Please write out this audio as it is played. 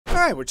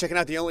right, we're checking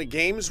out the only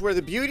games where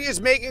the beauty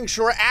is making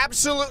sure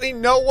absolutely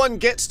no one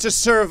gets to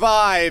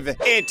survive.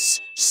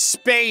 It's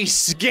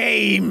Space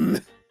Game.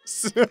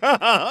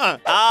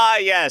 Ah,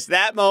 yes,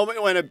 that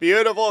moment when a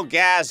beautiful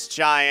gas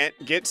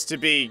giant gets to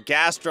be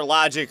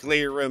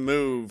gastrologically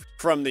removed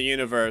from the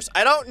universe.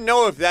 I don't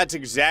know if that's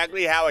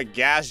exactly how a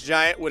gas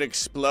giant would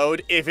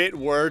explode if it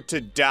were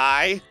to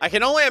die. I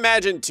can only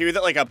imagine, too,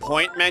 that like a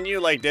point menu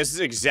like this is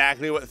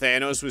exactly what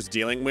Thanos was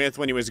dealing with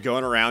when he was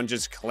going around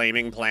just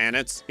claiming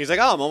planets. He's like,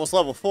 oh, I'm almost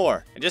level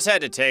 4. I just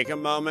had to take a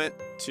moment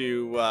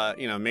to,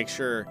 you know, make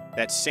sure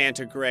that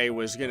Santa Gray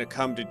was gonna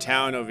come to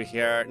town over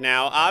here.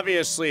 Now,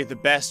 obviously, the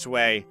best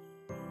way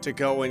to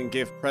go and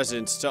give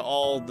presents to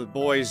all the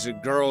boys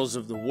and girls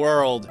of the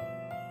world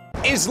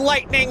is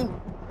lightning.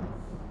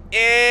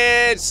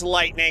 It's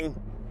lightning.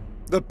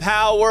 The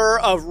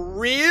power of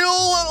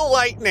real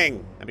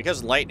lightning. And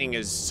because lightning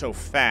is so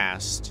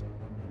fast,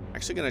 I'm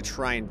actually gonna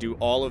try and do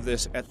all of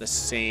this at the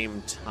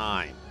same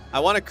time. I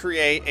want to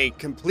create a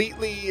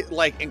completely,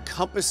 like,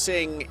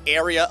 encompassing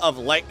area of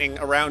lightning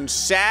around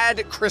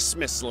sad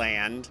Christmas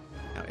land.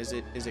 Now, is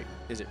it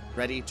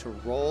ready to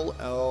roll?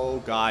 Oh,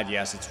 God,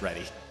 yes, it's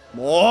ready.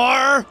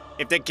 More!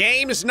 If the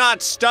game's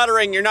not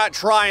stuttering, you're not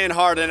trying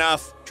hard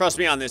enough. Trust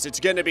me on this,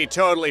 it's gonna be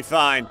totally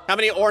fine. How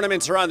many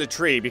ornaments are on the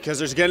tree? Because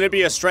there's gonna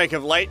be a strike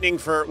of lightning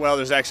for, well,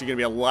 there's actually gonna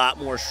be a lot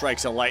more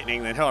strikes of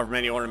lightning than however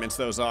many ornaments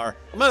those are.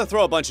 I'm gonna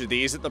throw a bunch of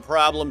these at the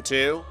problem,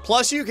 too.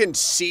 Plus, you can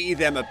see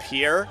them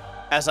appear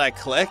as I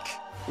click,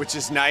 which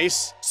is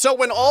nice. So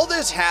when all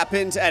this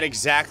happens at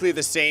exactly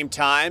the same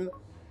time,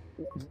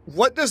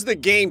 what does the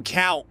game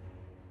count?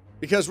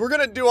 Because we're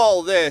gonna do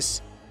all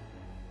this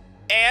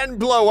and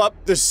blow up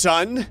the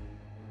sun.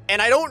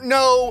 And I don't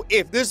know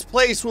if this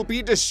place will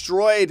be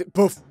destroyed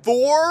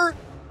before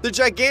the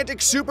gigantic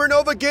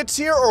supernova gets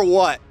here or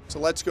what. So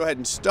let's go ahead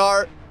and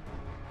start.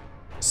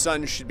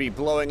 Sun should be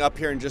blowing up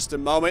here in just a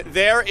moment.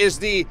 There is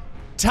the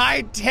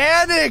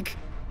Titanic,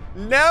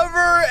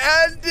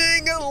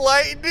 never-ending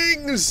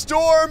lightning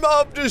storm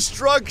of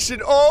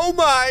destruction. Oh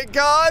my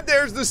God,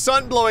 there's the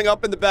sun blowing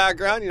up in the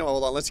background. You know,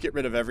 hold on, let's get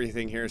rid of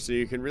everything here so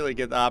you can really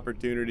get the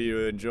opportunity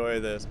to enjoy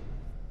this.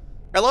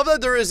 I love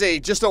that there is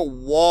just a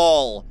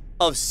wall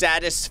of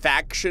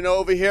satisfaction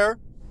over here.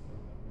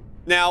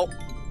 Now,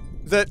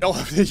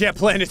 oh, yeah,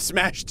 Planet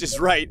Smashed is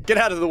right. Get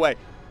out of the way.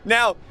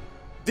 Now,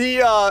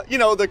 you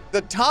know,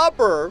 the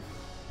topper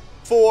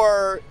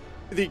for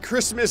the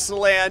Christmas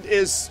land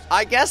is,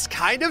 I guess,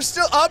 kind of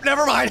still up.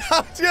 Never mind. I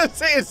was gonna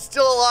say it's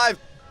still alive.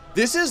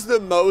 This is the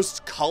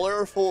most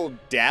colorful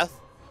death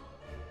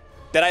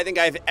that I think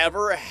I've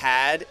ever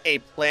had a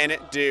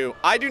planet do.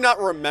 I do not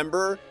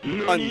remember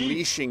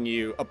unleashing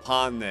you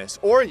upon this,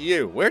 or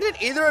you. Where did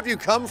either of you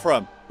come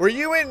from? Were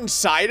you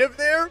inside of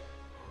there?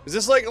 Is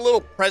this like a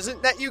little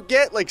present that you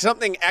get? Like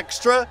something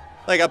extra?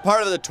 Like a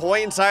part of the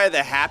toy inside of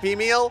the Happy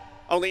Meal?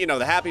 Only, you know,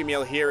 the Happy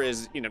Meal here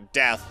is, you know,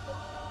 death.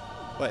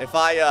 But if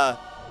you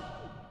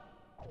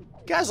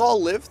guys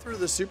all live through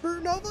the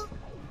supernova?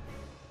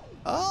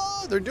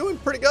 Oh, they're doing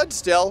pretty good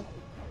still.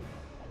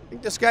 I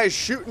think this guy's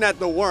shooting at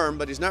the worm,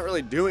 but he's not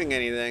really doing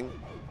anything.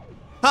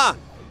 Huh.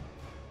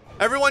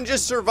 Everyone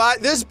just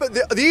survived.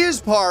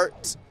 These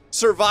parts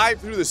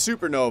survived through the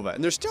supernova,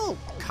 and there's still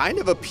kind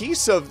of a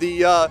piece of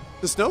the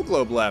snow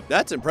globe left.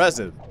 That's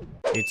impressive.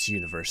 It's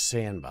Universe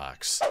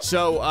Sandbox.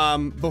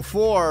 So,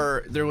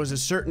 before, there was a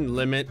certain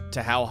limit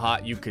to how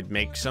hot you could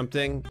make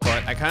something,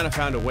 but I kind of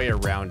found a way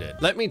around it.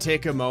 Let me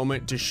take a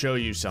moment to show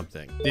you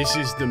something. This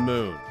is the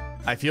moon.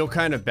 I feel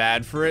kind of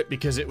bad for it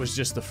because it was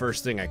just the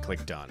first thing I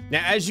clicked on.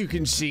 Now, as you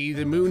can see,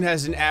 the moon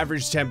has an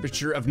average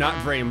temperature of not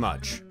very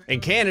much.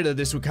 In Canada,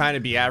 this would kind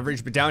of be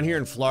average, but down here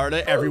in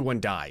Florida, everyone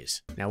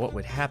dies. Now, what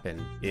would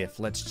happen if,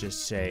 let's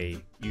just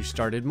say, you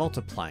started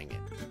multiplying it?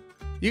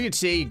 You can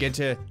see you get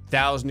to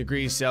 1,000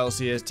 degrees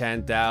Celsius,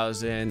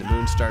 10,000, the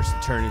moon starts to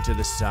turn into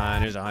the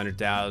sun, there's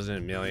 100,000,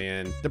 a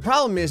million. The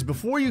problem is,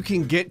 before you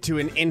can get to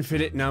an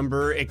infinite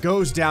number, it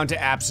goes down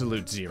to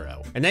absolute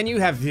zero. And then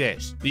you have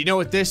this. Do you know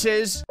what this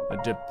is? A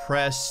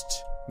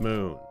depressed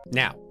moon.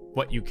 Now,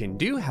 what you can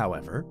do,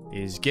 however,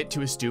 is get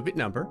to a stupid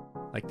number,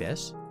 like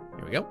this.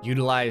 Here we go.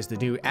 Utilize the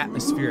new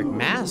atmospheric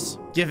mass.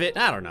 Give it,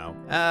 I don't know,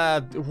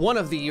 one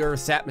of the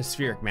Earth's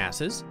atmospheric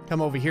masses. Come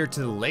over here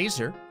to the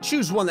laser.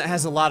 Choose one that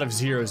has a lot of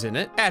zeros in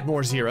it. Add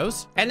more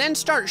zeros. And then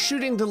start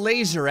shooting the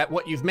laser at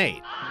what you've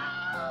made.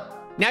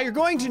 Now you're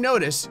going to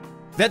notice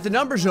that the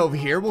numbers over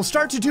here will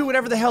start to do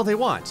whatever the hell they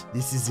want.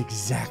 This is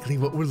exactly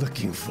what we're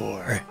looking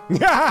for.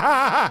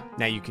 Now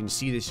you can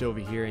see this over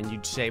here and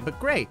you'd say, but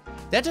great,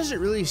 that doesn't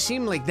really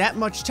seem like that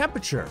much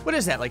temperature. What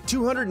is that, like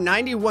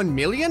 291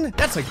 million?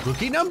 That's like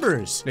rookie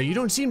numbers. Now you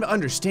don't seem to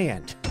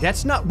understand.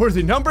 That's not where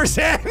the numbers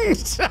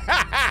end.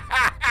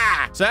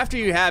 So after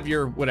you have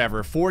your,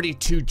 whatever,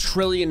 42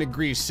 trillion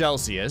degrees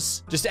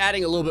Celsius, just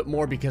adding a little bit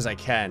more because I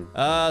can.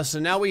 So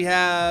now we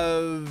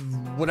have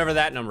whatever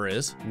that number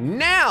is.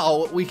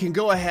 Now we can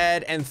go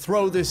ahead and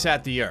throw this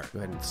at the Earth. Go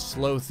ahead and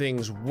slow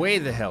things way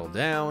the hell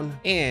down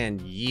and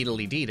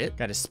yeetily deed it.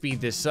 Gotta speed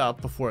this up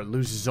before it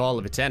loses all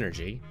of its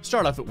energy.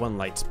 Start off at 1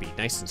 light speed,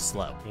 nice and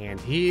slow. And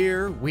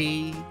here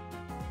we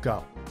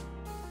Go.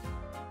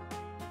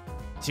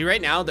 See,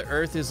 right now, the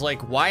Earth is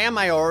like, why am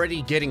I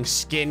already getting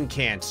skin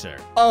cancer?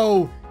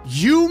 Oh,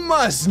 you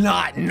must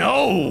not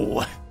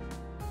know.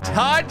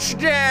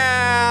 Touchdown!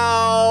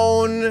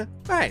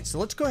 All right, so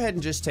let's go ahead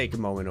and just take a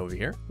moment over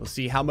here. We'll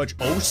see how much,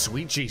 oh,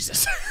 sweet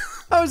Jesus.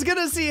 I was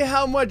gonna see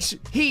how much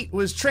heat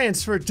was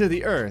transferred to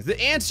the Earth. The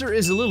answer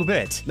is a little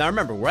bit. Now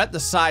remember, we're at the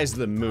size of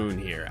the moon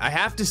here. I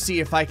have to see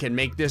if I can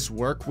make this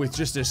work with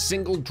just a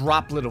single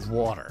droplet of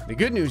water. The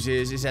good news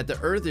is that the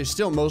Earth is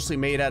still mostly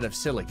made out of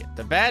silicate.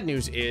 The bad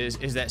news is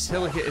that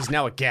silicate is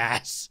now a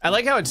gas. I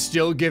like how it's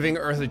still giving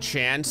Earth a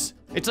chance.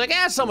 It's like,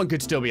 someone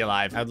could still be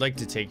alive. I'd like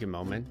to take a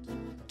moment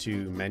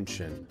to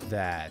mention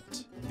that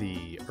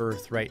the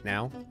Earth right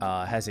now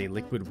has a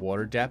liquid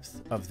water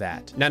depth of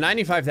that. Now,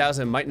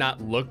 95,000 might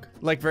not look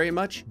like very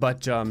much,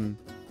 but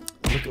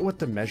look at what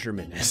the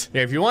measurement is.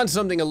 Yeah, if you want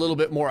something a little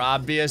bit more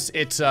obvious,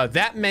 it's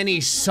that many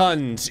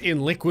suns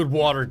in liquid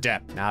water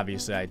depth. Now,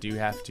 obviously, I do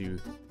have to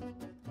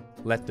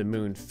let the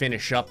moon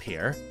finish up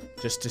here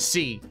just to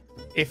see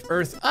if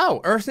Earth,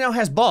 Earth now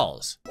has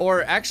balls.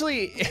 Or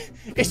actually,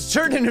 it's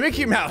turned into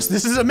Mickey Mouse.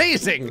 This is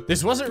amazing.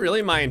 This wasn't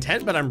really my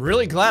intent, but I'm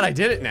really glad I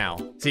did it now.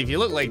 See, if you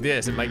look like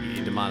this, it might get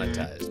you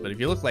demonetized. But if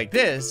you look like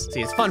this,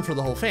 see, it's fun for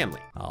the whole family.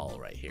 All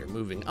right, here,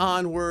 moving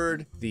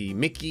onward. The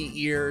Mickey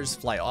ears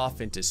fly off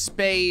into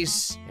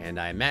space, and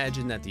I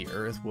imagine that the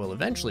Earth will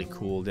eventually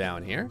cool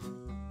down here.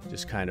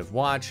 Just kind of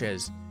watch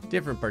as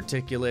different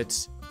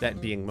particulates, that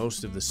being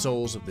most of the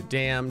souls of the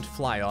damned,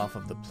 fly off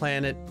of the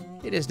planet.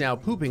 It is now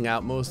pooping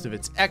out most of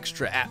its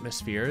extra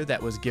atmosphere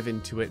that was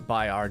given to it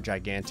by our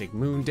gigantic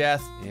moon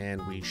death,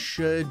 and we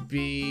should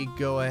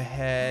go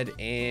ahead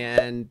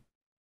and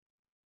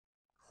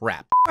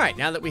crap. All right,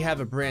 now that we have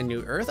a brand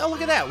new Earth, oh,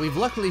 look at that. We've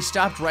luckily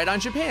stopped right on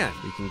Japan.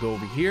 We can go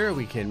over here,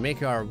 we can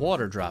make our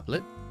water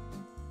droplet,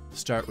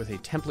 start with a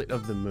template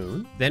of the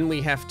moon. Then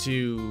we have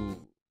to,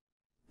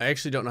 I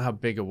actually don't know how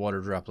big a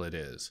water droplet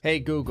is. Hey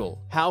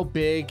Google, how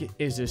big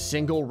is a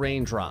single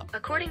raindrop?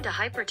 According to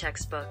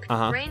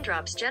Hypertextbook,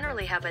 raindrops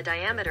generally have a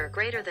diameter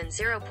greater than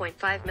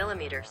 0.5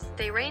 millimeters.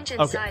 They range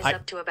in size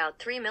up to about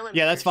 3 millimeters.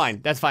 Yeah, that's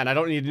fine. That's fine. I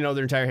don't need to know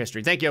their entire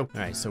history. Thank you. All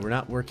right, so we're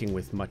not working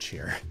with much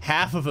here.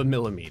 Half of a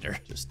millimeter.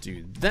 Just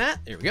do that.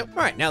 There we go. All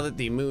right, now that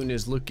the moon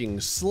is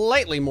looking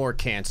slightly more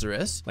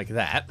cancerous, like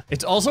that.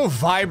 It's also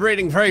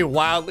vibrating very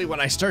wildly when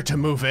I start to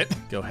move it.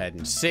 Go ahead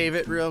and save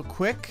it real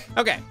quick.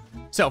 Okay.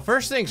 So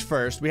first things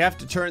first, we have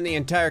to turn the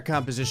entire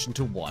composition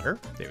to water.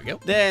 There we go.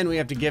 Then we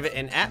have to give it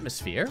an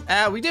atmosphere.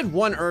 We did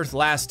one Earth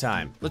last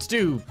time. Let's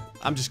do,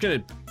 I'm just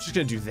gonna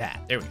do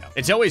that. There we go.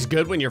 It's always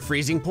good when your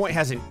freezing point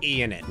has an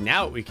E in it.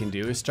 Now what we can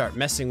do is start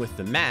messing with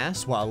the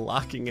mass while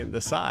locking in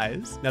the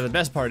size. Now the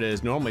best part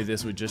is normally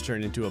this would just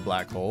turn into a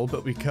black hole,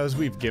 but because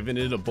we've given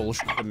it a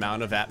bullshit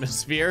amount of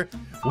atmosphere,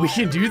 we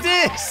can do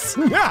this.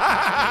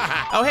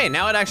 Oh hey,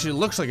 now it actually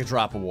looks like a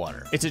drop of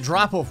water. It's a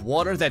drop of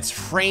water that's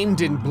framed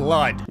in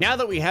blood. Now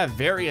that we have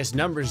various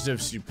numbers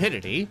of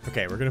stupidity,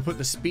 okay, we're gonna put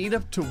the speed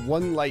up to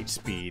 1 light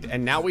speed,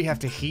 and now we have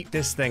to heat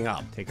this thing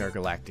up. Take our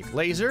galactic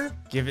laser,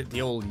 give it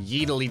the old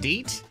yeedly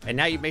deet, and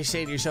now you may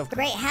say to yourself,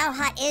 great, how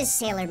hot is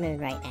Sailor Moon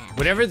right now?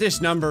 Whatever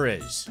this number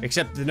is,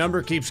 except the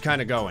number keeps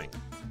kind of going.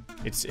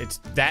 It's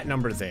that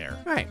number there.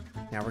 All right,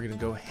 now we're gonna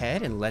go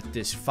ahead and let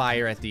this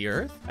fire at the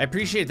Earth. I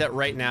appreciate that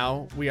right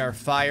now we are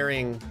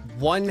firing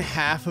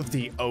 1/2 of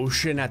the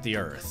ocean at the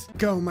Earth.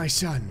 Go, my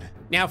son.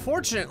 Now,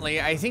 fortunately,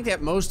 I think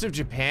that most of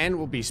Japan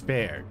will be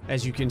spared.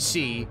 As you can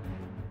see,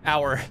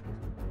 our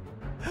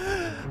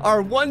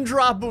 1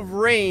 drop of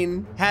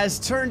rain has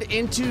turned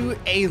into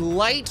a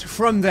light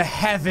from the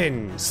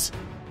heavens.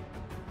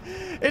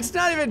 It's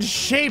not even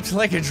shaped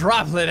like a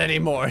droplet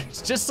anymore.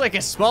 It's just like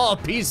a small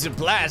piece of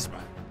plasma.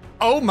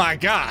 Oh my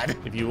God.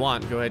 If you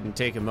want, go ahead and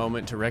take a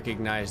moment to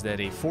recognize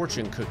that a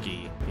fortune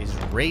cookie is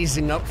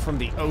raising up from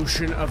the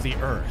ocean of the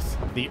Earth.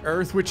 The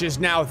Earth, which is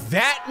now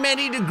that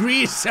many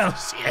degrees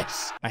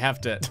Celsius. I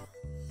have to,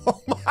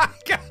 oh my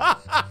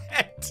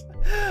God.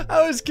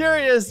 I was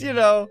curious, you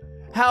know,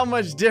 how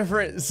much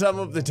different some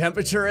of the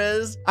temperature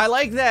is. I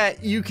like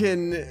that you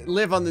can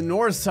live on the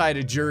north side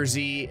of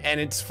Jersey and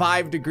it's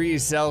 5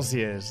 degrees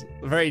Celsius.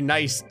 Very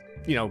nice,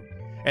 you know,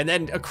 and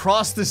then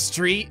across the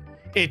street,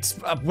 it's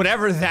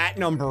whatever that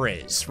number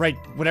is, right?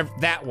 Whatever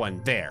that one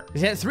there.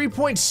 Is that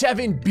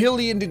 3.7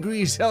 billion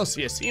degrees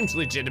Celsius? Seems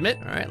legitimate.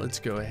 All right, let's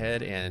go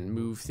ahead and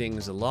move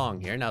things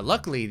along here. Now,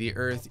 luckily, the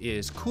Earth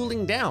is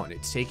cooling down.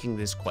 It's taking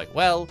this quite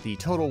well. The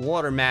total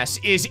water mass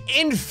is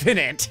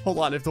infinite. Hold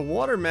on, if the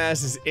water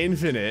mass is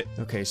infinite,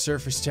 okay,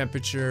 surface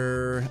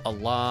temperature, a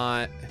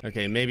lot.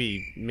 Okay,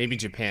 maybe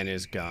Japan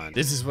is gone.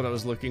 This is what I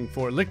was looking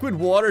for. Liquid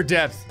water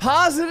depth,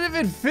 positive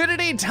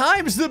infinity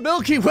times the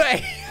Milky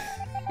Way.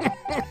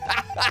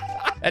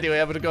 Anyway,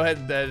 I'm gonna go ahead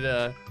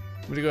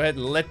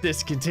and let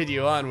this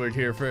continue onward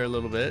here for a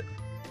little bit.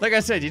 Like I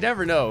said, you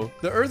never know.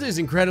 The Earth is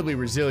incredibly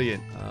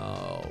resilient.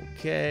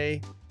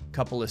 Okay,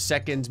 couple of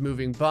seconds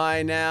moving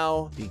by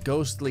now. The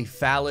ghostly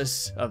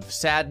phallus of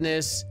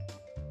sadness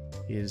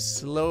is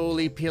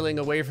slowly peeling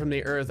away from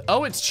the earth.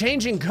 Oh, it's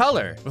changing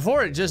color.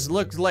 Before it just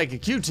looked like a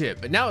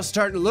Q-tip, but now it's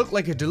starting to look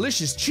like a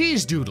delicious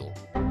cheese doodle.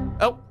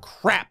 Oh,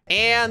 crap.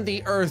 And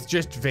the earth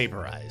just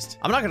vaporized.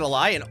 I'm not gonna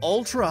lie, an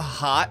ultra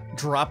hot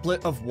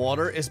droplet of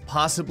water is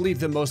possibly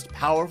the most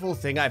powerful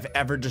thing I've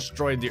ever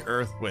destroyed the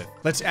earth with.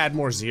 Let's add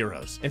more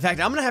zeros. In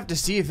fact, I'm gonna have to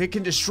see if it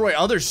can destroy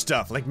other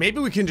stuff. Like maybe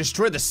we can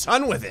destroy the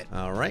sun with it.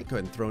 All right, go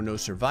ahead and throw no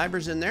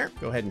survivors in there.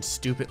 Go ahead and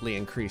stupidly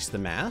increase the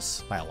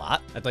mass by a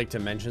lot. I'd like to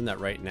mention that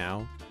right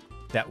now,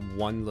 that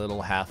one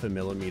little 0.5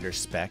 millimeter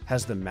speck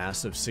has the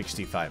mass of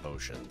 65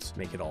 oceans.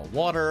 Make it all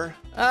water.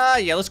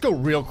 Yeah, let's go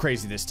real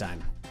crazy this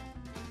time.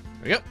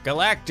 There we go.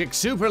 Galactic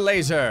super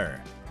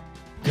laser.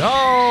 Go!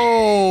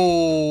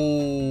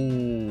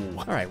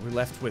 All right, we're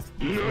left with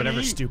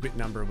whatever stupid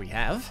number we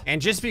have.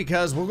 And just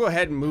because, we'll go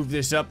ahead and move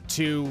this up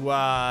to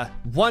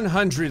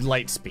 100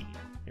 light speed.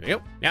 Here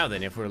we go. Now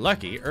then, if we're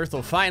lucky, Earth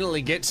will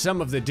finally get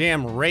some of the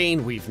damn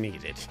rain we've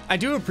needed. I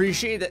do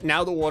appreciate that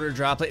now the water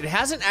droplet, it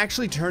hasn't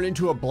actually turned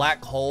into a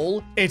black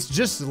hole. It's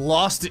just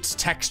lost its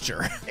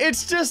texture.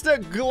 It's just a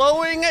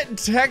glowing,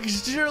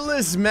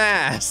 textureless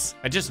mass.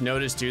 I just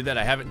noticed too that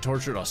I haven't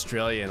tortured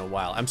Australia in a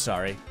while. I'm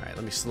sorry. All right,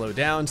 let me slow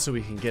down so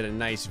we can get a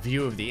nice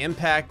view of the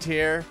impact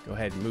here. Go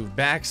ahead and move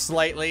back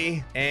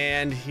slightly.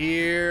 And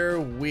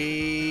here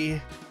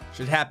we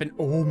should happen.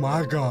 Oh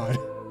my God.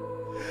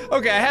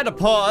 Okay, I had to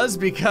pause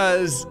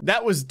because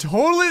that was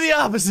totally the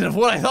opposite of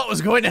what I thought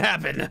was going to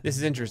happen. This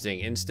is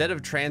interesting. Instead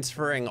of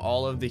transferring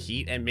all of the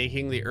heat and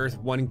making the Earth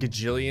 1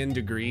 gajillion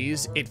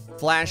degrees, it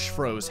flash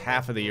froze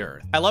half of the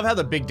Earth. I love how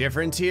the big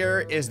difference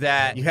here is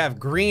that you have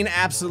green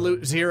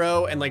absolute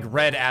 0 and like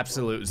red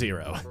absolute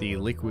 0. The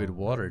liquid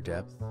water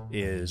depth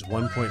is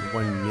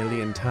 1.1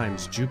 million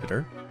times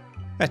Jupiter.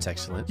 That's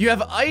excellent. You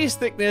have ice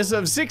thickness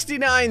of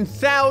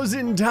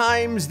 69,000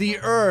 times the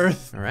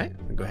Earth. All right,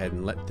 we'll go ahead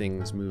and let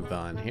things move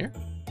on here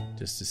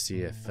just to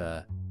see if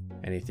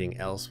anything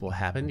else will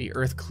happen. The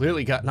Earth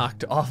clearly got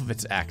knocked off of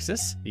its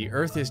axis. The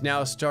Earth is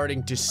now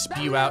starting to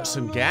spew out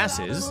some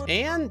gases,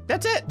 and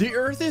that's it. The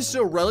Earth is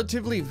so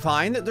relatively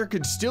fine that there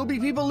could still be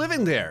people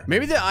living there.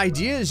 Maybe the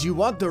idea is you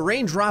want the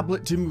rain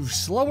droplet to move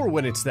slower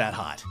when it's that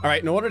hot. All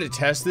right, in order to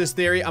test this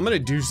theory, I'm gonna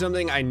do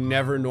something I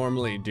never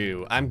normally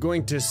do. I'm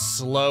going to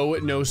slow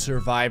no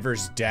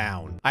survivors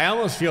down. I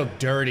almost feel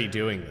dirty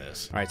doing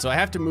this. All right, so I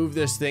have to move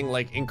this thing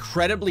like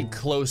incredibly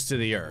close to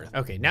the Earth.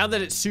 Okay, now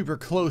that it's super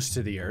close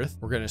to the Earth,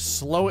 we're gonna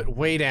slow it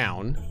way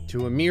down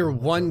to a mere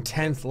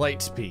 1/10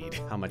 light speed.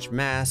 How much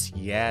mass?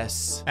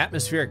 Yes.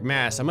 Atmospheric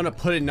mass. I'm gonna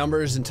put in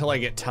numbers until I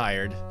get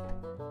tired.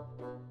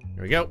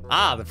 Here we go.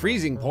 Ah, the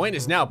freezing point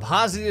is now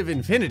positive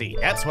infinity.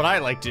 That's what I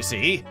like to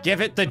see. Give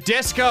it the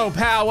disco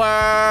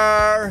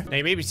power! Now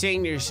you may be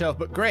saying to yourself,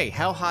 but Gray,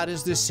 how hot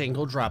is this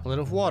single droplet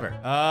of water?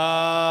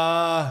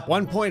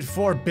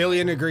 1.4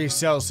 billion degrees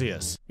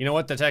Celsius. You know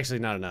what? That's actually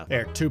not enough.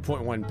 There,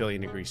 2.1 billion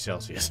degrees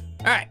Celsius.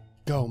 All right,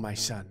 go my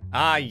son.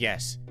 Ah,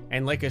 yes.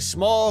 And like a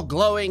small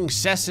glowing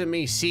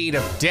sesame seed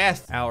of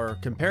death, our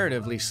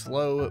comparatively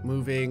slow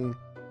moving,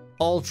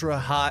 ultra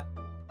hot,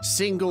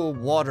 single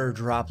water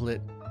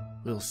droplet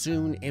will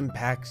soon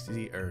impact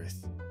the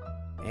Earth.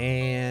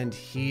 And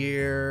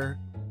here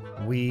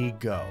we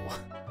go.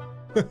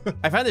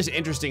 I find this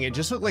interesting. It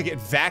just looked like it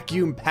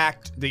vacuum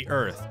packed the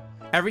Earth.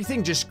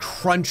 Everything just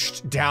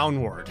crunched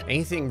downward.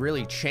 Anything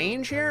really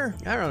change here?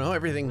 I don't know,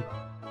 everything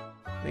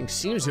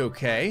seems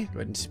okay. Go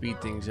ahead and speed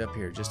things up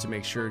here just to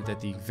make sure that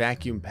the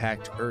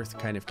vacuum-packed Earth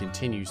kind of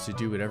continues to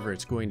do whatever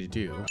it's going to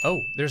do. Oh,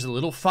 there's a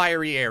little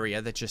fiery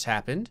area that just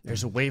happened.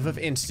 There's a wave of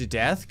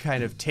insta-death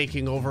kind of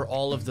taking over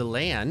all of the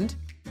land.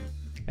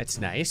 That's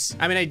nice.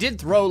 I mean, I did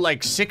throw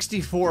like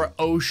 64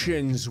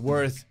 oceans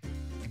worth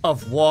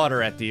of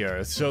water at the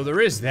Earth, so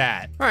there is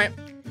that. All right,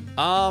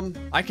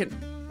 I can,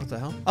 what the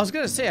hell? I was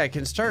gonna say I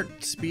can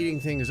start speeding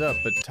things up,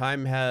 but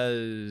time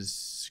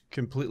has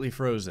completely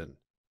frozen.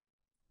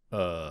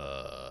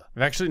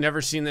 I've actually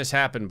never seen this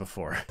happen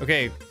before.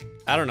 Okay,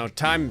 I don't know,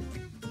 time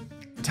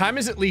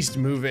is at least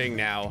moving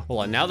now.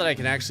 Hold on, now that I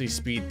can actually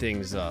speed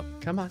things up.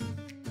 Come on.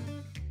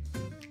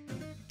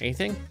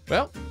 Anything?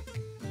 Well,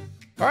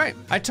 all right.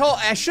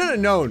 I should have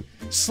known.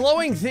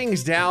 Slowing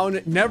things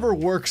down never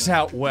works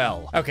out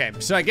well. Okay,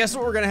 so I guess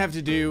what we're gonna have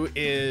to do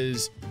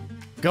is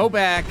go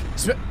back.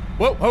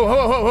 Whoa, whoa,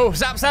 whoa, whoa, whoa,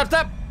 stop, stop,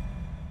 stop.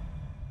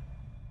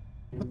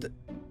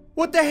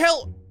 What the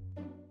hell?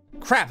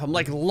 Crap, I'm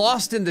like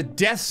lost in the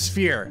death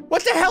sphere.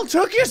 What the hell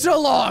took you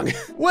so long?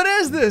 What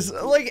is this?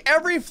 Like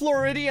every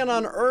Floridian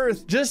on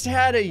Earth just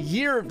had a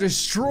year of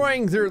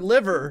destroying their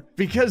liver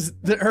because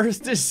the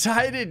Earth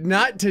decided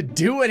not to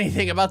do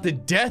anything about the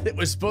death it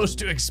was supposed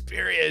to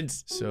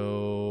experience.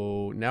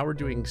 So now we're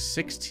doing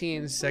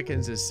 16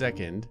 seconds a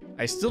second.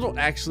 I still don't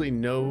actually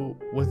know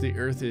what the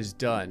Earth has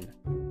done.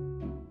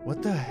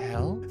 What the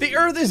hell? The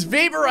Earth is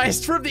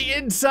vaporized from the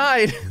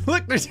inside.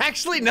 Look, there's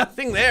actually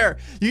nothing there.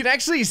 You can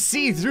actually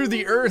see through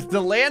the Earth.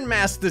 The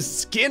landmass, the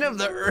skin of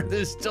the Earth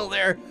is still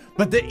there,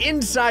 but the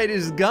inside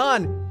is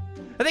gone.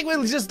 I think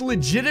we just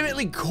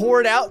legitimately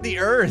cored out the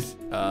Earth.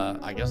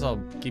 I guess I'll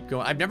keep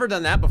going. I've never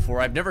done that before.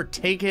 I've never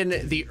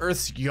taken the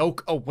Earth's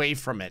yoke away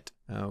from it.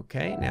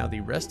 Okay, now the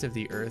rest of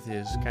the Earth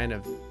is kind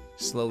of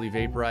slowly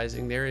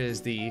vaporizing. There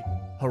is the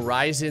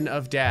horizon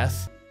of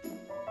death.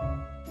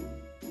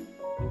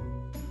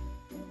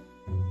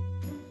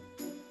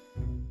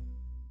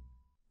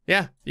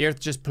 Yeah, the Earth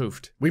just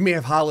poofed. We may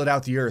have hollowed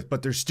out the Earth,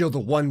 but there's still the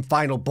one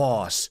final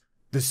boss.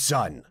 The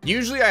sun.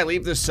 Usually I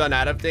leave the sun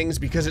out of things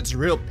because it's a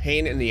real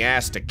pain in the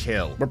ass to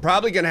kill. We're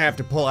probably gonna have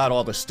to pull out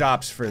all the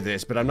stops for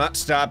this, but I'm not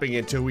stopping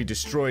until we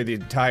destroy the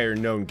entire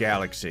known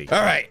galaxy.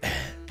 All right.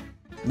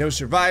 No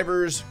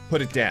survivors,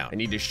 put it down. I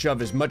need to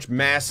shove as much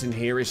mass in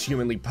here as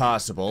humanly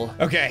possible.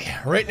 Okay,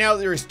 right now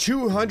there is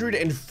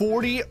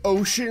 240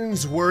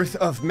 oceans worth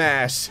of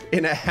mass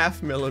in a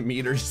 0.5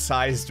 millimeter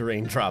sized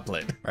rain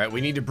droplet. All right,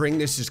 we need to bring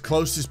this as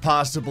close as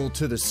possible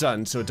to the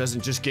sun so it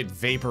doesn't just get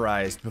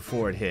vaporized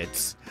before it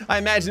hits. I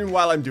imagine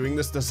while I'm doing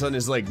this, the sun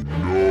is like,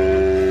 no.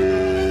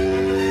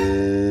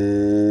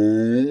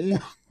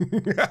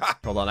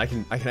 Hold on, I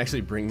can actually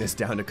bring this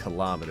down to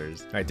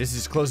kilometers. All right, this is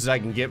as close as I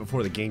can get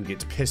before the game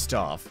gets pissed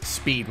off.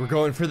 Speed, we're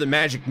going for the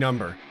magic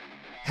number.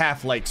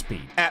 Half light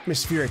speed.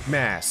 Atmospheric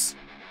mass.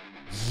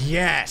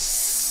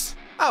 Yes!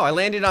 Oh, I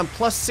landed on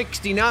plus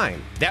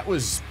 69. That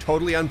was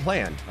totally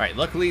unplanned. All right,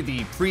 luckily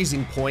the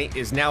freezing point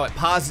is now at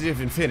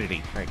positive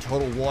infinity. All right,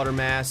 total water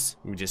mass.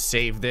 Let me just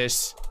save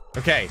this.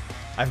 Okay,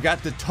 I've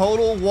got the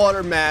total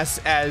water mass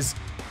as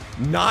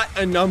not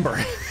a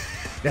number.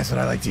 That's what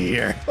I like to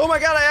hear. Oh my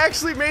God, I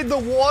actually made the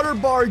water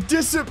bar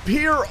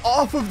disappear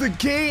off of the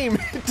game.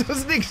 It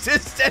doesn't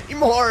exist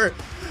anymore.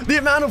 The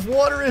amount of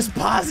water is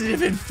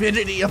positive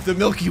infinity of the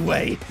Milky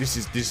Way. This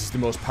is the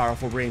most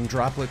powerful rain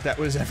droplet that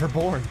was ever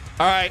born.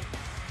 All right,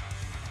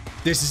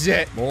 this is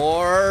it.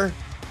 More.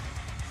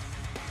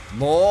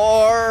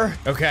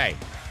 Okay,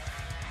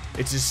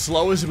 it's as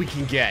slow as we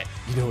can get.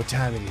 You know what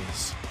time it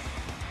is.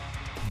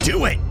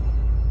 Do it.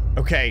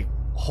 Okay.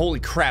 Holy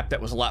crap, that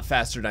was a lot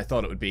faster than I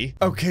thought it would be.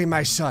 Okay,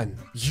 my son,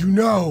 you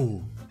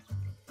know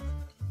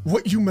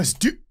what you must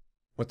do.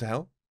 What the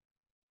hell?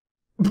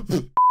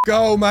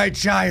 Go, my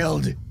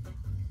child.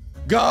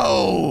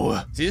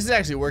 Go. See, this is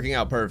actually working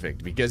out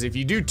perfect because if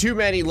you do too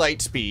many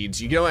light speeds,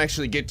 you don't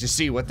actually get to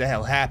see what the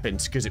hell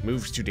happens because it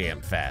moves too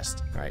damn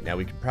fast. All right, now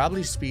we can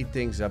probably speed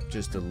things up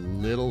just a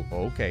little.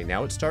 Okay,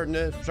 now it's starting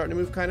to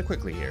move kind of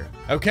quickly here.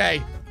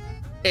 Okay.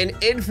 An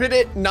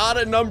infinite, not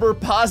a number,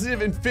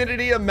 positive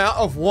infinity amount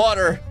of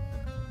water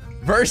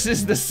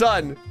versus the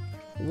sun.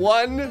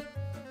 One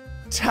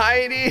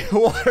tiny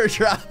water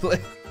droplet.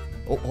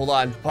 Oh, hold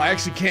on. Oh, I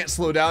actually can't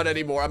slow down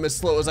anymore. I'm as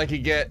slow as I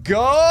can get.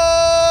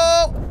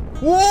 Go!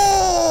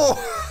 Whoa!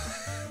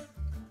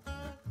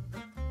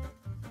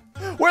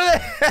 Where the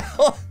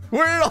hell?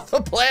 Where did all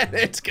the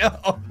planets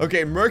go?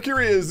 Okay,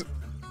 Mercury is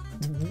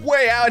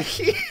way out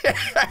here.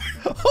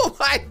 Oh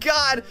my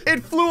God,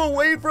 it flew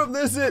away from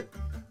this at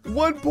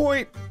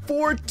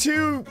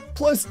 1.42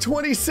 plus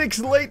 26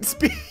 light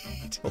speed.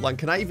 Hold on,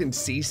 can I even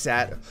see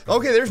Saturn?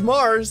 Okay, there's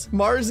Mars.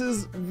 Mars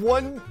is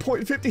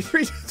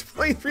 1.53 to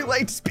 23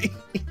 light speed.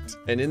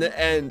 And in the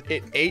end,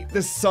 it ate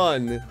the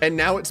sun, and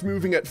now it's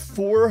moving at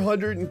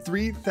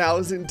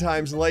 403,000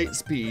 times light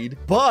speed.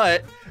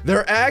 But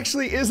there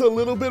actually is a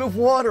little bit of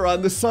water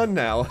on the sun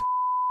now.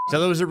 So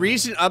there was a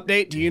recent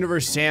update to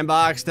Universe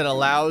Sandbox that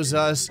allows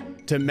us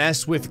to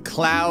mess with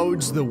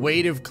clouds, the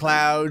weight of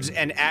clouds,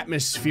 and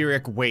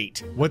atmospheric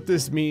weight. What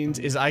this means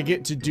is I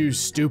get to do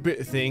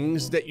stupid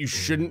things that you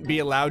shouldn't be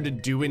allowed to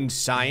do in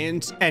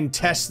science and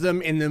test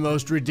them in the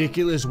most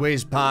ridiculous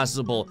ways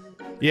possible.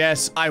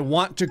 Yes, I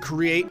want to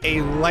create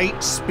a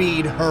light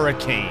speed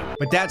hurricane,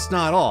 but that's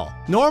not all.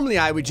 Normally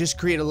I would just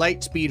create a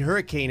light speed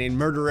hurricane and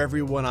murder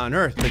everyone on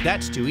Earth, but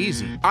that's too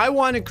easy. I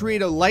want to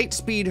create a light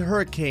speed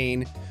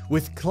hurricane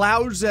with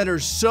clouds that are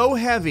so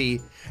heavy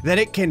that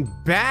it can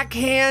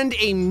backhand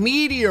a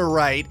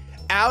meteorite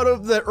out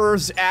of the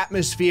Earth's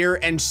atmosphere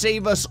and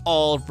save us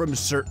all from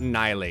certain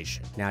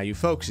annihilation. Now, you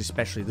folks,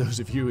 especially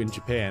those of you in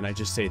Japan, I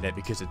just say that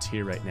because it's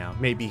here right now,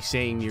 may be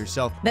saying to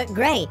yourself, but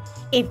Gray,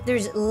 if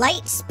there's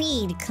light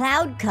speed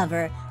cloud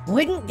cover,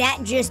 wouldn't that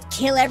just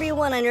kill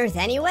everyone on Earth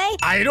anyway?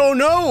 I don't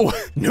know.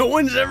 No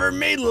one's ever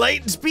made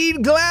light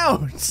speed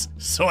clouds.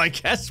 So I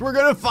guess we're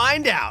gonna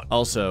find out.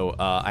 Also,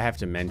 I have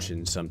to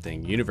mention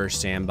something. Universe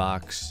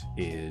Sandbox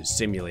is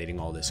simulating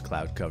all this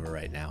cloud cover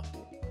right now.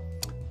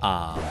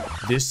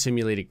 This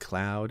simulated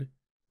cloud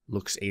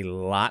looks a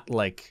lot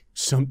like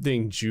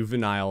something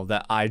juvenile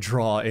that I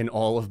draw in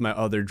all of my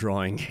other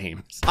drawing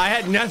games. I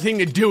had nothing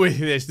to do with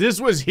this. This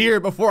was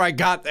here before I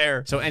got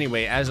there. So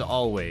anyway, as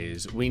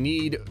always, we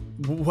need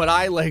what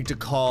I like to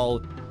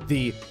call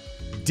the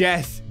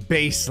death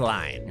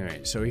baseline. All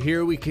right, so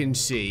here we can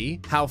see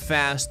how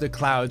fast the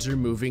clouds are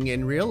moving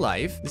in real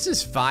life. This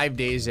is 5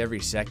 days every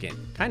second.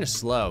 Kind of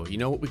slow. You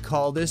know what we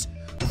call this?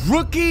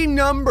 Rookie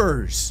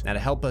numbers. Now to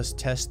help us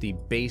test the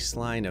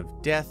baseline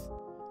of death,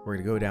 we're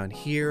gonna go down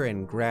here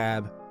and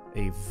grab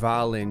a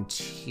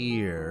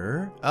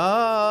volunteer.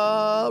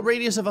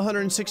 Radius of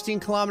 116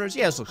 kilometers.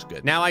 Yeah, this looks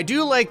good. Now, I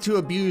do like to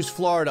abuse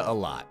Florida a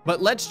lot,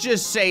 but let's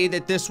just say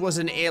that this was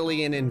an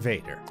alien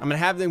invader. I'm gonna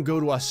have them go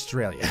to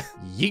Australia.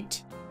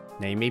 Yeet.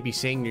 Now, you may be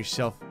saying to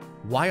yourself,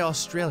 why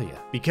Australia?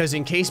 Because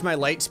in case my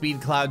light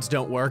speed clouds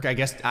don't work, I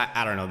guess,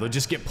 I don't know, they'll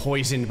just get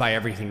poisoned by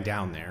everything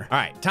down there. All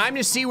right, time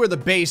to see where the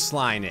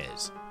baseline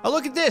is. Oh,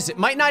 look at this. It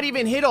might not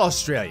even hit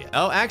Australia.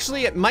 Oh,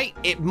 actually, it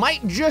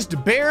might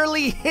just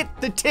barely hit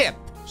the tip.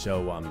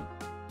 So,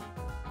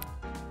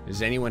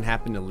 does anyone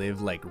happen to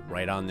live, like,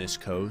 right on this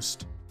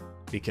coast?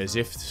 Because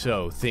if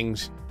so,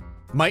 things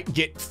might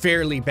get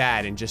fairly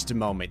bad in just a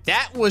moment.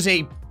 That was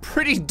a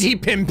pretty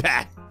deep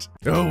impact.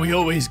 Oh, we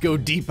always go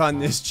deep on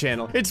this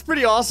channel. It's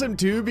pretty awesome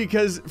too,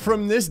 because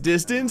from this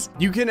distance,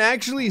 you can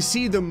actually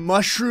see the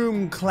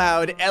mushroom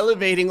cloud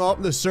elevating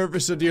off the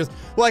surface of the earth.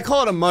 Well, I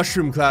call it a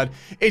mushroom cloud.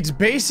 It's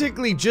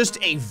basically just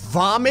a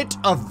vomit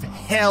of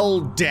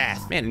hell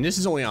death. Man, and this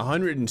is only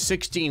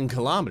 116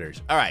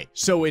 kilometers. All right,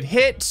 so it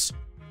hits,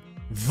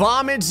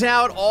 vomits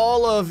out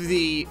all of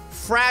the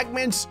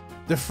fragments.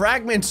 The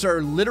fragments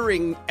are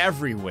littering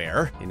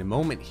everywhere. In a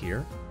moment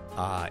here,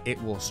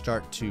 it will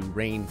start to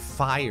rain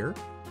fire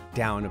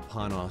down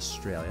upon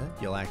Australia.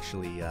 You'll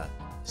actually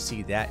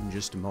see that in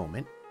just a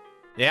moment.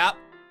 Yep,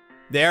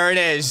 there it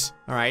is.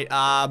 All right,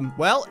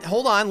 well,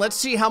 hold on. Let's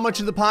see how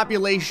much of the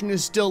population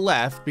is still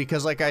left,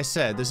 because like I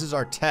said, this is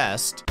our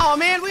test. Oh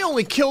man, we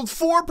only killed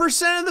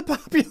 4% of the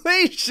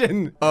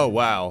population. Oh,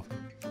 wow.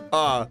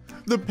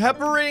 The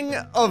peppering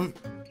of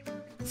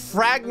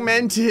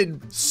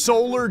fragmented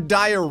solar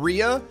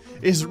diarrhea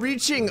is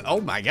reaching, oh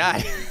my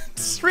God,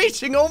 it's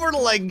reaching over to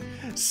like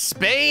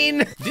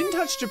Spain. Didn't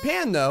touch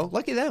Japan though,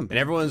 lucky them. And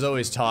everyone's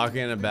always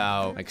talking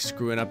about like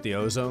screwing up the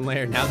ozone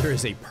layer. Now there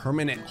is a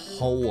permanent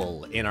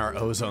hole in our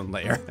ozone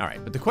layer. All right,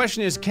 but the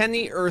question is, can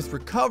the Earth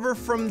recover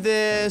from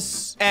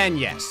this? And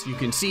yes, you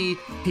can see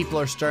people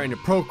are starting to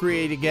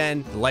procreate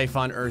again. The life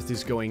on Earth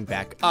is going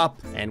back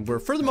up, and we're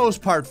for the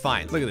most part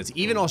fine. Look at this,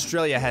 even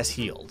Australia has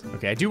healed.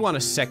 Okay, I do want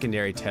a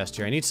secondary test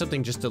here. I need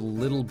something just a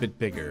little bit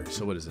bigger.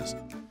 So what is this?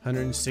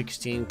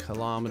 116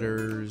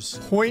 kilometers,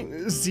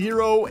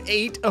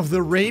 0.08 of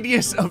the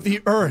radius of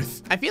the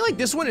Earth. I feel like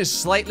this one is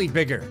slightly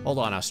bigger. Hold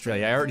on,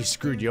 Australia, I already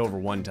screwed you over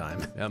one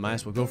time. I might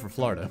as well go for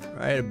Florida.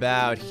 Right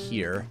about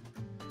here.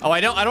 Oh,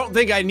 I don't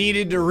think I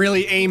needed to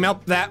really aim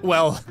up that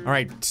well. All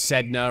right,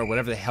 Sedna, or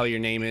whatever the hell your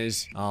name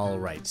is. All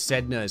right,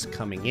 Sedna is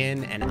coming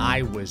in, and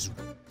I was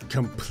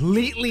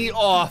completely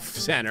off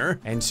center.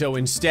 And so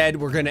instead,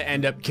 we're gonna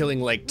end up killing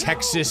like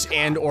Texas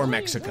and or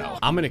Mexico.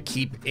 I'm gonna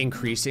keep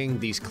increasing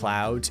these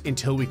clouds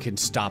until we can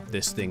stop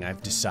this thing,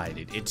 I've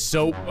decided. It's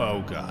so,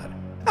 oh God.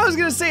 I was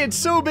gonna say it's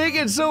so big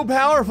and so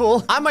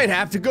powerful, I might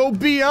have to go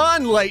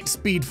beyond light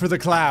speed for the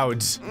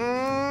clouds.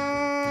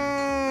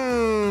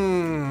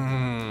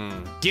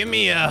 Give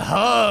me a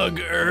hug,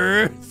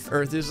 Earth.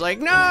 Earth is like,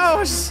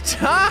 no,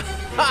 stop.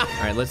 All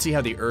right, let's see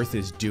how the Earth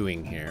is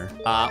doing here.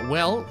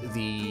 Well,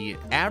 the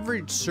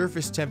average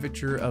surface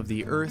temperature of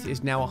the Earth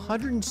is now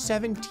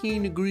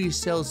 117 degrees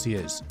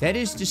Celsius. That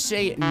is to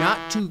say,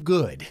 not too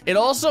good. It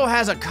also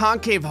has a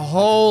concave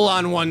hole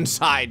on one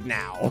side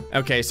now.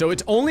 Okay, so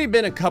it's only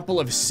been a couple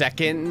of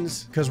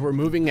seconds, because we're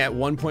moving at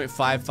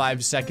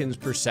 1.55 seconds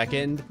per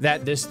second,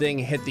 that this thing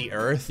hit the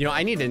Earth. You know,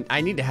 I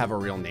need to have a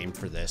real name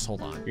for this.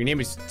 Hold on. Your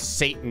name is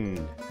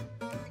Satan.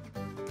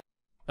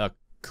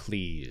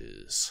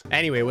 Please.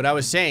 Anyway, what I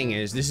was saying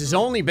is this has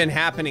only been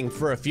happening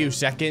for a few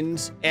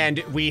seconds, and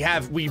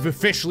we've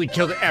officially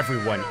killed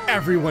everyone.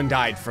 Everyone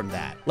died from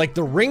that. Like,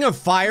 the ring of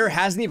fire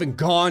hasn't even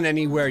gone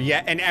anywhere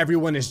yet, and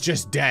everyone is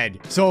just dead.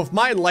 So if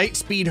my light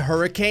speed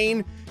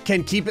hurricane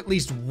can keep at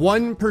least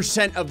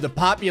 1% of the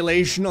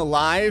population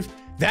alive,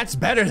 that's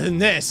better than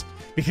this,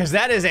 because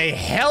that is a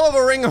hell of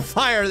a ring of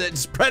fire that's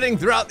spreading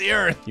throughout the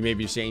Earth. You may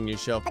be saying to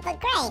yourself, but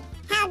great,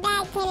 how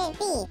bad can it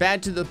be?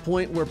 Bad to the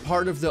point where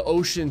part of the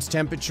ocean's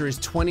temperature is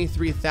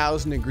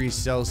 23,000 degrees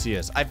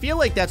Celsius. I feel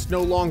like that's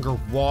no longer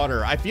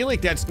water. I feel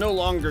like that's no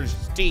longer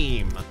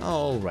steam.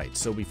 All right,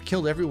 so we've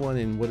killed everyone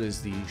in what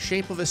is the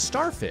shape of a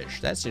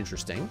starfish. That's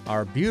interesting.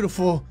 Our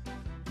beautiful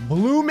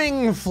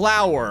blooming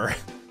flower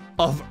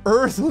of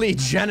earthly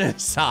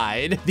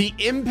genocide. The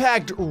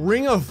impact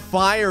ring of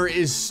fire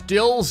is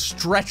still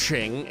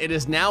stretching. It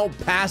is now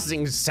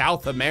passing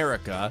South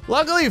America.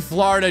 Luckily,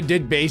 Florida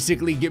did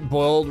basically get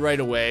boiled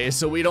right away,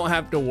 so we don't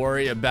have to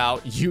worry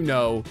about, you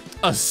know,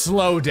 a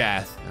slow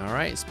death. All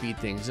right, speed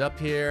things up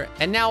here.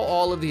 And now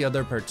all of the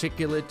other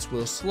particulates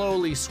will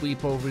slowly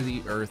sweep over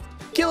the Earth,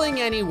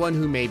 killing anyone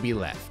who may be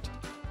left.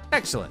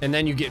 Excellent. And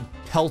then you get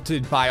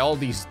pelted by all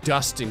these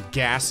dust and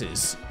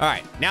gases. All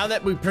right, now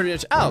that we pretty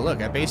much, oh,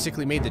 look, I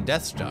basically made the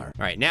Death Star. All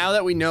right, now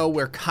that we know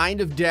where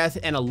kind of death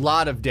and a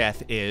lot of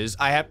death is,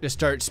 I have to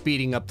start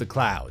speeding up the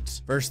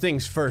clouds. First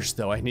things first,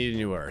 though, I need a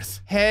new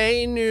Earth.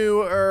 Hey,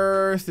 new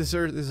Earth. This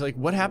Earth is like,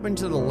 what happened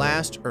to the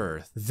last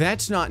Earth?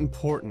 That's not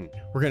important.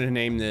 We're gonna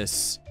name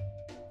this,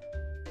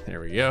 there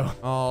we go.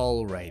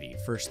 Alrighty,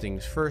 first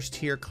things first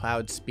here,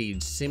 cloud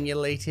speed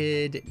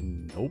simulated.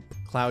 Nope.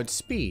 Cloud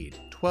speed,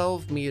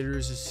 12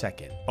 meters a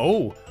second.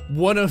 Oh,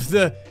 one of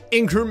the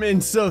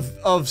increments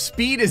of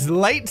speed is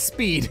light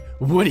speed.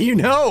 What do you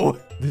know?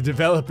 The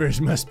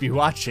developers must be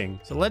watching.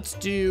 So let's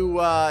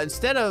do,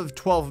 instead of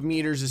 12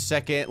 meters a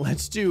second,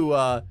 let's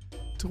do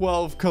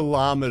 12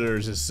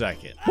 kilometers a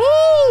second.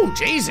 Woo,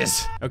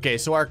 Jesus. Okay,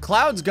 so our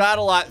clouds got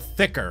a lot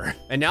thicker,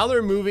 and now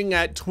they're moving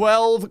at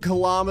 12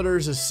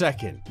 kilometers a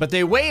second, but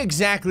they weigh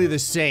exactly the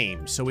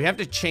same, so we have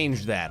to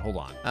change that. Hold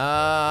on.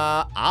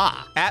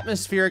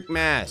 Atmospheric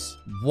mass,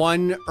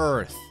 1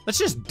 Earth. Let's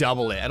just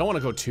double it. I don't want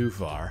to go too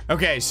far.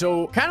 Okay,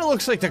 so kind of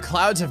looks like the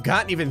clouds have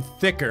gotten even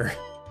thicker,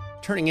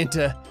 turning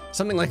into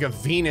something like a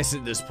Venus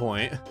at this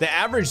point. The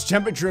average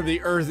temperature of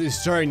the Earth is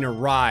starting to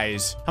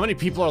rise. How many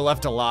people are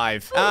left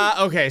alive?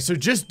 Okay, so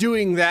just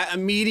doing that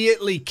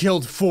immediately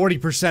killed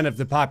 40% of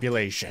the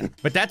population.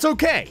 But that's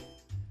okay.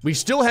 We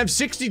still have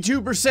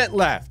 62%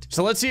 left.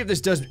 So let's see if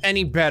this does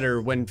any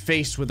better when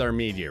faced with our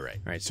meteorite.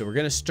 All right, so we're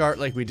gonna start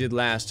like we did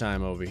last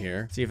time over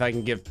here. See if I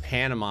can give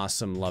Panama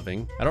some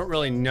loving. I don't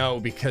really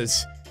know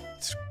because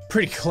it's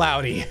pretty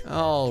cloudy.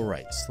 All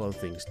right, slow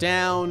things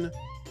down.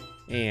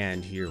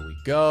 And here we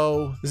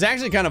go. This is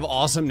actually kind of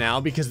awesome now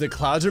because the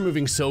clouds are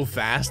moving so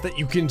fast that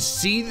you can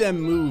see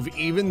them move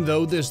even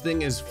though this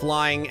thing is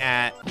flying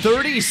at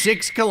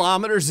 36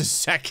 kilometers a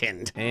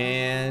second.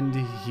 And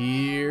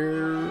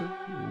here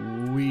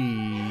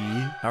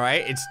all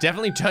right, it's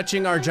definitely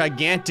touching our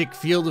gigantic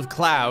field of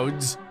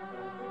clouds.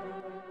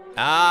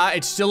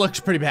 It still looks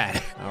pretty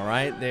bad. All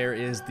right, there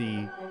is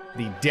the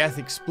death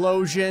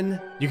explosion.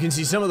 You can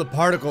see some of the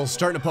particles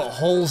starting to put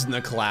holes in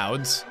the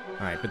clouds.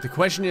 All right, but the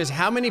question is,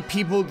 how many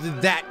people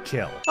did that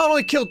kill? Oh, it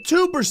only killed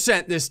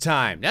 2% this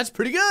time. That's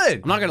pretty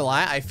good. I'm not gonna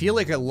lie, I feel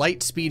like a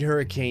light speed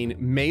hurricane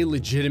may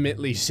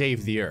legitimately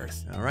save the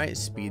Earth. All right,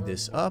 speed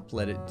this up,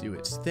 let it do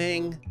its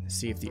thing.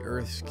 See if the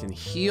Earth can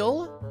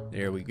heal.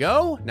 There we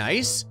go,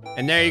 nice.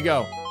 And there you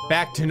go,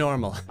 back to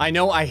normal. I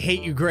know I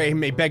hate you, Gray,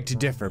 may beg to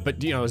differ,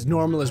 but you know, as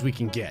normal as we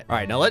can get. All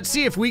right, now let's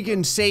see if we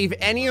can save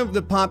any of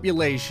the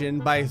population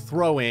by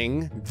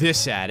throwing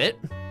this at it.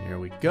 There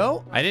we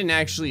go. I didn't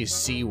actually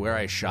see where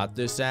I shot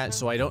this at,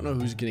 so I don't know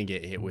who's gonna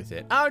get hit with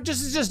it. Oh,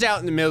 it's just out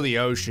in the middle of the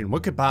ocean.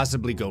 What could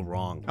possibly go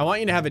wrong? I want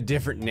you to have a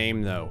different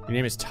name, though. Your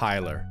name is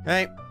Tyler.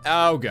 Hey.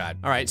 Oh, God.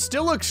 All right,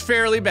 still looks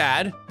fairly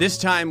bad. This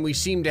time, we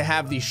seem to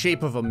have the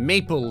shape of a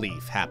maple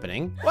leaf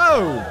happening.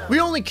 Whoa! We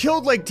only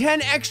killed like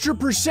 10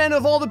 extra%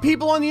 of all the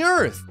people on the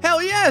Earth.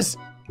 Hell yes!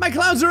 My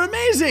clouds are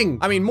amazing!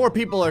 I mean, more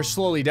people are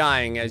slowly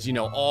dying as, you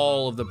know,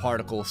 all of the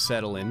particles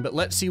settle in, but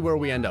let's see where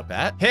we end up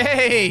at.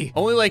 Hey!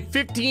 Only like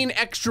 15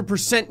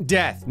 extra%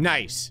 death.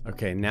 Nice.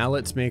 Okay, now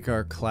let's make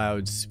our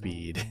cloud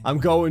speed. I'm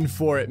going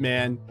for it,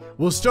 man.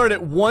 We'll start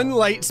at 1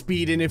 light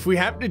speed, and if we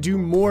have to do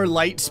more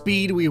light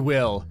speed, we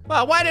will.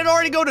 Well, why did it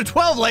already go to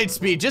 12 light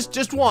speed?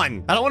 Just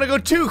 1. I don't want to go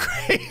too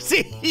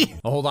crazy.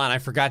 Oh, hold on, I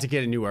forgot to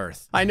get a new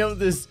Earth. I know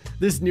this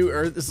new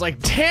Earth is like,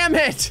 damn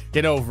it!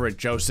 Get over it,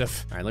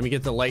 Joseph. All right, let me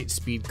get the light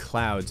speed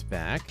clouds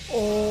back.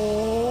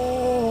 Oh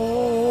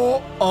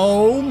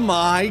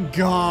my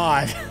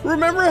God.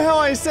 Remember how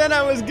I said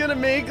I was gonna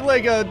make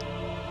like a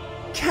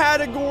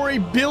category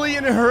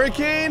billion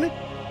hurricane?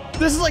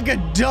 This is like a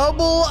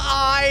double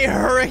I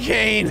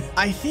hurricane.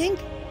 I think,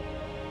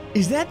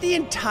 is that the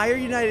entire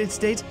United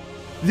States?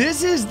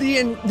 This is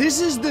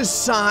the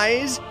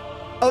size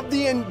of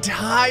the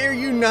entire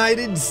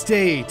United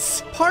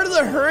States. Part of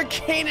the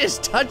hurricane is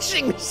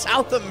touching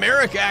South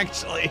America,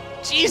 actually.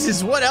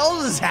 Jesus, what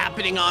else is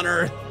happening on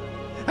Earth?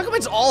 How come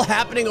it's all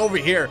happening over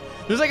here?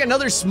 There's like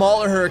another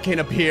smaller hurricane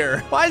up here.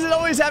 Why does it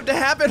always have to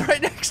happen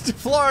right next to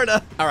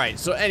Florida? All right,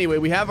 so anyway,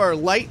 we have our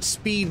light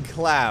speed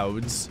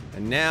clouds,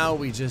 and now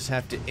we just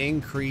have to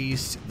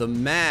increase the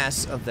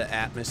mass of the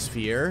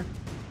atmosphere.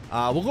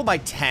 We'll go by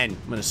 10.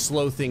 I'm gonna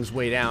slow things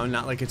way down,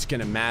 not like it's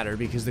gonna matter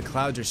because the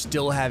clouds are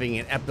still having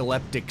an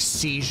epileptic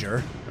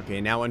seizure.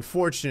 Okay, now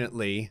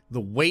unfortunately, the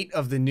weight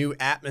of the new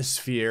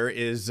atmosphere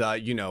is,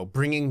 you know,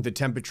 bringing the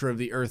temperature of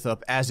the Earth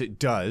up as it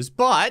does,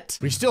 but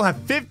we still have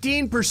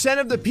 15%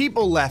 of the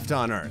people left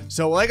on Earth.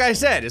 So like I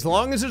said, as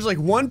long as there's like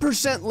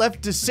 1%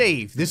 left to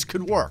save, this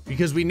could work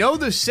because we know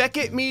the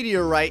second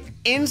meteorite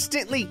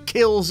instantly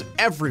kills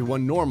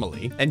everyone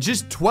normally, and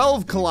just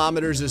 12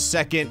 kilometers a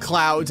second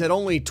clouds at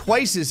only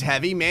twice as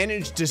heavy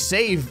managed to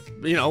save,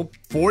 you know,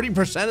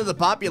 40% of the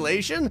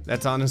population?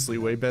 That's honestly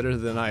way better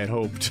than I had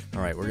hoped.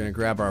 All right, we're gonna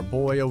grab our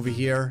boy over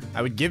here.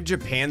 I would give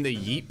Japan the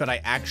yeet, but I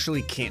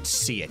actually can't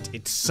see it.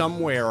 It's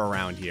somewhere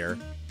around here.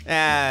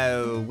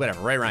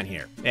 Whatever, right around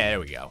here. Yeah, there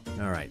we go.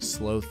 All right,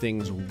 slow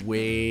things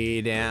way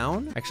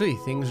down. Actually,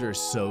 things are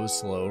so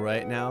slow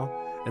right now.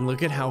 And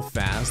look at how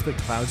fast the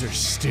clouds are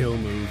still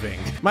moving.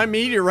 My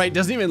meteorite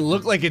doesn't even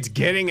look like it's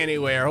getting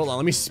anywhere. Hold on,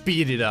 let me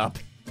speed it up.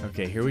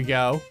 Okay, here we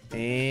go.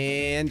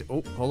 And,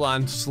 oh, hold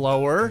on,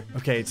 slower.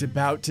 Okay, it's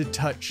about to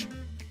touch.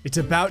 It's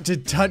about to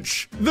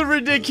touch the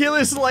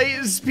ridiculous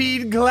light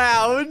speed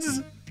clouds.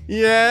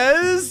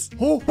 Yes.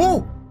 Oh,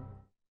 oh.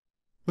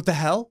 What the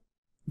hell?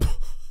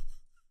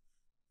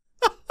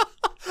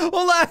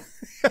 Hold on.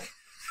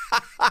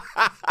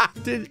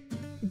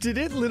 Did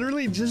it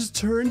literally just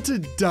turn to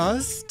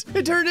dust?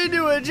 It turned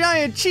into a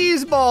giant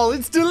cheese ball.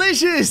 It's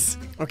delicious.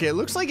 Okay, it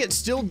looks like it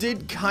still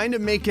did kind of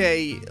make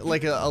a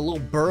little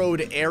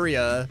burrowed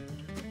area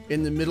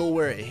in the middle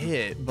where it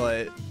hit,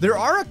 but there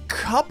are a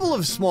couple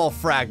of small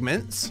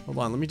fragments. Hold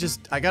on,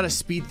 I gotta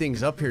speed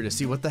things up here to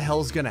see what the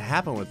hell's gonna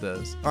happen with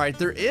this. All right,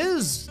 there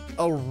is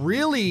a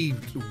really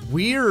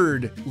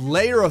weird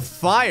layer of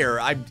fire.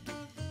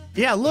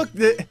 Yeah, look,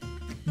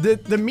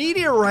 the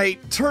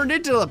meteorite turned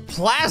into a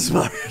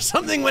plasma or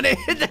something when it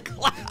hit the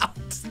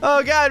clouds.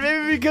 Oh God,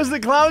 maybe because the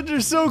clouds are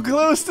so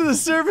close to the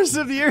surface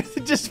of the earth,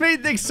 it just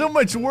made things so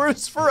much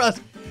worse for us.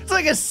 It's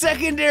like a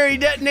secondary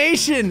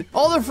detonation.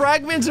 All the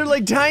fragments are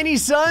like tiny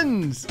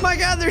suns. My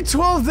God, they're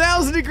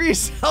 12,000 degrees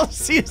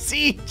Celsius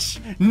each.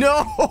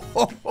 No.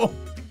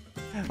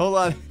 Hold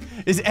on.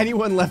 Is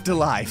anyone left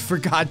alive, for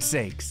God's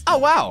sakes? Oh,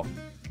 wow.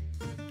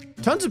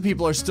 Tons of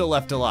people are still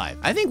left alive.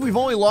 I think we've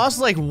only lost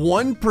like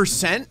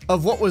 1%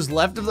 of what was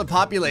left of the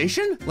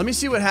population. Let me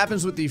see what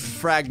happens with the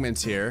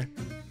fragments here.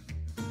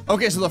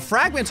 Okay, so the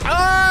fragments,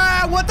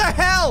 what the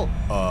hell?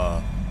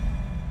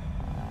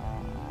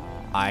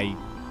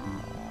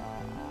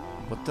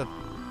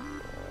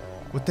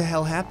 What the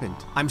hell happened?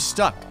 I'm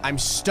stuck. I'm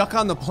stuck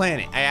on the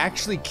planet. I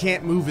actually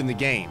can't move in the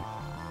game.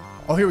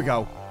 Oh, here we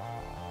go.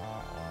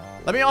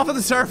 Let me off of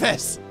the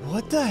surface.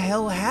 What the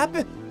hell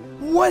happened?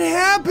 What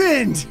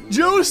happened?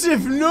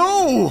 Joseph,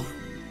 no!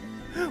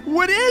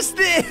 What is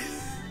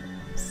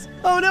this?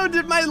 Oh no,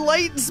 did my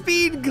light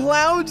speed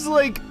clouds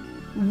like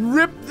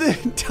rip the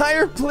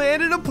entire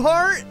planet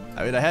apart?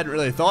 I mean, I hadn't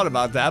really thought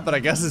about that, but I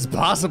guess it's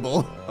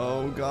possible.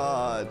 Oh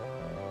God.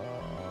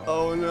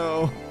 Oh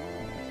no.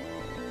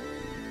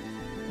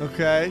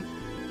 Okay.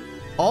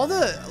 All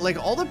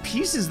the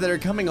pieces that are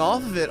coming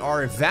off of it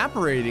are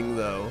evaporating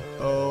though.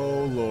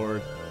 Oh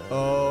Lord.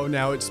 Oh,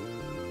 now it's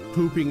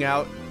pooping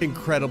out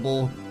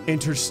incredible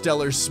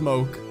interstellar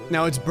smoke.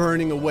 Now it's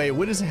burning away.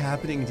 What is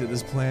happening to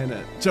this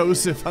planet?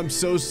 Joseph, I'm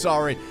so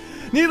sorry.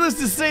 Needless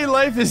to say,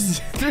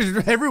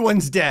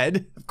 everyone's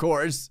dead, of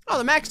course. Oh,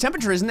 the max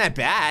temperature isn't that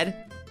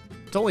bad.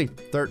 It's only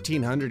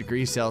 1,300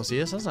 degrees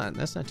Celsius.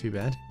 That's not too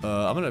bad.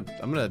 I'm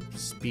gonna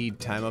speed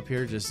time up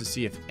here just to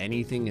see if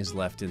anything is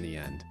left in the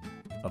end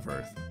of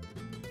Earth.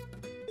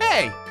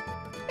 Hey!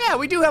 Yeah,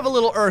 we do have a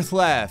little Earth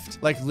left.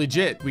 Like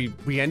legit,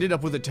 we ended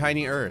up with a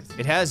tiny Earth.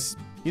 It has,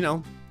 you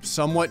know,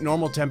 somewhat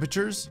normal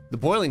temperatures. The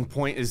boiling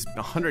point is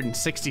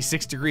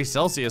 166 degrees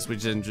Celsius, which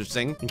is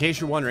interesting. In case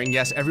you're wondering,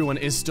 yes, everyone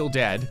is still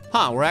dead.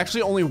 Huh, we're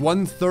actually only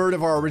 1/3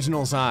 of our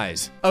original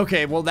size.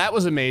 Okay, well that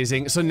was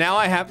amazing. So now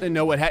I have to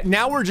know what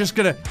now we're just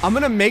I'm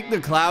gonna make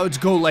the clouds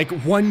go like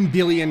 1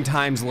 billion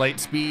times light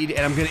speed,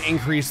 and I'm gonna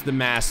increase the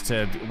mass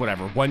to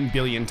whatever, 1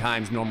 billion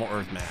times normal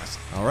Earth mass.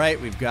 All right,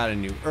 we've got a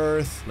new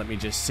Earth. Let me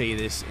just say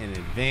this in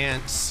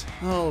advance.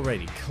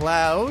 Alrighty,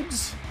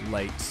 clouds,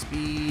 light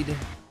speed,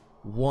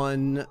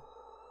 1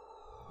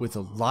 with a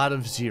lot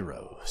of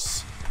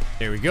zeros.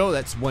 There we go,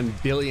 that's 1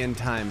 billion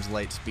times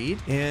light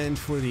speed. And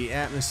for the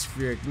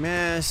atmospheric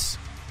mass,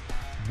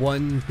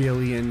 1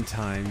 billion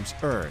times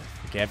Earth.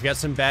 Okay, I've got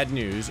some bad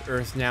news.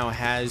 Earth now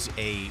has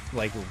a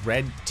like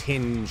red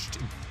tinged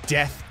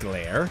death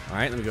glare. All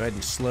right, let me go ahead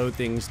and slow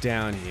things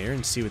down here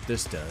and see what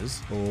this does.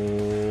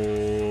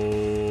 Oh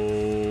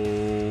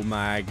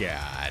my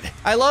God.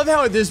 I love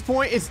how at this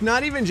point, it's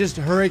not even just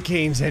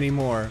hurricanes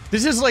anymore.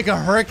 This is like a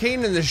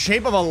hurricane in the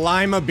shape of a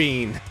lima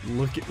bean.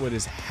 Look at what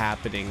is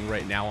happening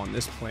right now on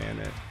this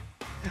planet.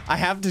 I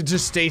have to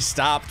just stay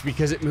stopped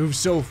because it moves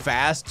so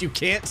fast. You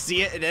can't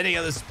see it at any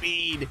other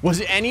speed.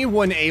 Was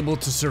anyone able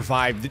to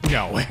survive?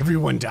 No,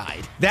 everyone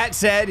died. That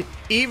said,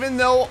 even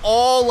though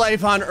all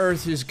life on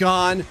Earth is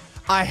gone,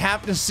 I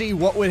have to see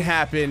what would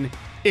happen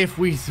if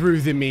we threw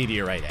the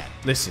meteorite at it.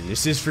 Listen,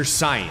 this is for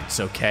science,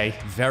 okay?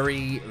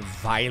 Very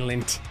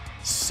violent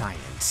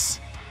science.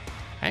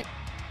 Okay,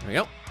 there we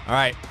go. All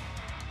right.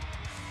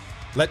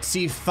 Let's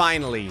see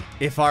finally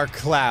if our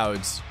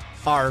clouds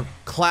are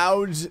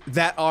clouds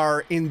that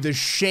are in the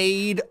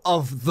shade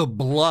of the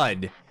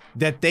blood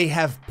that they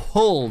have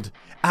pulled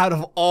out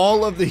of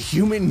all of the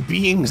human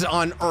beings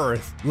on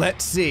Earth.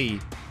 Let's see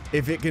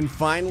if it can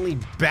finally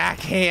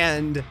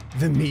backhand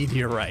the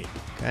meteorite.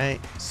 Okay,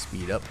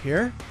 speed up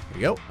here. There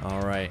we go.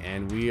 All right,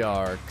 and we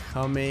are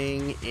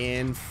coming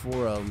in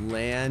for a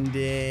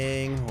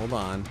landing. Hold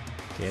on.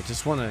 Okay, I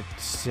just want to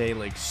say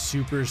like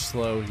super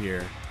slow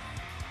here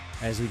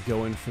as we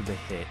go in for the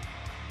hit.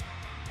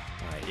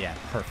 All right, yeah,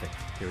 perfect.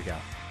 Here we go.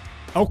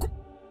 Oh.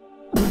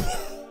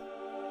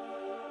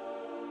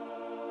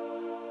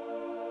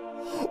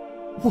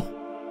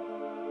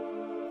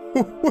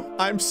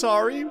 I'm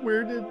sorry.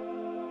 Where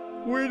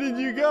did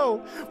you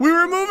go? We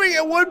were moving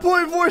at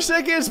 1.4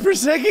 seconds per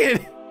second.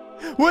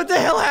 What the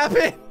hell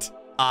happened?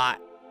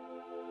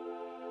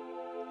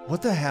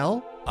 What the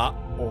hell?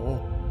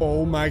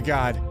 Oh my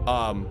God.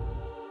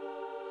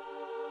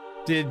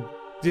 Did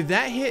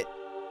that hit?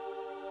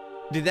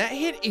 Did that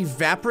hit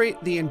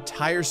evaporate the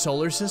entire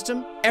solar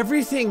system?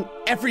 Everything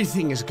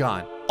is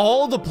gone.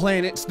 All the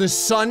planets, the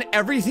sun,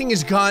 everything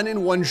is gone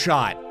in one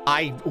shot.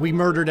 We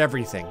murdered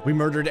everything. We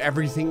murdered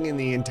everything in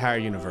the entire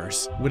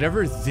universe.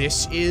 Whatever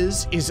this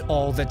is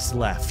all that's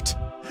left.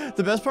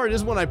 The best part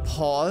is when I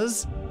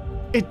pause,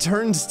 it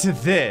turns to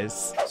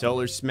this.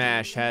 Solar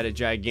Smash had a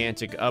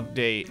gigantic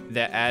update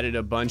that added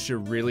a bunch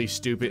of really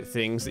stupid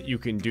things that you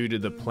can do to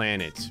the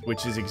planets,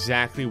 which is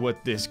exactly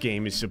what this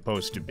game is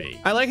supposed to be.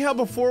 I like how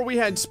before we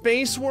had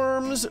space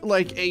worms,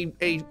 like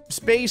a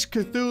space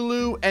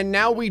Cthulhu, and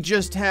now we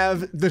just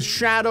have the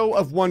shadow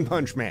of One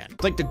Punch Man.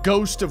 It's like the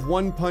ghost of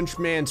One Punch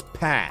Man's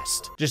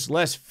past, just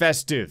less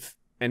festive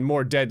and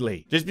more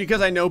deadly. Just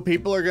because I know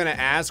people are gonna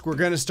ask, we're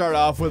gonna start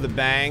off with a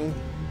bang.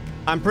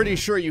 I'm pretty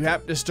sure you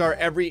have to start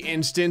every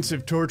instance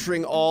of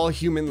torturing all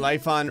human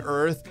life on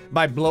Earth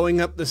by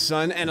blowing up the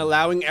sun and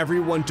allowing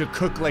everyone to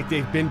cook like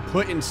they've been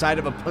put inside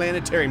of a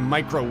planetary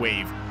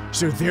microwave.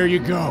 So there you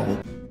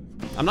go.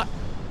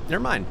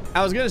 Never mind.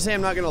 I was gonna say,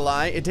 I'm not gonna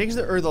lie, it takes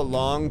the Earth a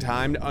long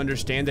time to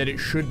understand that it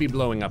should be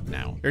blowing up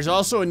now. There's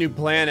also a new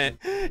planet.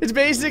 It's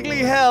basically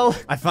hell.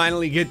 I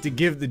finally get to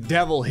give the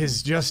devil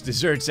his just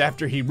desserts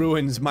after he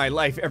ruins my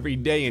life every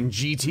day in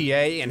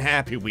GTA and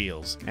Happy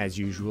Wheels. As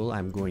usual,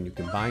 I'm going to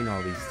combine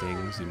all these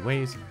things in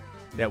ways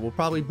that will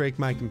probably break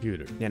my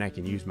computer. Then I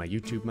can use my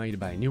YouTube money to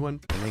buy a new one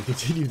and then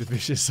continue the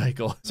vicious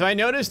cycle. So I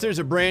noticed there's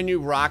a brand new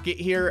rocket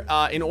here.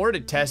 In order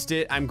to test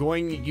it, I'm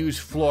going to use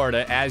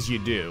Florida, as you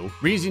do.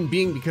 Reason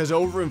being because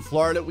over in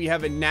Florida, we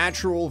have a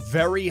natural,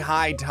 very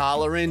high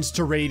tolerance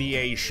to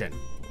radiation.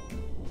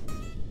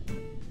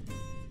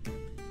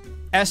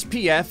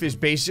 SPF is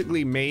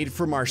basically made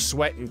from our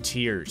sweat and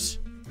tears.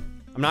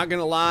 I'm not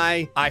gonna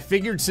lie, I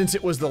figured since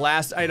it was the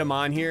last item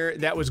on here,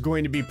 that was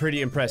going to be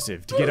pretty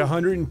impressive. To get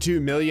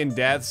 102 million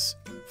deaths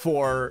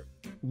for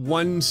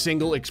one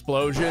single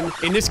explosion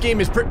in this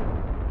game is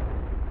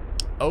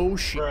oh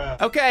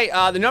shit. Okay,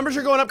 the numbers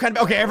are going up kind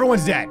of, okay,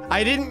 everyone's dead.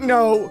 I didn't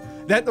know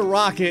that the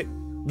rocket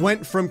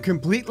went from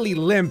completely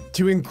limp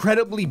to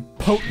incredibly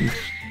potent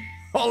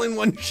all in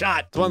one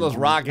shot. It's one of those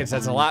rockets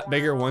that's a lot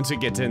bigger once it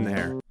gets in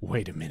there.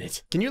 Wait a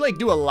minute. Can you like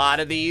do a lot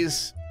of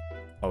these?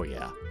 Oh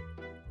yeah.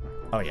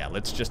 Oh yeah,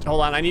 let's just, hold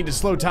on, I need to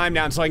slow time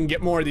down so I can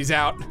get more of these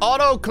out.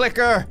 Auto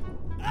clicker,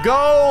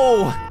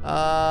 go!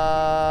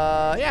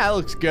 Yeah, it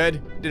looks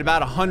good. Did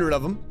about 100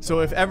 of them.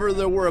 So if ever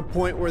there were a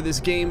point where this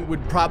game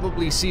would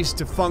probably cease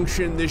to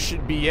function, this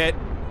should be it.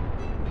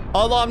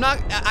 Although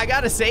I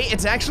gotta say,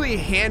 it's actually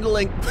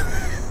handling,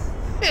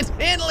 it's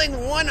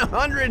handling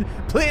 100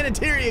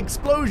 planetary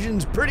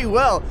explosions pretty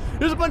well.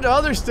 There's a bunch of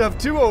other stuff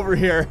too over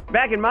here.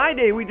 Back in my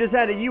day, we just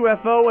had a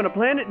UFO and a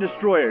planet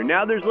destroyer.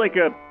 Now there's like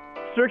a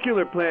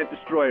circular planet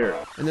destroyer.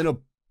 And then a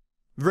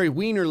very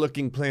wiener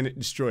looking planet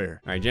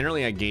destroyer. All right,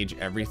 generally I gauge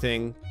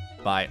everything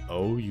by,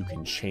 oh, you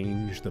can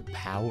change the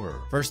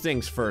power. First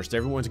things first,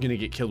 everyone's gonna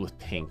get killed with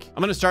pink.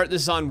 I'm gonna start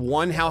this on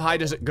 1. How high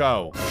does it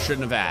go? I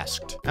shouldn't have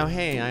asked. Oh,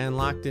 hey, I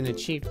unlocked an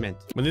achievement.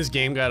 When this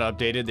game got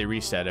updated, they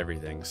reset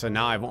everything. So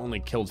now I've only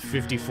killed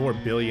 54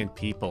 billion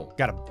people.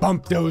 Gotta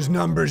bump those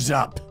numbers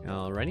up.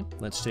 Alrighty,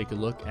 let's take a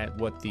look at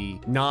what the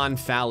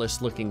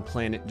non-phallus looking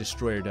planet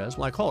destroyer does.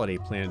 Well, I call it a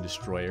planet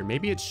destroyer.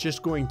 Maybe it's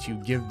just going to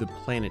give the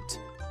planet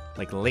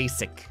like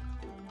LASIK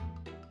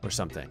or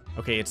something.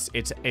 Okay,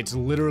 it's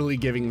literally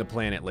giving the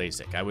planet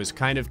LASIK. I was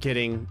kind of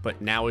kidding,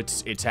 but now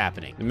it's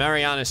happening. The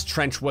Marianas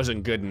Trench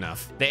wasn't good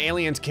enough. The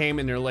aliens came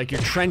and they're like,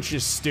 your trench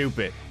is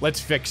stupid.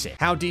 Let's fix it.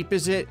 How deep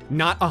is it?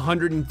 Not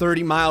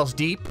 130 miles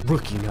deep?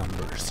 Rookie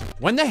numbers.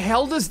 When the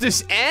hell does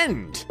this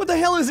end? What the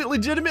hell, is it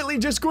legitimately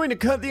just going to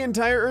cut the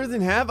entire Earth in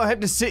half? I have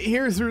to sit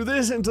here through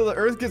this until the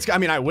Earth gets, I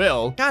mean, I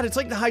will. God, it's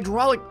like the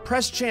hydraulic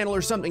press channel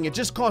or something. It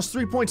just costs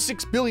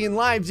 3.6 billion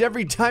lives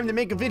every time to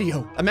make a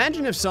video.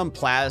 Imagine if some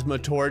plasma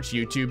torch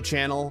YouTube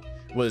channel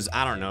was,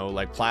 I don't know,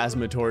 like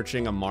plasma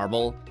torching a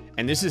marble,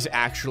 and this is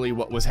actually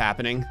what was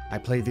happening. I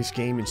played this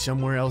game in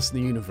somewhere else in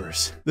the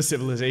universe. The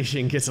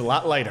civilization gets a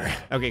lot lighter.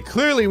 Okay,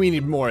 clearly we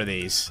need more of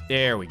these.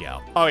 There we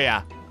go. Oh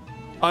yeah.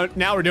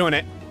 Now we're doing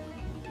it.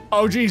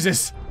 Oh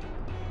Jesus.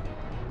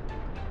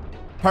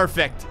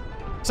 Perfect.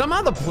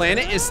 Somehow the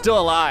planet is still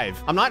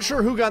alive. I'm not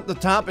sure who got the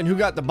top and who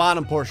got the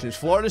bottom portion. Is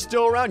Florida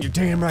still around? You're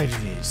damn right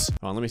it is.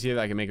 Hold on, let me see if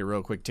I can make a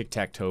real quick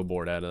tic-tac-toe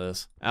board out of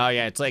this. Oh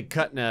yeah, it's like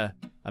cutting a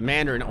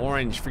mandarin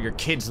orange for your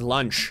kid's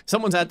lunch.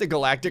 Someone's at the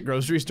Galactic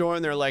grocery store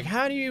and they're like,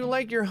 how do you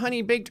like your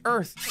honey-baked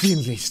earth?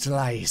 Thinly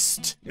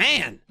sliced.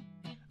 Man,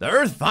 the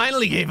earth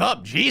finally gave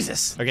up,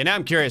 Jesus. Okay, now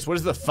I'm curious, what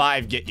does the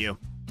 5 get you?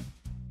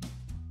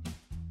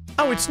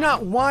 Oh, it's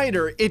not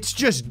wider, it's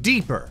just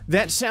deeper.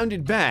 That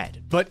sounded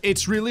bad, but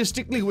it's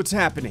realistically what's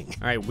happening.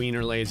 All right,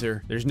 Wiener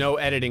Laser, there's no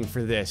editing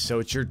for this, so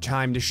it's your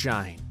time to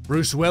shine.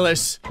 Bruce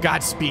Willis,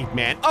 Godspeed,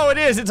 man. Oh, it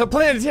is, it's a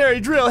planetary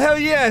drill, hell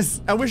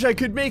yes. I wish I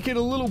could make it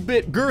a little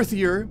bit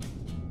girthier,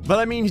 but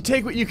I mean, you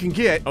take what you can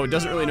get. Oh, it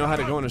doesn't really know how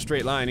to go in a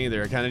straight line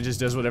either. It kind of just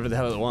does whatever the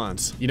hell it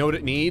wants. You know what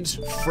it needs?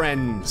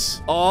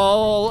 Friends.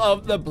 All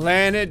of the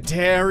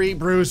planetary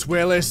Bruce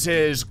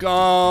Willises,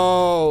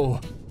 go.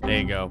 There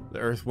you go. The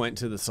Earth went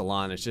to the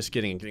salon. It's just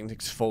getting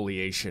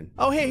exfoliation.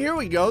 Oh, hey, here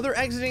we go. They're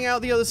exiting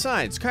out the other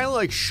side. It's kind of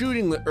like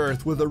shooting the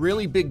Earth with a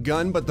really big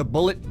gun, but the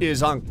bullet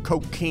is on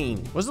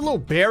cocaine. What's the little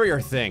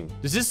barrier thing?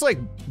 Does this like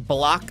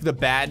block the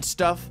bad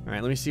stuff? All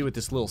right, let me see what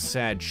this little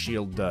sad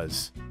shield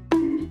does.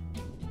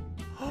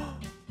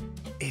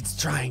 It's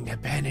trying to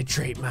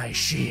penetrate my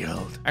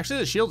shield. Actually,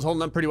 the shield's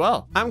holding up pretty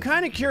well. I'm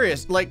kind of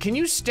curious, like, can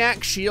you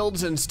stack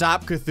shields and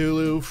stop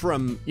Cthulhu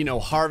from, you know,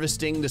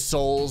 harvesting the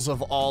souls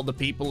of all the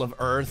people of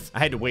Earth? I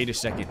had to wait a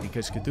second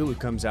because Cthulhu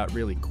comes out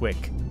really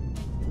quick.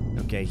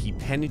 Okay, he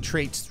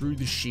penetrates through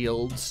the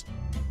shields,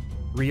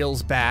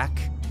 reels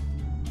back.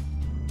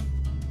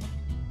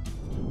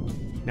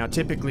 Now,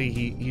 typically,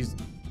 he's...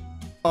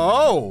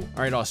 Oh! All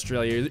right,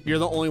 Australia, you're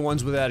the only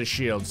ones without a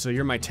shield, so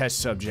you're my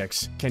test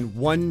subjects. Can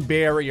one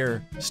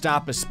barrier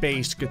stop a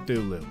space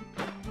Cthulhu?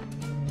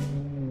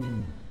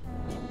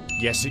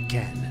 Yes, it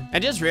can. I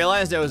just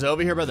realized I was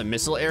over here by the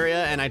missile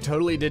area, and I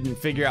totally didn't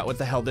figure out what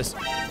the hell this...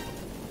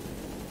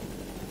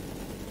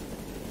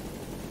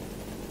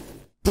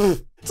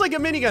 It's like a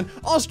minigun.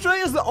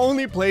 Australia's the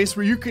only place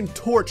where you can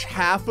torch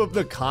half of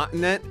the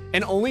continent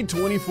and only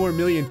 24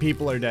 million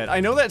people are dead. I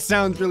know that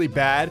sounds really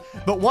bad,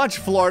 but watch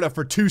Florida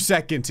for 2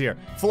 seconds here.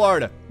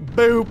 Florida,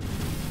 boop.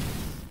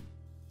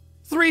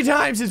 3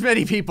 times as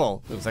many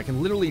people. I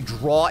can literally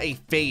draw a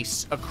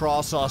face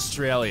across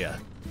Australia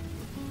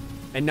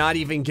and not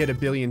even get 1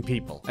 billion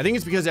people. I think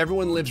it's because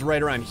everyone lives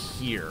right around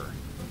here.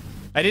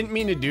 I didn't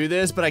mean to do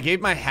this, but I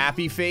gave my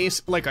happy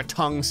face like a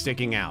tongue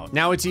sticking out.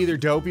 Now it's either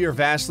dopey or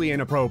vastly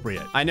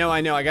inappropriate. I know,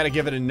 I gotta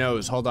give it a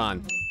nose, hold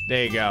on.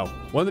 There you go.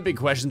 One of the big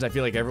questions I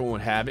feel like everyone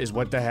would have is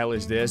what the hell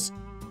is this?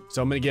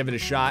 So I'm gonna give it a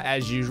shot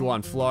as usual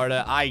on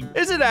Florida.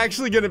 Is it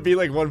actually gonna be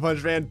like One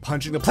Punch Man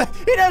punching the planet?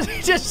 It does,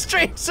 he just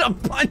straight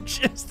up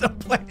punches the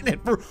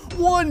planet for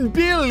 1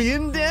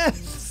 billion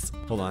deaths.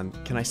 Hold on,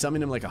 can I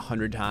summon him like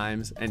 100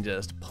 times and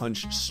just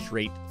punch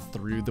straight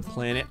through the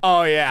planet?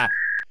 Oh yeah.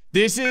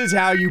 This is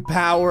how you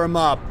power him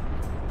up.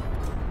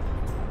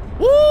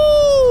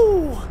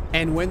 Woo!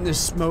 And when the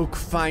smoke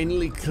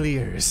finally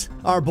clears,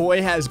 our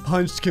boy has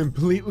punched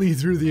completely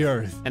through the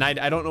Earth. And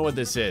I don't know what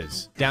this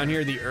is. Down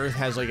here, the Earth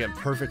has like a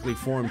perfectly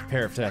formed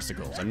pair of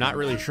testicles. I'm not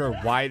really sure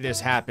why this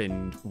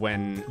happened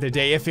when the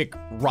deific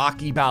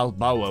Rocky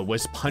Balboa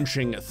was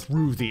punching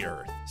through the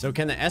Earth. So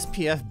can the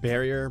SPF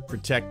barrier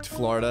protect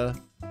Florida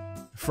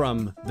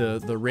from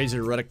the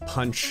razor-erotic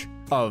punch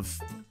of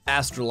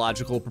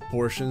astrological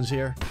proportions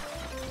here?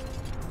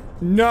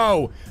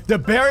 No, the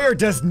barrier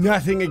does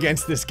nothing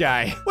against this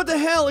guy. What the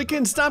hell? It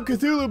can stop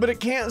Cthulhu, but it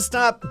can't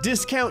stop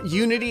Discount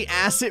Unity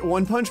Asset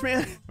One Punch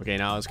Man? Okay,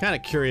 now I was kind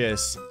of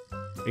curious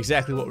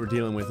exactly what we're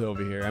dealing with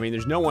over here. I mean,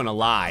 there's no one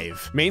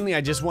alive. Mainly,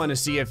 I just want to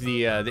see if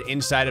the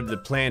inside of the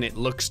planet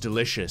looks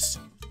delicious,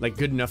 like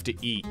good enough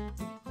to eat.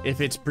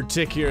 If it's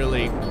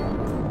particularly...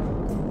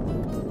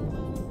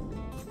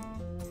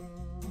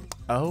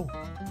 Oh.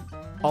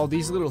 All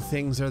these little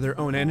things are their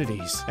own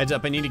entities. Heads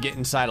up, I need to get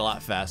inside a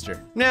lot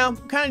faster. Now,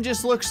 kind of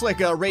just looks like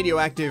a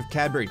radioactive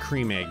Cadbury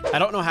cream egg. I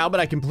don't know how, but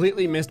I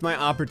completely missed my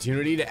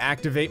opportunity to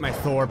activate my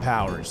Thor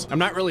powers. I'm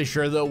not really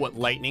sure though what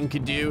lightning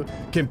could do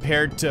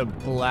compared to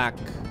black.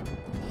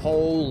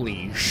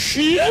 Holy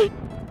shit!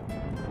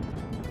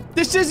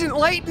 This isn't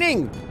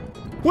lightning!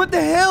 What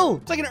the hell?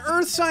 It's like an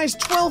Earth-sized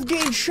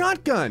 12-gauge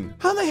shotgun.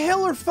 How the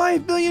hell are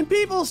 5 billion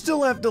people still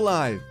left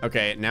alive?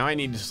 Okay, now I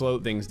need to slow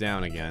things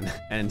down again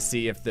and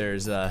see if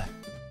there's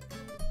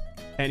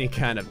any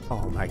kind of,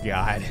 oh my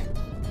God.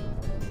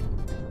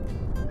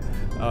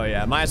 Oh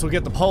yeah, might as well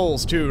get the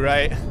poles too,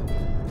 right?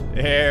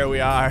 There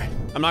we are.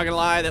 I'm not gonna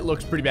lie, that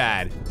looks pretty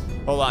bad.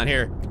 Hold on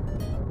here.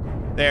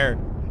 There.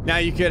 Now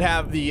you could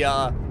have the,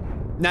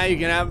 now you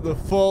can have the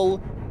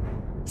full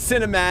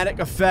cinematic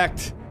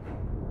effect.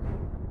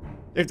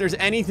 If there's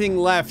anything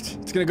left,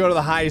 it's gonna go to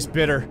the highest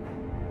bidder.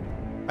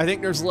 I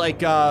think there's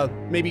like,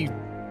 maybe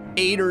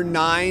 8 or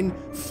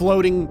 9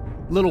 floating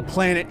little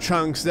planet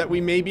chunks that we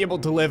may be able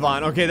to live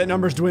on. Okay, that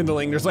number's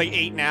dwindling. There's like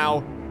 8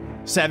 now,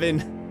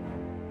 7,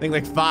 I think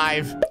like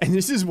 5. And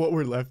this is what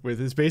we're left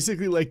with. It's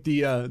basically like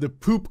the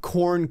poop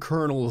corn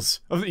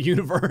kernels of the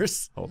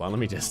universe. Hold on, let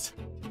me just...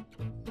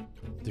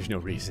 There's no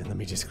reason, let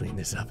me just clean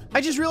this up.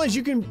 I just realized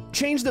you can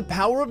change the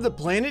power of the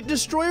planet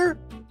destroyer?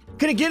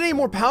 Can it get any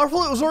more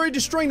powerful? It was already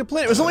destroying the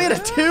planet. It was only at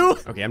a 2?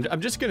 Okay,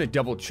 I'm just gonna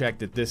double check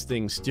that this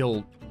thing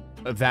still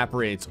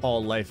evaporates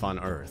all life on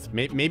Earth.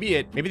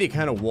 Maybe they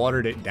kind of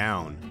watered it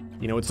down.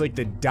 You know, it's like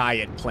the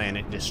diet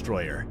planet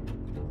destroyer.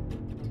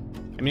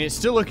 I mean, it's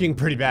still looking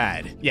pretty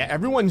bad. Yeah,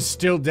 everyone's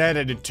still dead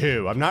at a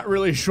 2. I'm not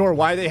really sure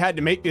why they had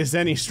to make this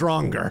any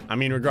stronger. I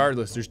mean,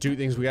 regardless, there's 2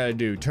 things we gotta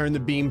do. Turn the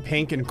beam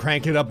pink and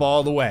crank it up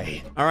all the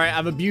way. All right,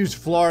 I've abused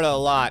Florida a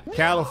lot.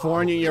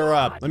 California, you're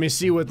up. Let me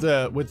see what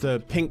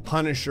the pink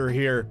Punisher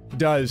here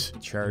does.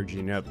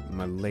 Charging up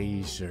my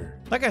laser.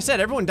 Like I said,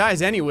 everyone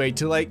dies anyway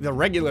to like the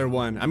regular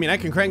one. I mean, I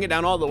can crank it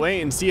down all the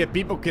way and see if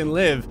people can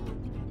live.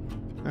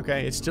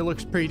 Okay, it still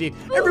looks pretty deep.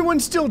 Everyone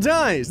still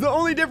dies. The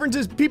only difference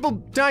is people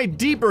die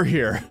deeper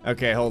here.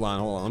 Okay, hold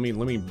on. Let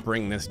me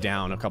bring this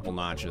down a couple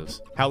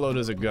notches. How low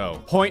does it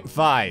go?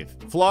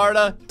 0.5.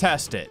 Florida,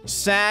 test it.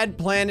 Sad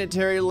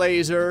planetary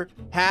laser,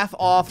 half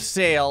off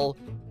sale,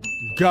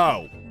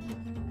 go.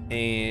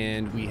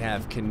 And we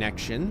have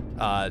connection.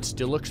 It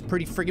still looks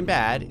pretty friggin'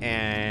 bad,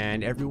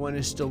 and everyone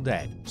is still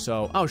dead.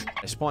 So, oh,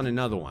 I spawned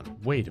another one.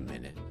 Wait a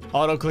minute.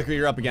 Auto clicker,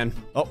 you're up again.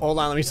 Oh, hold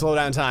on, let me slow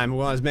down time. We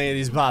want as many of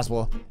these as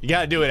possible. You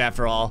gotta do it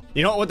after all.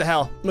 You know what the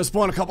hell? I'm gonna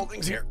spawn a couple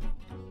things here.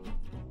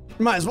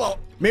 Might as well.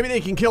 Maybe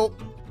they can kill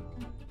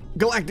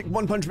Galactic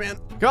One Punch Man.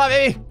 Come on,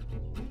 baby.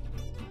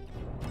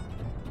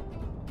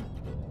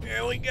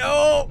 Here we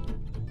go.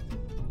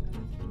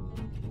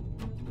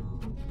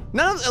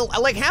 None of,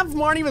 like, half of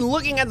them aren't even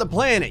looking at the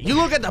planet. You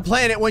look at the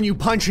planet when you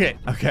punch it.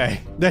 Okay,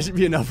 that should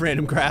be enough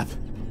random crap.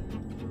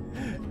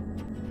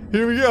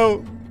 Here we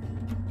go.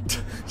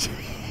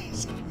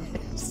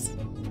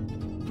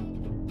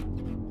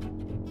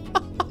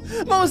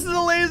 Most of the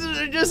lasers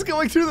are just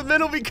going through the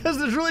middle because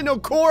there's really no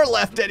core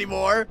left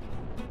anymore.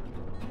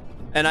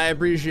 And I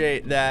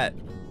appreciate that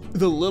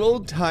the little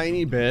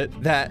tiny bit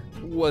that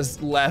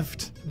was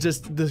left,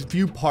 just the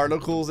few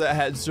particles that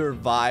had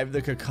survived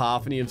the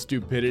cacophony of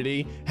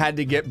stupidity, had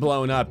to get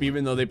blown up,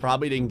 even though they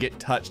probably didn't get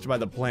touched by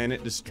the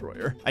planet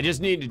destroyer. I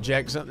just need to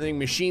check something.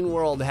 Machine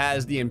World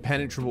has the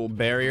impenetrable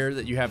barrier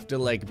that you have to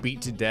like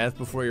beat to death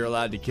before you're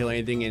allowed to kill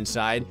anything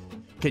inside.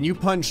 Can you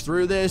punch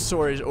through this,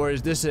 or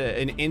is this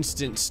an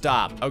instant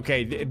stop?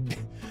 Okay,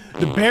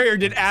 the barrier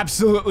did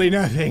absolutely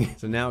nothing.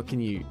 So now can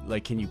you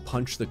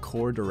punch the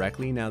core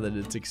directly now that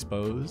it's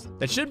exposed?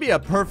 That should be a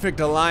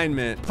perfect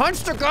alignment. Punch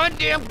the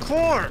goddamn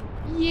core!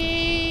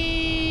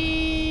 Yeet!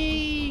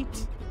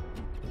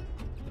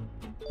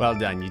 Well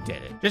done, you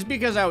did it. Just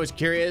because I was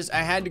curious,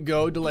 I had to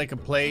go to like a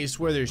place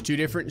where there's two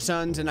different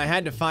suns, and I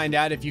had to find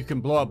out if you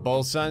can blow up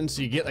both suns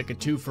so you get like a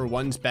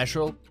 2-for-1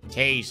 special.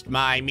 Taste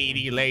my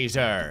meaty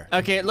laser.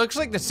 Okay, it looks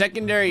like the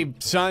secondary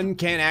sun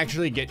can't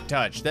actually get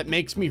touched. That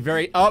makes me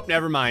very, oh,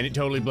 never mind, it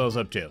totally blows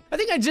up too. I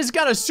think I just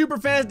got a super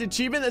fast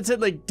achievement that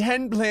said like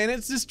 10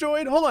 planets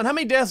destroyed. Hold on, how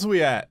many deaths are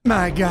we at?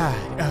 My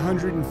God,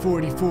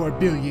 144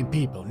 billion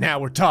people. Now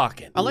we're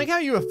talking. I like how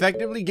you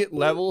effectively get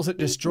levels at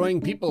destroying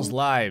people's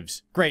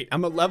lives. Great,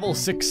 I'm a level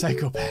 6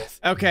 psychopath.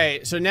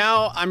 Okay, so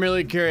now I'm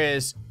really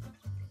curious.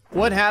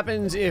 What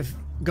happens if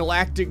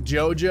Galactic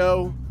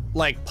Jojo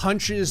like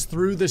punches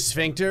through the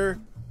sphincter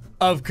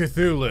of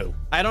Cthulhu?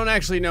 I don't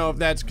actually know if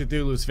that's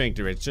Cthulhu's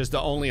sphincter. It's just the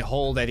only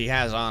hole that he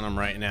has on him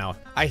right now.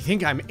 I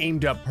think I'm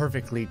aimed up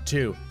perfectly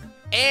too.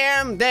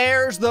 And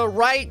there's the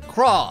right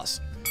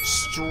cross.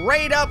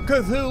 Straight up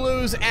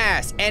Cthulhu's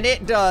ass, and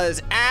it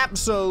does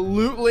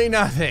absolutely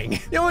nothing.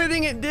 The only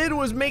thing it did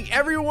was make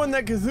everyone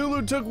that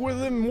Cthulhu took with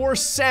him more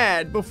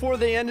sad before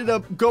they ended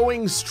up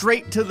going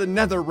straight to the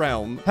nether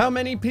realm. How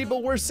many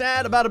people were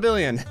sad? About 1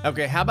 billion.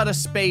 Okay, how about a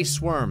space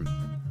worm?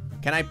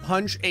 Can I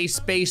punch a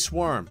space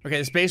worm? Okay,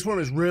 the space worm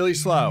is really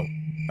slow. All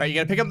right, you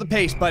gotta pick up the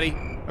pace, buddy.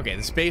 Okay,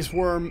 the space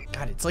worm,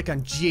 God, it's like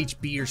on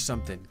GHB or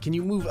something. Can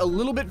you move a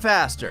little bit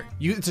faster?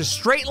 It's a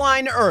straight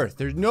line to Earth.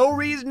 There's no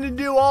reason to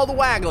do all the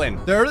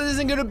waggling. The Earth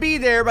isn't gonna be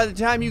there by the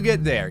time you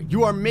get there.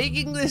 You are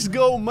making this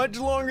go much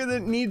longer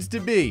than it needs to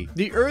be.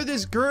 The Earth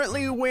is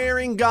currently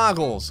wearing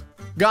goggles.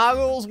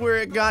 Goggles where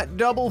it got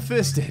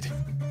double-fisted.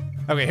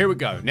 Okay, here we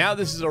go. Now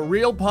this is a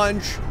real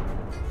punch.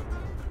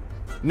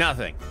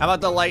 Nothing. How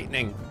about the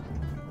lightning?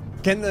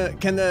 Can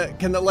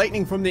the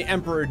lightning from the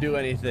Emperor do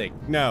anything?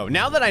 No.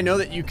 Now that I know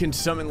that you can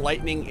summon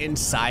lightning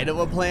inside of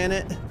a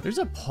planet, there's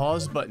a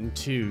pause button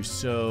too,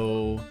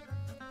 so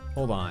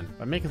hold on.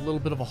 If I make a little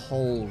bit of a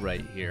hole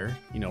right here,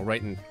 you know,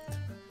 right in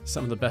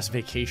some of the best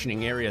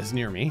vacationing areas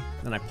near me,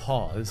 then I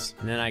pause,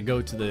 and then I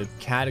go to the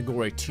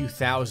category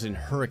 2000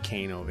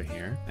 hurricane over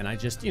here, and I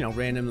just, you know,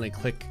 randomly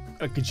click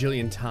a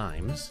gajillion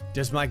times.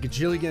 Does my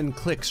gajillion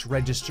clicks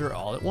register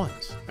all at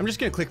once? I'm just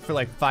gonna click for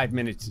like 5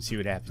 minutes and see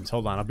what happens.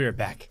 Hold on, I'll be right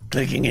back.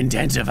 Clicking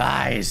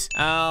intensifies.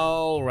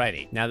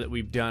 Alrighty, now that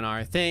we've done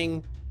our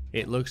thing,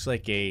 it looks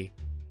like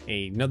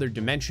another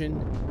dimension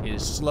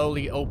is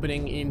slowly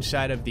opening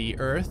inside of the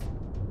Earth.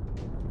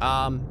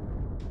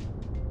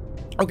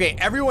 Okay,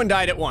 everyone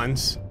died at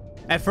once.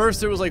 At first,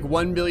 there was like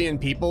 1 billion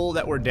people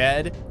that were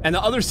dead, and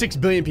the other 6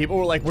 billion people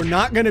were like, we're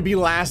not gonna be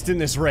last in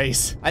this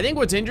race. I think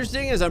what's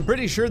interesting is I'm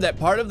pretty sure that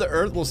part of the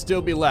Earth will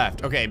still be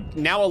left. Okay,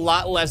 now a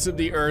lot less of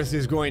the Earth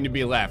is going to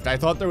be left. I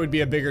thought there would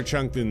be a bigger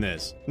chunk than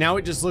this. Now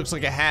it just looks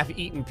like a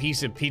half-eaten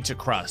piece of pizza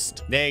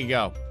crust. There you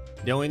go.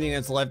 The only thing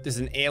that's left is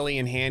an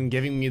alien hand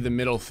giving me the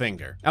middle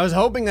finger. I was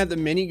hoping that the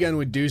minigun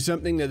would do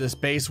something to the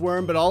space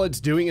worm, but all it's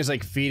doing is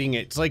like feeding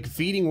it. It's like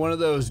feeding one of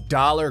those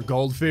dollar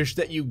goldfish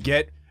that you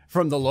get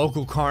from the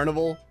local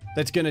carnival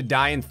that's gonna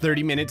die in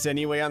 30 minutes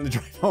anyway on the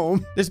drive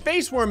home. The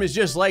space worm is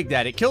just like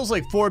that. It kills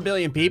like 4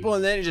 billion people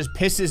and then it just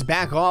pisses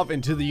back off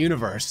into the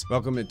universe.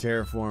 Welcome to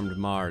terraformed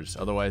Mars,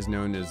 otherwise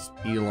known as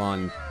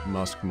Elon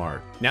Musk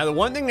Mart. Now, the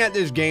one thing that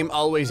this game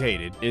always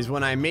hated is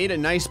when I made a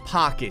nice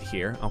pocket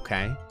here,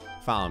 okay?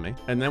 Follow me.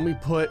 And then we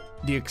put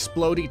the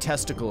explodey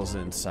testicles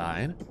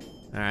inside.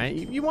 All right,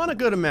 you want a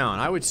good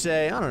amount. I would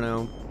say, I don't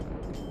know,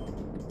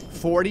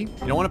 40. You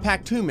don't want to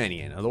pack too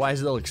many in,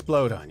 otherwise they'll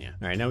explode on you.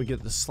 All right, now we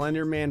get the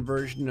Slender Man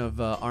version of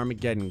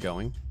Armageddon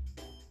going.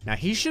 Now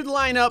he should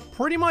line up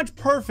pretty much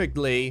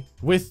perfectly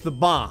with the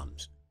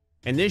bombs.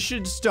 And this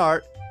should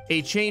start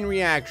a chain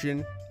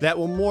reaction that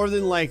will more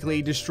than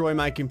likely destroy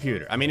my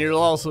computer. I mean,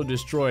 it'll also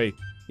destroy,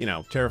 you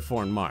know,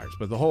 terraform Mars.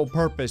 But the whole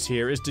purpose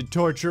here is to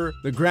torture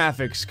the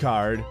graphics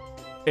card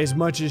as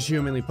much as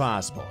humanly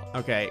possible.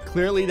 Okay,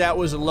 clearly that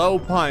was a low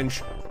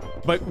punch,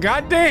 but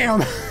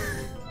goddamn!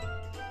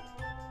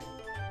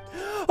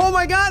 Oh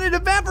my god, it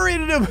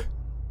evaporated him!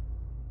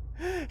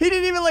 He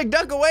didn't even like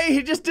duck away,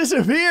 he just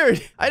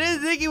disappeared. I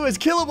didn't think he was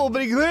killable,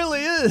 but he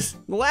clearly is.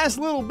 The last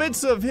little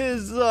bits of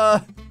his,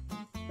 I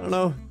don't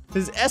know,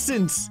 his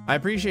essence. I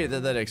appreciate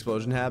that that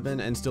explosion happened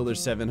and still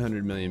there's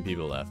 700 million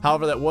people left.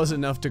 However, that was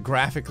enough to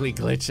graphically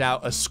glitch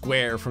out a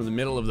square from the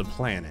middle of the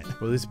planet.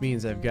 Well, this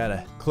means I've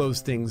gotta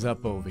close things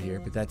up over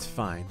here, but that's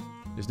fine.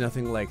 There's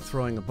nothing like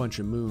throwing a bunch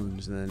of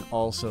moons and then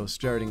also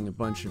starting a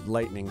bunch of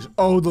lightnings.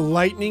 Oh, the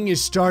lightning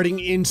is starting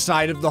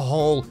inside of the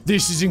hole.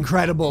 This is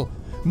incredible.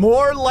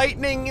 More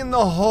lightning in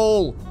the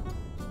hole.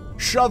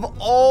 Shove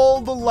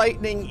all the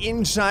lightning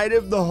inside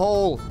of the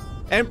hole.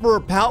 Emperor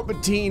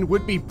Palpatine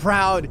would be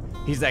proud.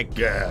 He's like,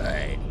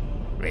 good,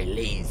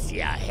 release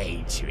your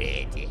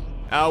hatred.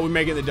 Oh, we're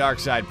making the dark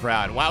side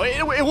proud. Wow,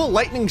 it will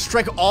lightning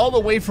strike all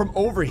the way from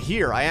over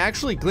here. I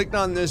actually clicked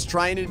on this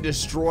trying to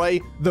destroy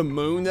the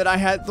moon that I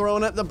had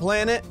thrown at the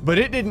planet, but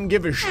it didn't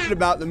give a shit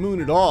about the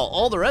moon at all.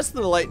 All the rest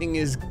of the lightning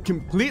is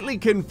completely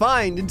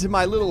confined into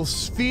my little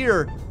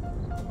sphere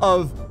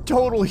of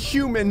total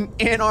human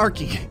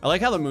anarchy. I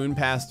like how the moon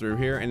passed through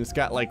here and it's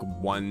got like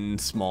one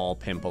small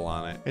pimple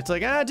on it. It's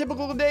like,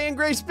 typical day in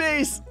gray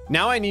space.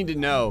 Now I need to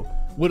know,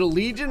 would a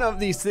legion of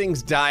these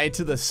things die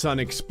to the sun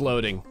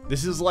exploding?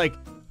 This is like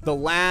the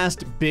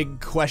last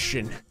big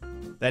question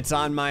that's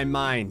on my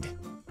mind.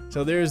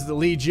 So there's the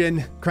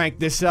legion, crank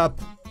this up,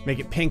 make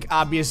it pink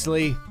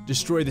obviously,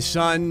 destroy the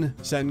sun,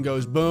 sun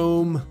goes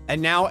boom.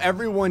 And now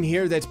everyone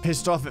here that's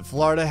pissed off at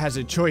Florida has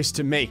a choice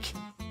to make.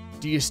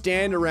 Do you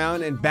stand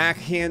around and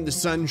backhand the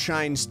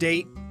Sunshine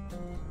State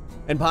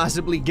and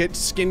possibly get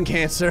skin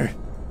cancer?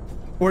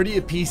 Or do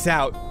you peace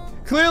out?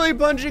 Clearly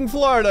punching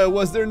Florida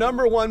was their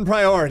 #1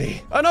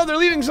 priority. Oh no, they're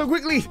leaving so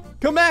quickly.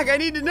 Come back, I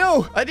need to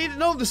know. I need to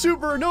know if the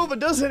supernova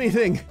does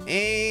anything.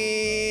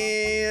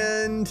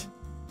 And...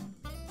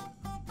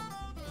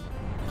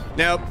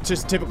 nope,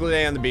 just a typical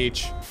day on the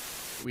beach.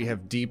 We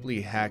have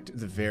deeply hacked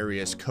the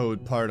various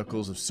code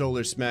particles of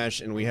Solar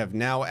Smash, and we have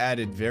now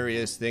added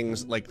various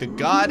things like the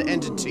god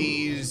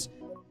entities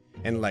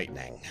and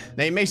lightning.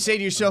 Now you may say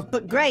to yourself,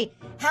 but great,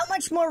 how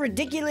much more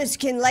ridiculous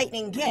can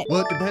lightning get?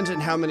 Well, it depends on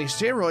how many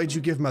steroids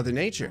you give Mother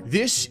Nature.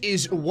 This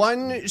is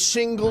one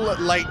single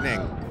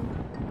lightning.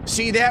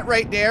 See that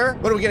right there?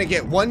 What are we gonna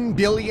get, 1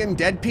 billion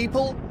dead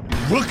people?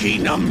 Rookie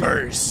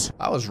numbers!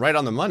 I was right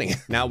on the money.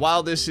 Now,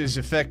 while this is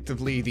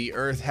effectively the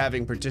Earth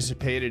having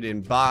participated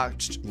in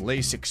botched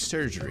LASIK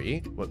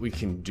surgery, what we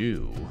can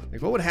do,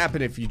 like what would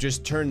happen if you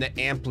just turn the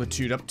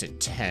amplitude up to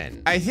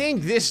 10? I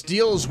think this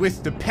deals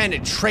with the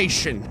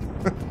penetration.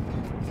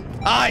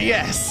 Ah,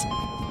 yes!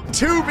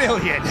 2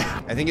 billion!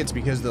 I think it's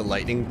because the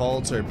lightning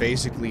bolts are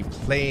basically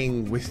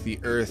playing with the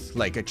Earth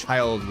like a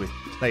child with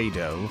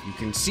Play-Doh. You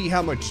can see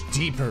how much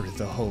deeper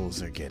the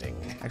holes are getting.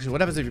 Actually,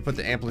 what happens if you put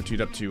the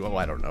amplitude up to, oh,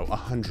 I don't know,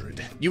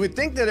 100? You would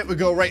think that it would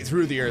go right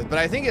through the Earth, but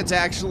I think it's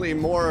actually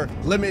more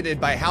limited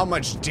by how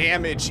much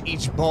damage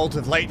each bolt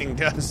of lightning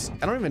does.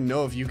 I don't even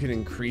know if you can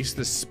increase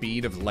the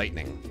speed of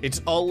lightning.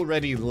 It's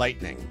already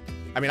lightning.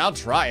 I mean, I'll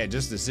try it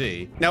just to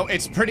see. No,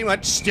 it's pretty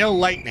much still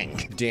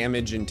lightning.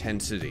 Damage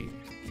intensity.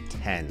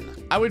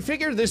 10. I would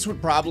figure this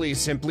would probably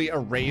simply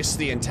erase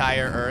the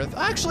entire Earth.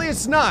 Actually,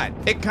 it's not.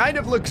 It kind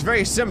of looks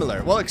very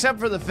similar. Well, except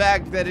for the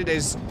fact that it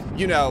is,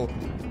 you know,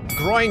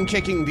 groin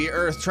kicking the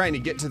Earth trying to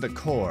get to the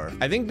core.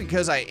 I think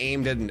because I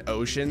aimed at an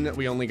ocean,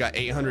 we only got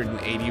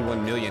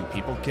 881 million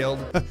people killed.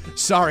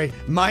 Sorry,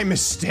 my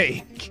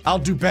mistake. I'll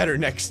do better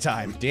next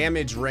time.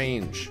 Damage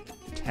range.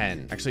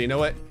 10. Actually, you know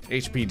what?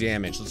 HP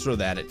damage. Let's throw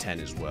that at 10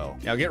 as well.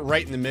 Yeah, I'll get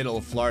right in the middle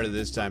of Florida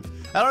this time.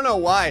 I don't know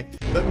why,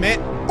 but man,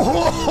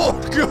 oh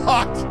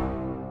God!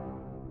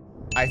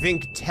 I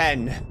think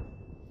 10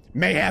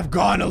 may have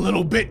gone a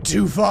little bit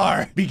too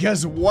far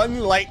because one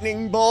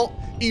lightning bolt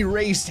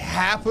erased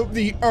half of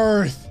the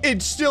Earth.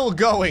 It's still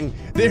going.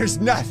 There's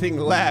nothing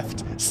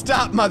left.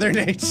 Stop, Mother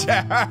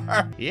Nature.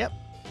 Yep.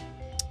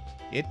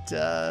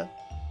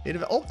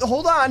 Oh,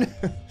 hold on.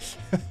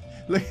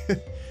 Look.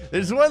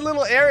 There's one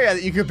little area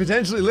that you could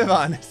potentially live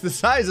on. It's the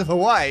size of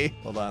Hawaii.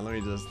 Hold on, let me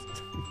just...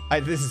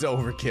 this is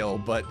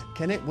overkill, but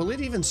will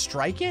it even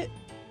strike it?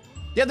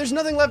 Yeah, there's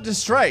nothing left to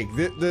strike.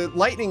 The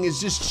lightning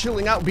is just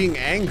chilling out being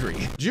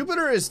angry.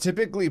 Jupiter is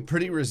typically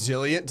pretty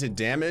resilient to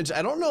damage.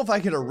 I don't know if I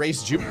could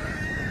erase Jupiter.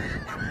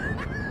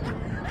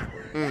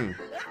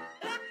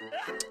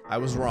 I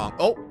was wrong.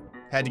 Oh,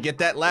 had to get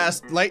that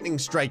last lightning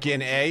strike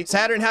in, eh?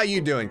 Saturn, how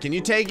you doing? Can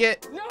you take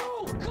it?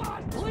 No,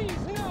 God, please,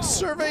 no.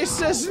 Survey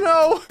says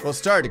no. Well, it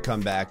started to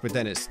come back, but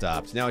then it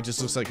stopped. Now it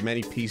just looks like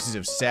many pieces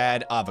of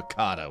sad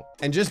avocado.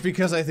 And just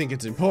because I think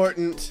it's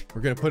important,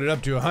 we're gonna put it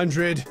up to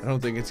 100. I don't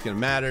think it's gonna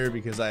matter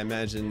because I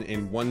imagine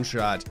in one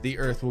shot, the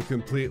Earth will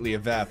completely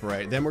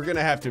evaporate. Then we're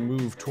gonna have to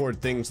move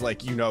toward things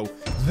like, you know,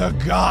 the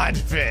God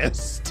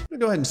Fist. I'm gonna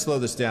go ahead and slow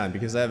this down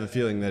because I have a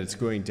feeling that it's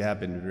going to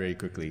happen very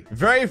quickly.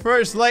 Very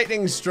first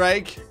lightning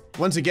strike.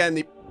 Once again,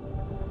 the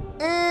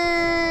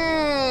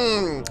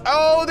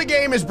oh, the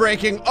game is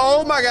breaking.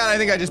 Oh my God, I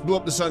think I just blew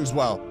up the sun's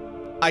well.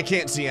 I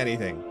can't see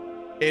anything.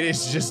 It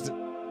is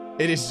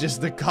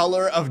just the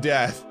color of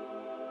death.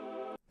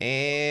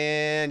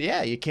 And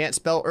yeah, you can't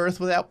spell Earth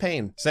without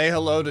pain. Say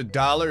hello to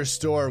Dollar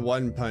Store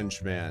One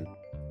Punch Man.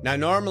 Now,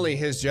 normally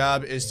his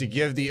job is to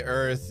give the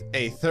Earth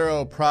a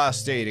thorough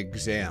prostate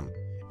exam.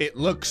 It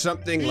looks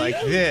something like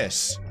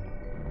this.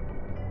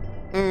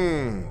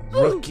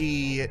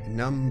 Rookie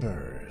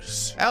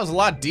numbers. That was a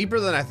lot deeper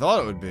than I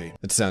thought it would be.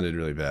 It sounded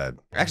really bad.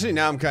 Actually,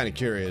 now I'm kind of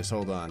curious.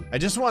 Hold on. I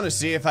just want to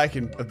see if I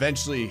can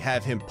eventually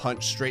have him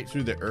punch straight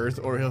through the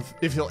Earth, or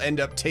if he'll end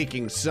up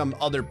taking some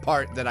other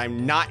part that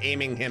I'm not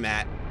aiming him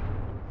at.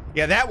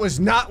 Yeah, that was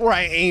not where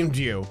I aimed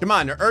you. Come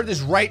on, the Earth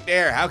is right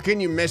there. How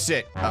can you miss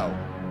it? Oh.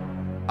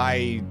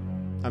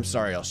 I'm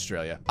sorry,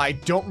 Australia. I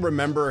don't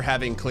remember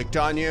having clicked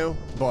on you,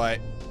 but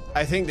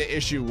I think the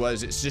issue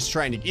was it's just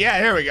trying to, yeah,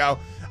 here we go.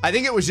 I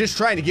think it was just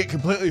trying to get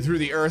completely through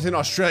the Earth, and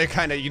Australia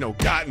kind of, you know,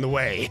 got in the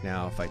way.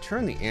 Now, if I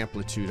turn the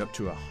amplitude up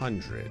to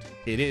 100,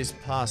 it is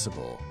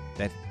possible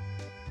that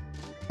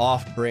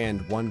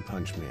off-brand One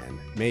Punch Man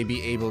may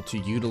be able to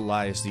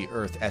utilize the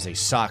Earth as a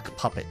sock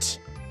puppet.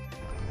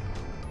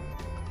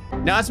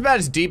 Now, that's about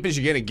as deep as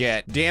you're gonna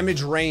get.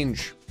 Damage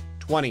range,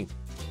 20.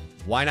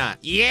 Why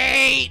not?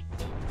 Yay!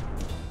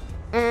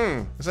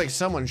 It's like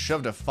someone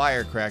shoved a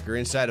firecracker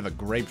inside of a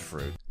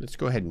grapefruit. Let's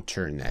go ahead and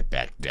turn that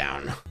back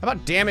down. How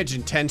about damage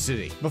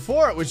intensity?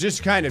 Before it was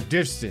just kind of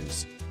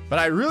distance, but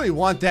I really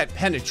want that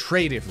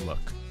penetrative look.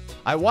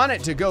 I want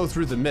it to go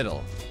through the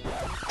middle.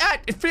 Ah,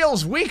 it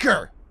feels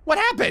weaker. What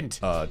happened?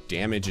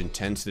 Damage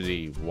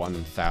intensity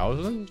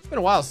 1000? It's been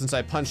a while since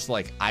I punched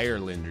like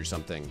Ireland or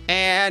something.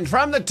 And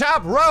from the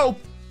top rope.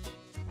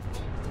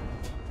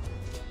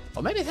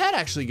 Oh, maybe that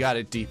actually got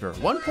it deeper.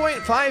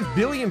 1.5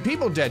 billion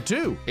people dead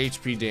too.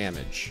 HP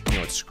damage. You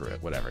know what, screw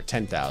it, whatever,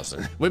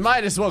 10,000. We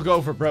might as well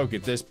go for broke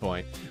at this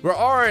point. We're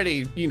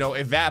already, you know,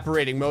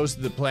 evaporating most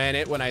of the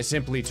planet when I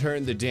simply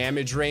turn the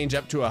damage range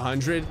up to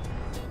 100.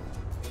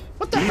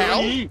 What the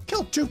hell?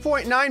 Killed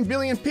 2.9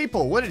 billion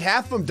people. What, did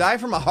half of them die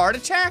from a heart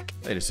attack?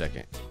 Wait a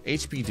second.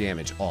 HP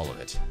damage, all of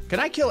it. Can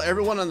I kill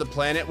everyone on the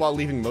planet while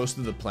leaving most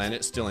of the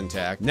planet still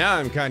intact? Now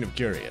I'm kind of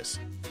curious.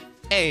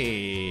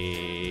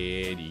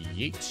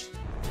 88.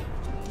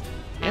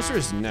 The answer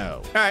is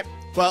no. All right,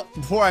 well,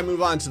 before I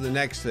move on to the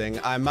next thing,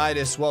 I might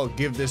as well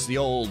give this the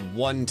old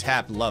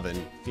one-tap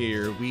lovin'.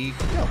 Here we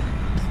go.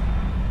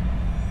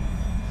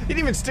 He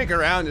didn't even stick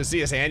around to see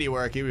his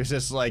handiwork. He was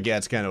just like, yeah,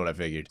 it's kind of what I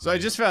figured. So I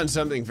just found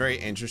something very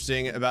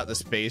interesting about the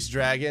space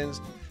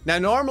dragons. Now,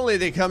 normally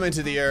they come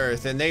into the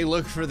Earth and they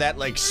look for that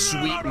like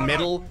sweet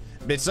middle.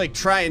 It's like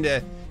trying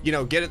to, you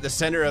know, get at the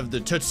center of the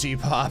Tootsie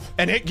Pop,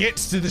 and it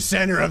gets to the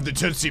center of the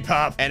Tootsie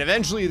Pop, and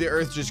eventually the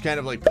Earth just kind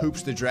of like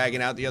poops the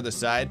dragon out the other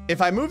side. If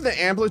I move the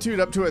amplitude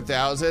up to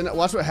 1,000,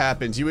 watch what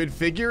happens. You would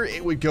figure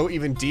it would go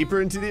even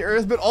deeper into the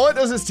Earth, but all it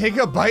does is take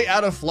a bite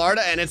out of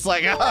Florida, and it's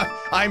like,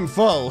 I'm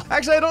full.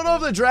 Actually, I don't know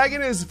if the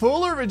dragon is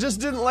full or if it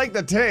just didn't like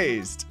the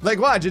taste. Like,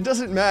 watch, it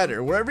doesn't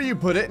matter. Wherever you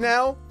put it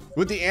now,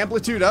 with the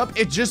amplitude up,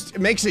 it just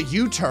makes a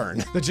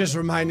U-turn. That just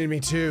reminded me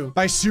too.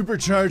 By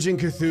supercharging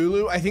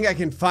Cthulhu, I think I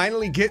can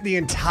finally get the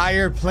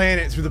entire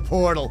planet through the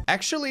portal.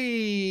 Actually,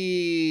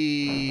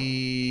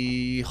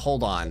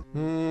 hold on.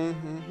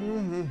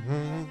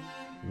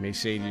 You may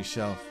say to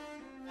yourself,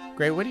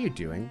 Gray, what are you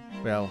doing?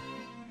 Well,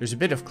 there's a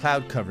bit of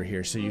cloud cover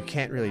here, so you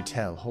can't really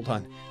tell. Hold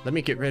on, let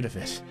me get rid of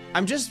it.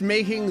 I'm just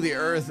making the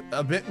Earth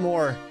a bit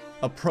more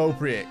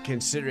appropriate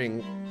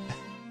considering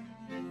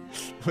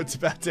what's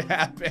about to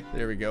happen.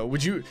 There we go.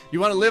 You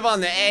want to live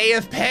on the A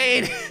of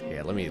pain?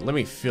 Yeah, let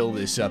me fill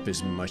this up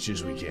as much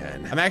as we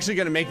can. I'm actually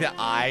gonna make the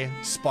I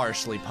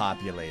sparsely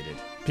populated.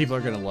 People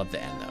are gonna love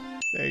the N though.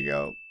 There you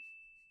go.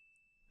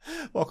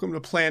 Welcome to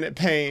Planet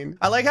Pain.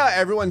 I like how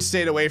everyone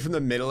stayed away from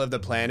the middle of the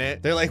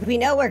planet. They're like, we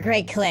know we're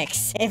great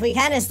clicks. If we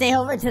kind of stay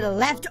over to the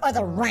left or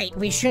the right,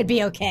 we should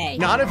be okay.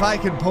 Not if I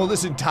can pull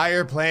this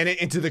entire planet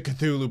into the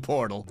Cthulhu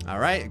portal. All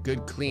right, a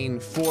good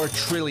clean 4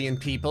 trillion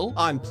people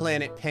on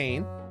Planet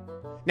Pain.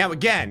 Now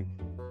again,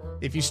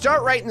 if you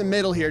start right in the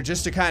middle here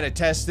just to kind of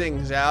test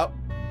things out,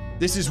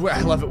 this is where I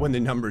love it when the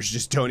numbers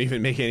just don't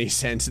even make any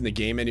sense in the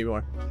game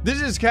anymore.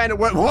 This is kind of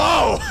where,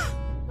 whoa!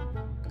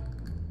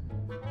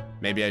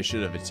 Maybe I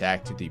should have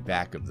attacked the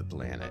back of the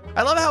planet.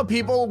 I love how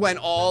people went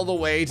all the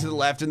way to the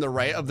left and the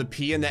right of the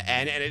P and the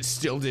N and it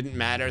still didn't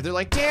matter. They're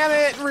like, damn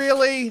it,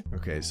 really?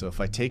 Okay, so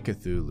if I take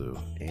Cthulhu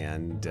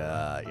and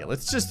yeah,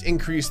 let's just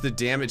increase the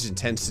damage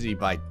intensity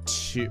by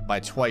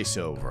twice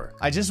over.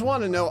 I just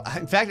want to know,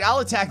 in fact, I'll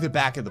attack the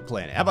back of the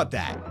planet. How about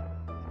that?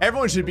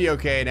 Everyone should be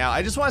okay now.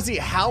 I just want to see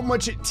how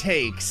much it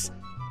takes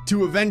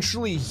to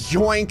eventually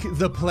yoink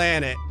the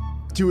planet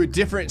to a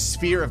different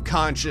sphere of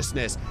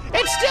consciousness.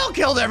 It still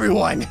killed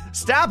everyone!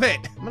 Stop it!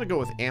 I'm gonna go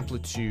with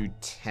amplitude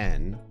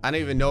 10. I don't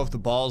even know if the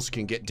balls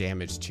can get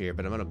damaged here,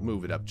 but I'm gonna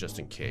move it up just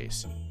in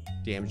case.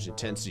 Damage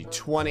intensity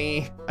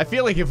 20. I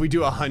feel like if we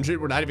do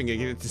 100, we're not even gonna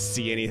get to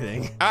see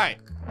anything. All right.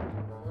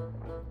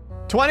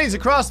 20s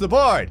across the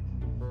board.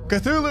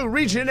 Cthulhu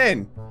reaching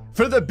in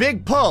for the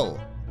big pull.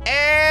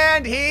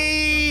 And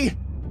he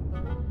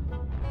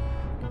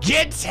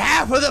gets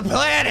half of the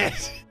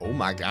planet. Oh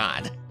my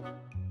God.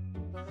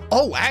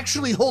 Oh,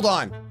 actually, hold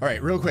on. All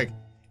right, real quick.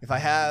 If I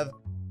have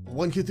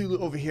one Cthulhu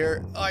over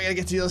here, oh, I gotta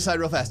get to the other side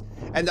real fast.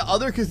 And the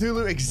other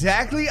Cthulhu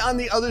exactly on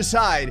the other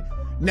side.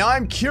 Now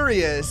I'm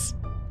curious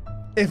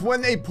if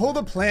when they pull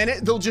the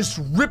planet, they'll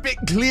just rip it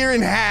clear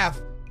in half.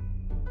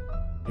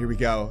 Here we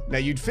go. Now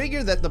you'd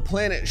figure that the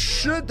planet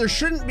there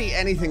shouldn't be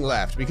anything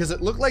left because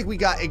it looked like we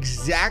got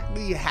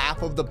exactly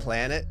half of the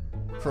planet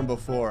from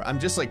before. I'm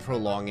just like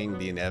prolonging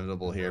the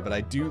inevitable here, but I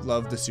do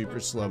love the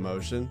super slow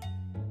motion.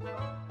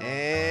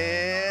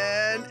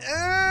 And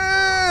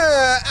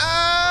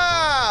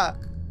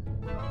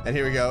and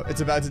here we go.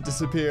 It's about to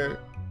disappear.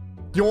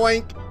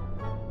 Yoink.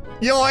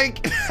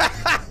 Yoink.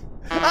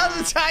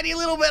 A tiny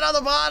little bit on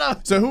the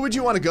bottom. So who would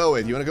you want to go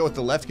with? You want to go with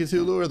the left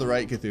Cthulhu or the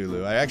right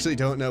Cthulhu? I actually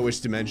don't know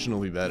which dimension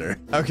will be better.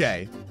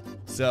 Okay.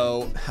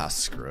 So,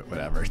 screw it,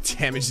 whatever.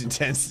 Damage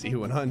intensity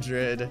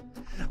 100.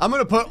 I'm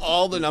gonna put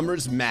all the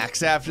numbers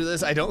max after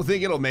this. I don't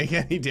think it'll make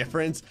any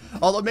difference.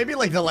 Although maybe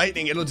like the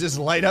lightning, it'll just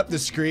light up the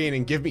screen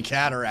and give me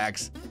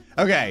cataracts.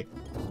 Okay,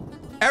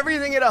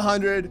 everything at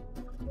 100.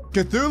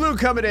 Cthulhu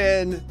coming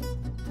in.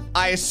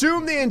 I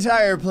assume the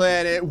entire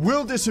planet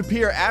will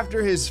disappear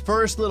after his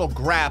first little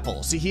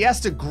grapple. See, he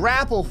has to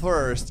grapple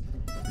first,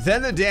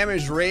 then the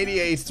damage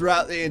radiates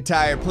throughout the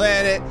entire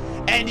planet,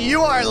 and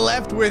you are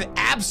left with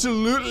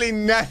absolutely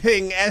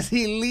nothing as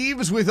he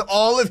leaves with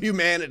all of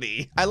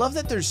humanity. I love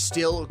that there's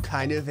still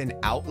kind of an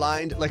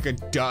outline, like a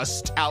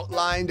dust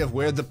outline of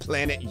where the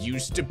planet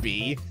used to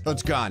be. But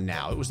it's gone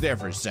now. It was there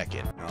for a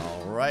second.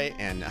 All right,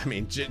 and I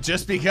mean,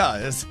 just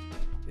because.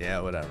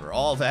 Yeah, whatever.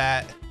 All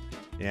that.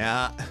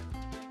 Yeah.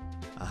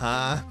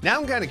 Now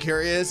I'm kind of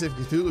curious if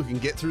Cthulhu can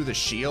get through the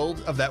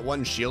shield of that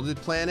one shielded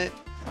planet.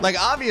 Like,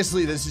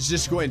 obviously, this is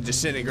just going to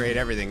disintegrate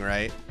everything,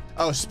 right?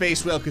 Oh,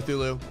 Space Whale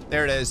Cthulhu.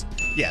 There it is.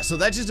 Yeah, so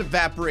that just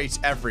evaporates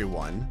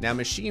everyone. Now,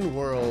 Machine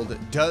World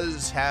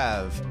does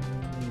have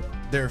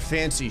their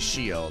fancy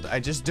shield. I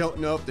just don't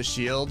know if the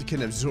shield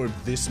can absorb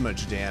this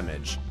much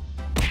damage.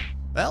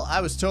 Well,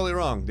 I was totally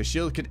wrong. The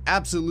shield could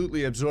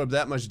absolutely absorb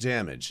that much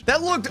damage.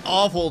 That looked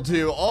awful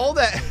too. All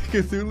that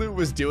Cthulhu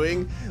was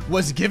doing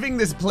was giving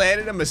this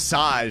planet a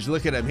massage.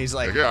 Look at him, he's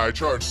like, yeah, I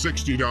charge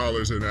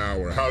 $60 an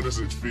hour. How does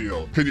it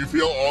feel? Can you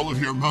feel all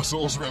of your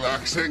muscles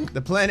relaxing? The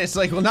planet's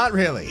like, well, not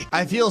really.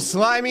 I feel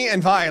slimy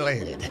and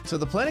violated. So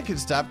the planet can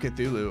stop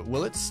Cthulhu.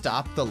 Will it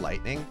stop the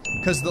lightning?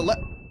 Because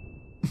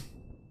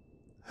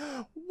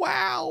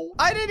wow,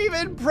 I didn't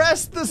even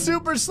press the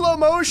super slow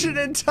motion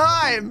in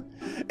time.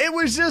 It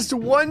was just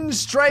one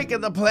strike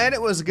and the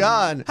planet was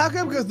gone. How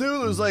come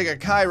Cthulhu's like a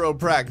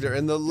chiropractor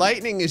and the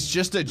lightning is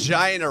just a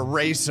giant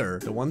eraser?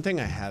 The one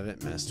thing I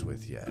haven't messed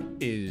with yet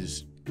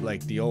is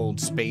like the old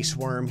space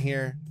worm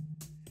here.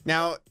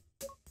 Now,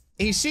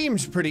 he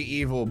seems pretty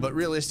evil, but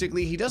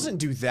realistically, he doesn't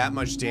do that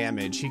much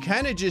damage. He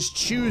kind of just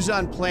chews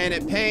on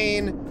planet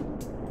pain.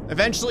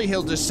 Eventually,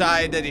 he'll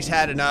decide that he's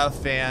had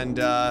enough and,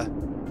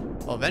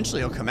 well,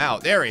 eventually he'll come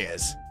out. There he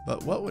is.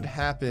 But what would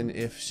happen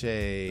if,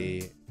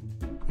 say,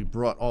 we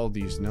brought all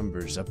these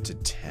numbers up to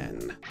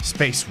 10?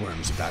 Space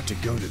Worm's about to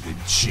go to the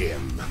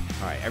gym.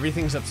 All right,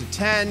 everything's up to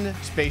 10.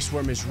 Space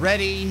Worm is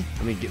ready.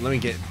 Let me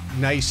get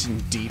nice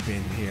and deep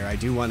in here. I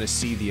do want to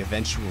see the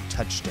eventual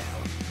touchdown.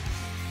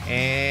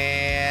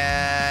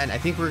 And I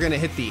think we're gonna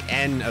hit the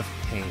N of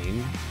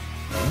pain.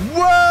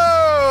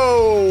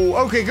 Whoa!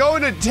 Okay,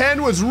 going to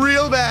 10 was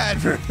real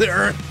bad for the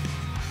Earth.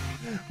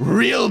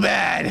 Real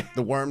bad.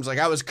 The worm's like,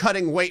 I was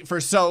cutting weight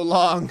for so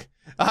long.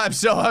 I'm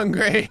so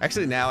hungry.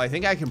 Actually, now I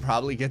think I can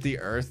probably get the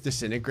Earth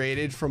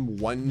disintegrated from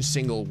one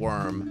single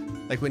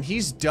worm. Like when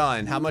he's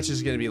done, how much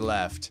is gonna be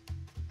left?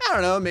 I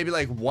don't know, maybe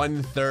like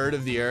 1/3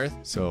 of the Earth.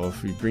 So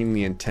if we bring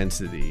the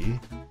intensity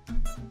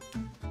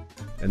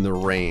and the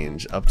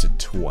range up to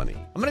 20.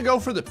 I'm gonna go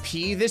for the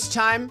P this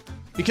time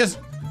because,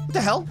 what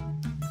the hell?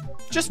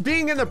 Just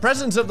being in the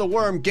presence of the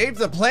worm gave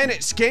the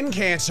planet skin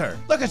cancer.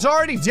 Look, it's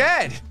already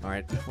dead. All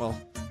right, well,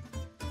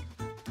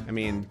 I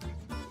mean,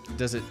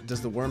 does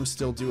the worm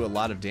still do a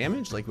lot of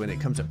damage? Like when it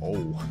comes to,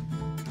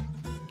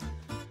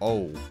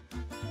 oh,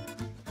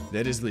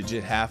 that is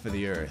legit half of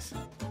the Earth.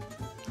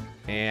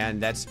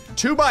 And that's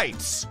 2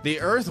 bites. The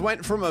Earth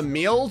went from a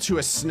meal to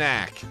a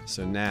snack.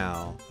 So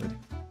now, put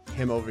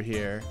him over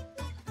here,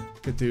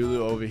 Cthulhu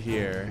over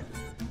here.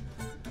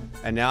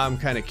 And now I'm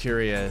kind of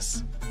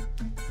curious,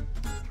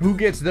 who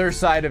gets their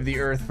side of the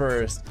Earth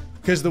first?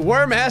 Because the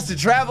worm has to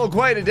travel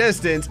quite a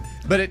distance,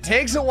 but it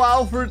takes a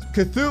while for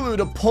Cthulhu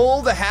to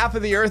pull the half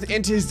of the Earth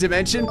into his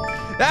dimension.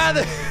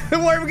 Ah, the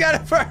worm got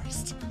it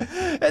first.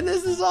 And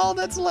this is all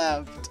that's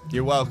left.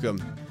 You're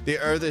welcome. The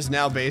Earth is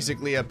now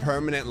basically a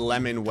permanent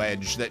lemon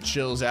wedge that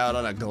chills out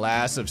on a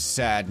glass of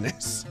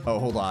sadness. Oh,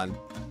 hold on.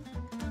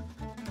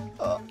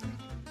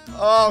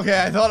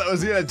 Okay, I thought it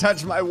was gonna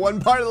touch my one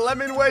part of the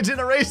lemon wedge and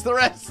erase the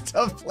rest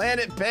of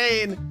Planet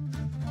Pain.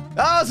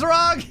 Oh, it's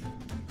wrong!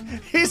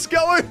 He's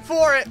going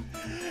for it!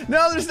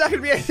 No, there's not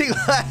gonna be anything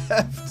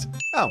left.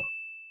 Oh.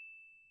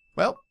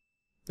 Well,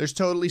 there's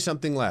totally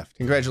something left.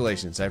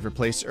 Congratulations, I've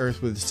replaced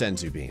Earth with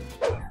Senzu Bean.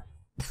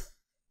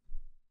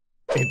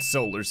 It's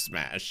Solar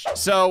Smash.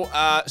 So,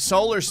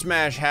 Solar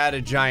Smash had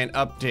a giant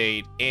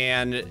update,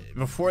 and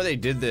before they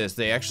did this,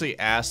 they actually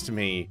asked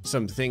me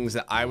some things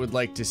that I would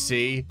like to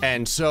see,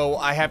 and so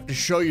I have to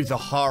show you the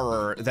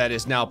horror that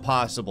is now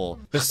possible,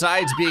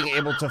 besides being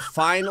able to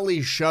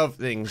finally shove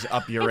things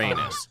up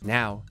Uranus.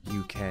 Now,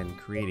 you can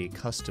create a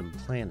custom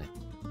planet,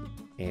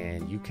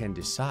 and you can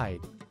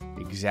decide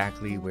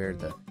exactly where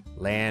the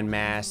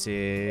landmass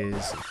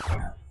is.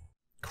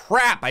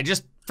 Crap, I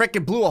just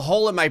frickin' blew a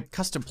hole in my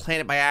custom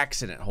planet by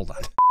accident. Hold on.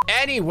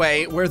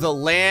 Anyway, where the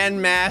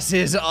land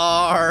masses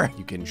are,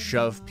 you can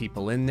shove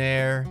people in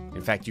there.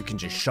 In fact, you can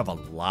just shove a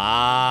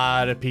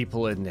lot of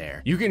people in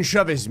there. You can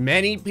shove as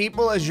many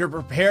people as you're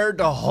prepared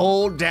to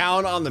hold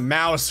down on the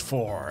mouse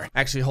for.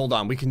 Actually, hold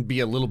on. We can be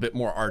a little bit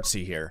more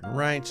artsy here. All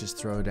right, just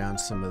throw down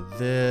some of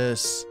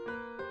this.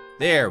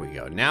 There we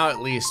go. Now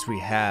at least we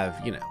have,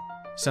 you know,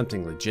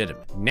 something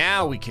legitimate.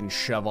 Now we can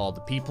shove all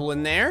the people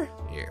in there.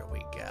 Here we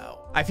go.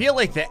 I feel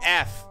like the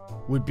F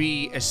would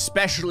be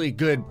especially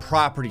good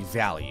property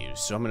values,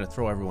 so I'm gonna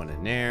throw everyone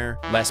in there.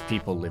 Less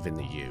people live in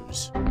the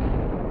U's.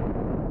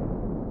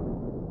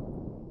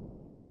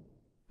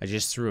 I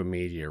just threw a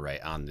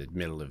meteorite on the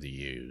middle of the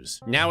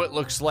U's. Now it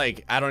looks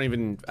like, I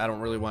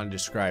don't really want to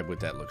describe what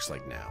that looks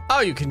like now.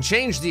 Oh, you can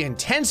change the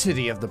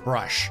intensity of the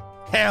brush.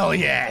 Hell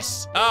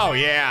yes. Oh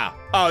yeah.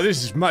 Oh,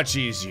 this is much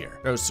easier.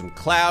 Throw some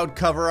cloud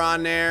cover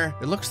on there.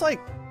 It looks like,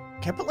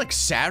 can I put like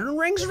Saturn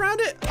rings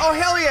around it? Oh,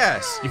 hell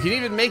yes. You can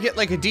even make it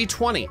like a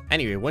D20.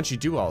 Anyway, once you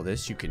do all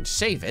this, you can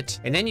save it,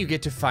 and then you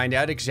get to find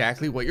out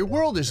exactly what your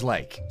world is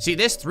like. See,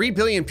 this 3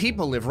 billion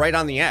people live right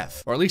on the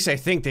F, or at least I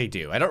think they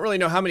do. I don't really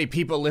know how many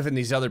people live in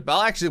these other, well,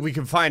 actually we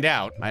can find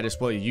out. Might as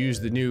well use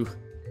the new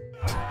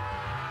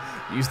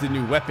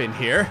weapon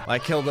here. I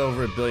killed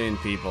over 1 billion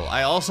people.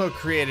 I also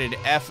created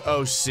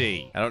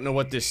FOC. I don't know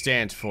what this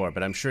stands for,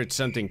 but I'm sure it's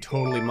something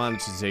totally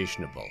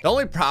monetizationable. The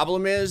only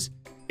problem is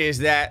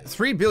that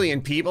 3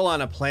 billion people on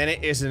a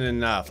planet isn't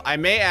enough. I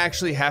may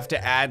actually have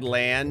to add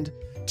land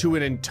to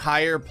an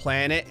entire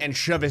planet and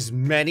shove as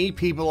many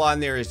people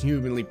on there as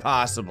humanly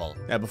possible.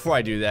 Now, before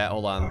I do that,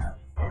 hold on.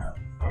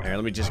 Here,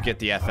 let me just get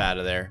the F out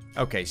of there.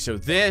 Okay, so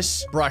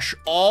this, brush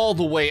all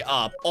the way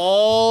up,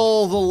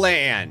 all the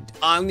land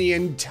on the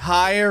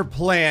entire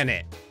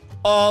planet.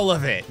 All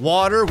of it.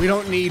 Water, we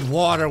don't need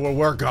water where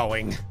we're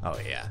going. Oh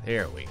yeah,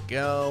 there we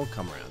go.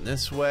 Come around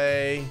this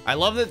way. I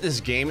love that this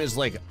game is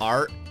like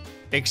art,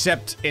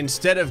 except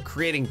instead of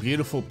creating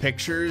beautiful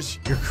pictures,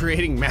 you're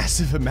creating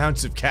massive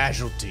amounts of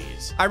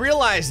casualties. I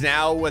realize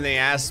now when they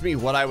asked me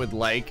what I would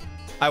like,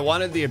 I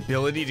wanted the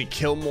ability to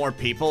kill more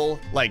people,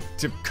 like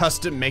to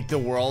custom make the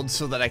world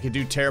so that I could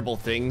do terrible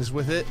things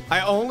with it.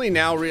 I only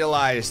now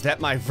realize that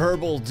my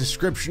verbal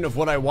description of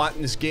what I want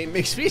in this game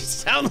makes me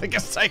sound like a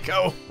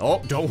psycho.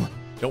 Oh, don't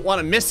want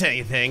to miss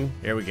anything.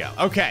 Here we go.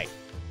 Okay,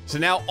 so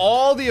now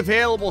all the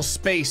available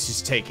space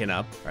is taken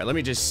up. All right, let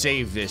me just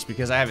save this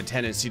because I have a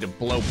tendency to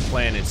blow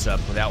planets up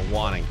without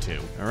wanting to.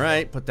 All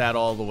right, put that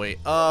all the way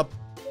up.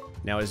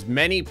 Now as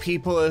many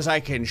people as I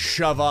can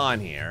shove on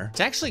here.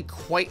 It's actually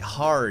quite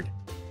hard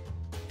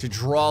to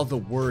draw the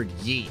word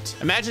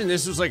yeet. Imagine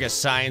this was like a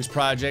science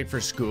project for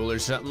school or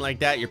something like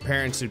that. Your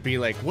parents would be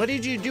like, what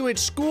did you do at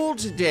school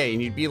today?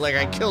 And you'd be like,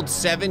 I killed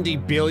 70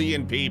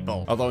 billion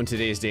people. Although in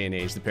today's day and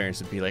age, the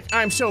parents would be like,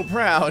 I'm so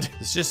proud.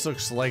 This just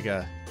looks like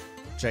a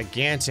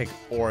gigantic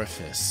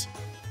orifice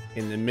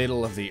in the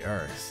middle of the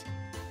Earth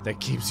that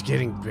keeps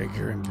getting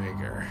bigger and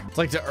bigger. It's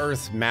like the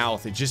Earth's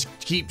mouth. It just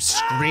keeps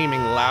screaming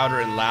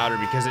louder and louder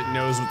because it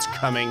knows what's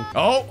coming.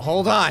 Oh,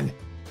 hold on.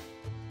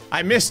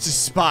 I missed a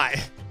spot.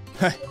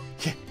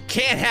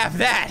 Can't have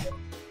that.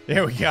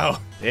 There we go.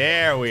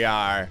 There we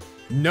are.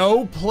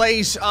 No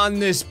place on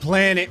this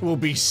planet will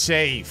be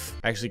safe.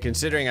 Actually,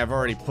 considering I've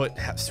already put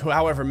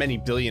however many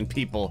billion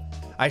people,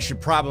 I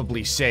should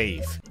probably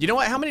save. You know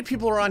what? How many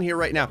people are on here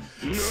right now?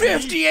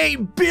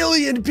 58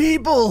 billion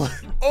people.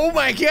 Oh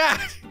my God.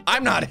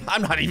 I'm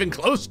not even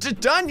close to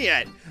done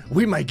yet.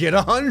 We might get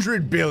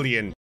 100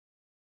 billion.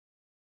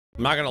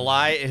 I'm not gonna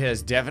lie, it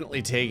has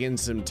definitely taken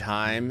some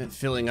time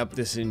filling up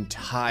this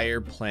entire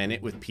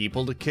planet with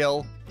people to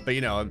kill. But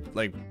you know,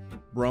 like,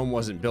 Rome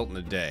wasn't built in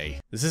a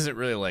day. This isn't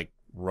really like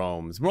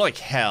Rome. It's more like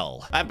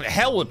hell.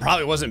 Hell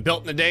probably wasn't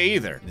built in a day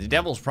either. The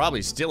devil's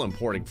probably still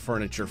importing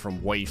furniture from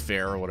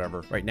Wayfair or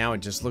whatever. Right now, it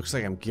just looks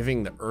like I'm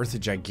giving the Earth a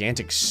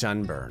gigantic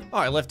sunburn. Oh,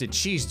 I left a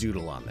cheese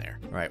doodle on there.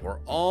 All right, we're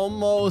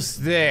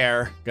almost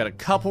there. Got a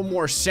couple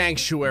more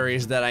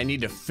sanctuaries that I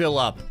need to fill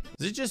up.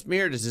 Is it just me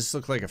or does this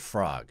look like a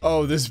frog?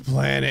 Oh, this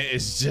planet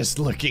is just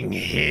looking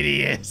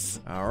hideous.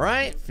 All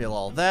right, fill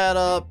all that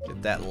up.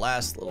 Get that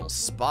last little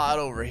spot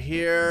over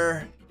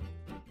here.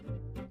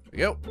 There we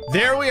go.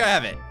 There we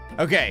have it.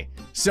 Okay,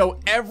 so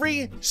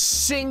every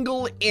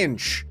single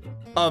inch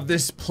of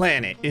this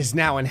planet is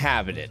now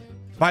inhabited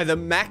by the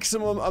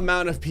maximum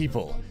amount of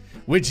people,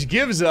 which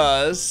gives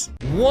us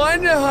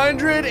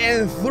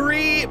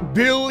 103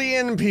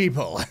 billion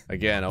people.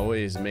 Again,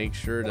 always make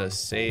sure to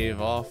save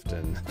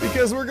often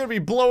because we're gonna be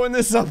blowing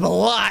this up a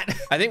lot.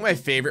 I think my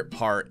favorite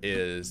part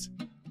is,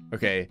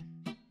 okay,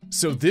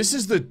 so this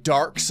is the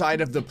dark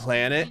side of the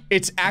planet.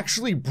 It's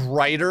actually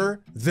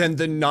brighter than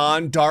the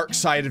non-dark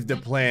side of the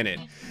planet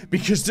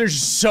because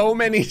there's so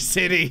many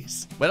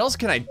cities. What else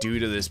can I do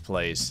to this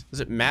place?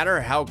 Does it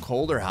matter how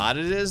cold or hot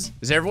it is?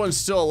 Is everyone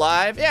still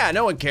alive? Yeah,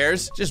 no one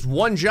cares. Just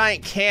one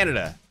giant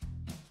Canada.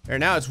 Or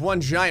now it's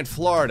one giant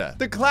Florida.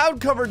 The cloud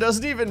cover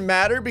doesn't even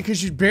matter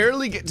because you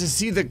barely get to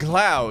see the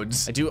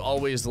clouds. I do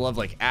always love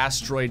like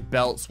asteroid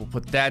belts. We'll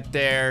put that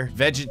there.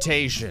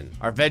 Vegetation.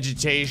 Our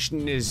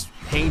vegetation is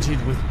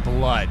painted with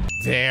blood.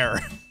 There.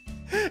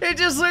 It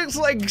just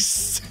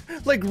looks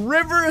like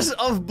rivers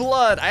of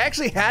blood. I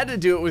actually had to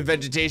do it with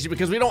vegetation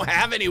because we don't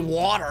have any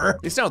water.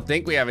 At least I don't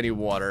think we have any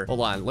water.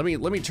 Hold on, let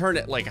me turn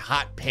it like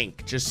hot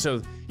pink just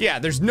so, yeah,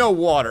 there's no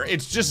water.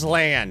 It's just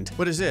land.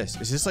 What is this?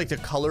 Is this like the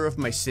color of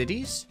my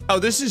cities? Oh,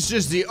 this is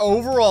just the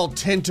overall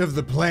tint of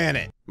the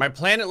planet. My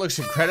planet looks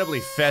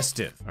incredibly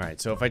festive. All right,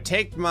 so if I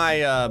take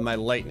my my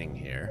lightning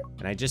here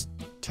and I just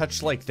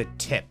touch like the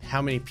tip,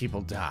 how many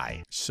people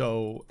die?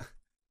 So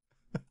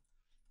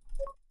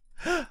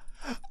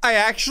I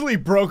actually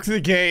broke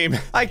the game.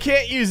 I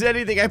can't use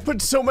anything. I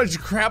put so much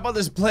crap on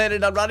this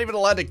planet, I'm not even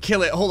allowed to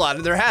kill it. Hold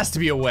on, there has to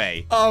be a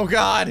way. Oh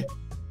God,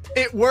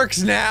 it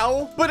works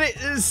now, but it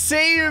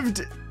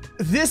saved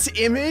this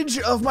image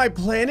of my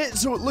planet,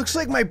 so it looks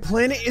like my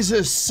planet is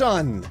a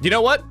sun. You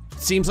know what?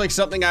 Seems like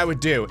something I would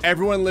do.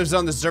 Everyone lives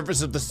on the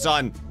surface of the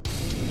sun.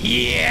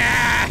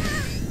 Yeah!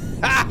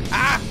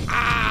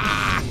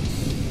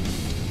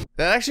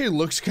 That actually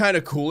looks kind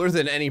of cooler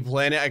than any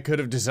planet I could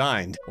have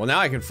designed. Well, now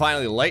I can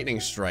finally lightning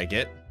strike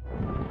it.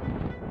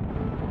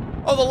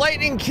 Oh, the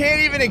lightning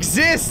can't even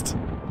exist.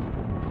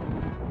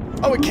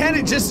 Oh, it can,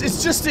 it's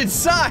just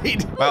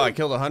inside. Wow, I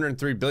killed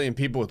 103 billion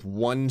people with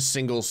one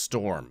single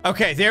storm.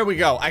 Okay, there we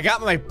go. I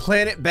got my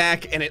planet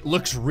back and it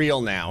looks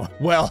real now.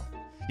 Well,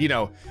 you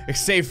know,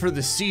 save for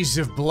the seas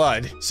of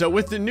blood. So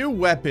with the new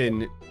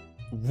weapon,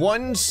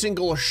 one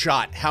single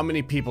shot, how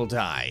many people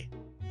die?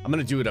 I'm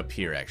gonna do it up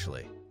here,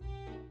 actually.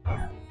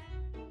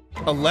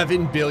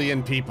 11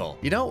 billion people.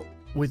 You know,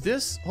 with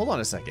this, hold on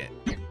a second.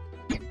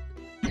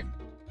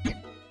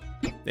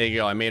 There you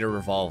go, I made a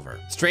revolver.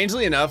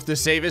 Strangely enough, the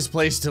safest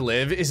place to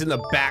live is in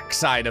the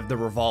backside of the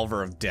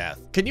revolver of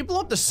death. Can you blow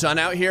up the sun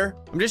out here?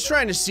 I'm just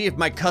trying to see if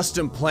my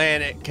custom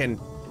planet can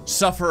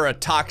suffer a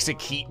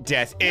toxic heat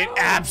death. It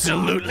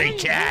absolutely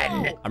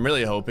can. I'm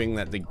really hoping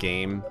that the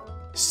game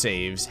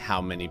saves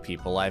how many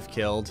people I've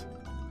killed,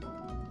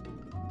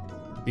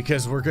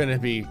 because we're gonna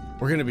be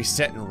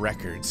setting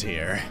records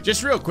here.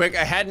 Just real quick,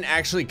 I hadn't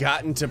actually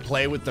gotten to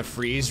play with the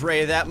freeze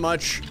ray that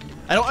much.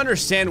 I don't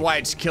understand why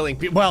it's killing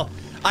people. Well,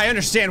 I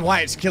understand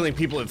why it's killing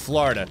people in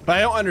Florida, but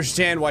I don't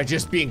understand why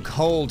just being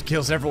cold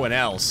kills everyone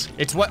else.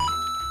 It's what?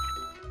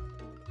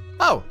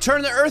 Oh,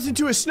 turn the earth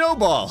into a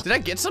snowball. Did I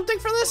get something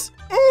for this?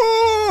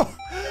 Oh,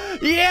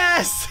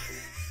 yes!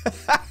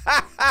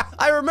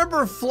 I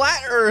remember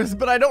flat Earth,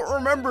 but I don't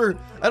remember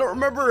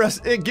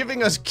it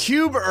giving us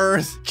cube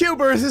Earth.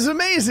 Cube Earth is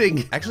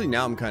amazing. Actually,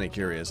 now I'm kind of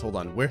curious. Hold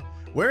on,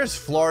 where is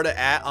Florida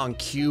at on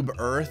cube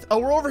Earth? Oh,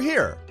 we're over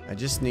here. I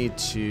just need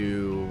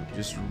to,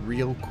 just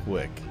real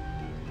quick.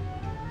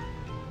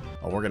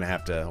 Oh, we're gonna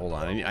have to, hold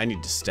on, I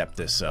need to step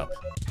this up.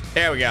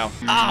 There we go.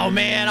 Oh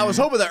man, I was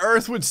hoping the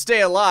Earth would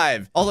stay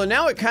alive. Although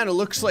now it kind of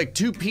looks like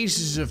two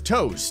pieces of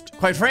toast.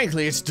 Quite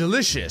frankly, it's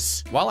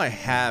delicious. While I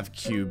have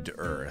cubed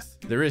Earth,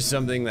 there is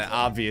something that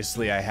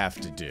obviously I have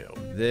to do.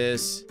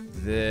 This.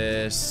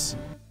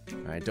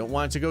 I don't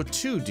want it to go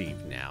too deep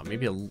now.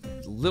 Maybe a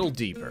little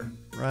deeper.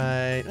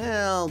 Right,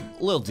 well,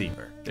 a little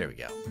deeper. There we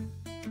go.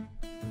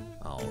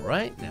 All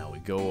right, now we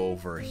go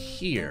over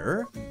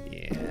here.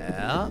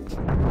 Yeah.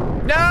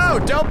 No,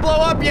 don't blow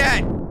up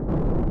yet.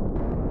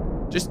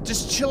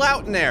 Just chill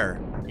out in there.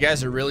 You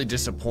guys are really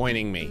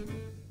disappointing me.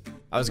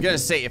 I was gonna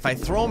say, if I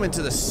throw them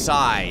into the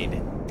side.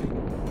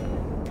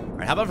 All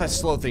right, how about if I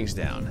slow things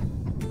down?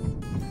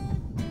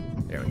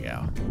 There we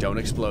go. Don't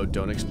explode,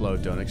 don't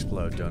explode, don't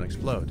explode, don't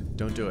explode.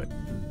 Don't do it.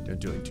 Don't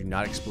do it. Do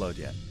not explode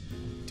yet.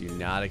 Do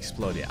not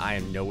explode yet. I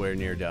am nowhere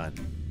near done.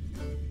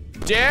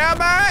 Damn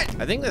it!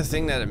 I think the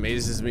thing that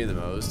amazes me the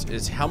most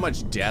is how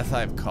much death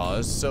I've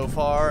caused so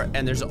far,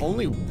 and there's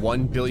only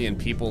 1 billion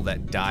people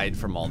that died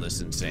from all this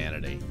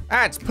insanity.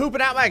 Ah, it's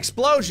pooping out my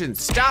explosions.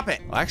 Stop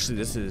it. Well, actually,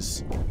 this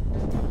is,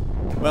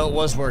 well, it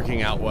was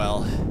working out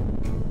well.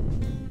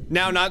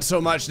 Now, not so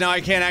much. Now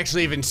I can't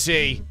actually even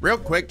see. Real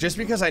quick, just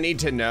because I need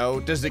to know,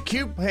 does the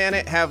cube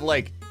planet have,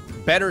 like,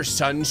 better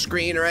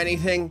sunscreen or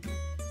anything?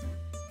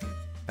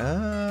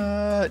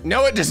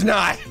 No, it does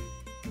not.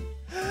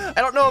 I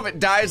don't know if it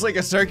dies like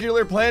a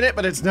circular planet,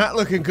 but it's not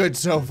looking good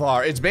so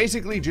far. It's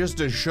basically just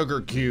a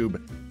sugar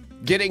cube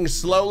getting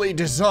slowly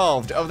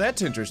dissolved. Oh,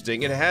 that's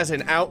interesting. It has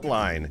an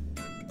outline.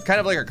 Kind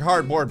of like a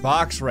cardboard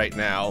box right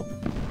now.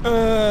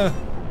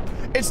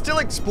 It still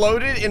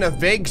exploded in a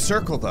vague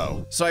circle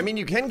though. So I mean,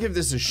 you can give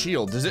this a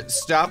shield. Does it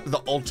stop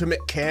the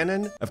ultimate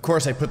cannon? Of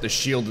course I put the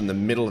shield in the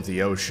middle of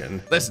the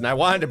ocean. Listen, I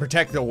wanted to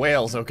protect the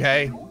whales,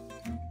 okay?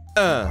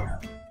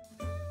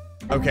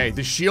 Okay,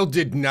 the shield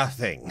did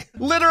nothing.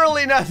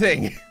 Literally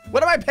nothing.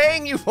 What am I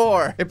paying you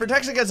for? It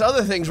protects against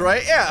other things,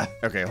 right? Yeah.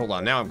 Okay, hold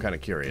on, now I'm kind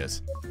of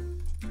curious.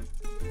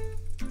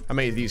 How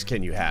many of these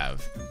can you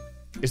have?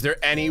 Is there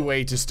any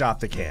way to stop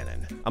the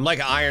cannon? I'm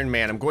like Iron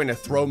Man. I'm going to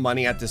throw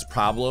money at this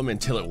problem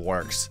until it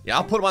works. Yeah,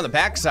 I'll put them on the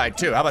backside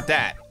too. How about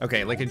that?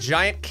 Okay, like a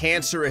giant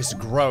cancerous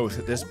growth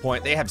at this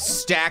point. They have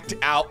stacked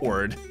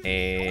outward.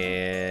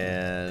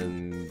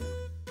 And...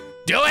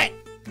 do it!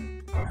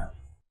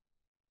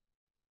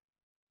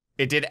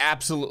 It did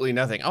absolutely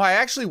nothing. Oh, I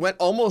actually went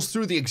almost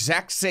through the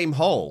exact same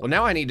hole. Well,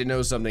 now I need to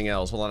know something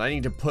else. Hold on, I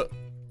need to put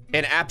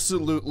an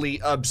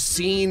absolutely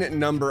obscene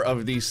number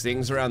of these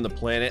things around the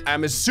planet.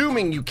 I'm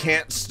assuming you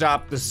can't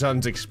stop the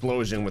sun's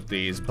explosion with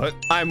these, but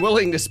I'm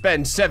willing to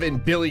spend 7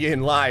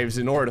 billion lives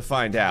in order to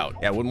find out.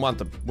 Yeah, wouldn't want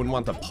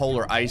the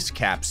polar ice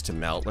caps to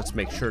melt. Let's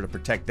make sure to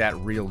protect that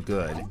real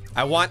good.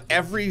 I want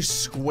every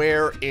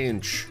square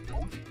inch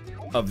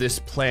of this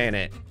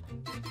planet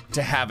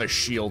to have a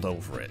shield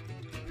over it.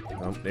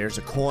 Oh, there's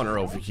a corner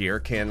over here.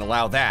 Can't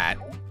allow that.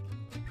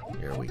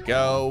 Here we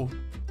go.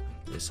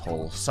 This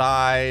whole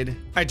side.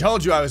 I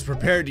told you I was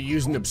prepared to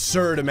use an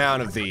absurd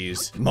amount of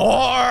these.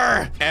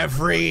 More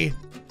every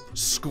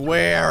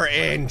square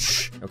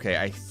inch. Okay,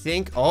 I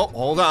think, oh,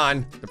 hold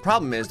on. The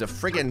problem is the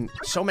friggin'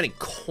 so many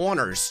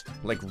corners,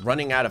 like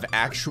running out of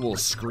actual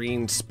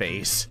screen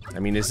space. I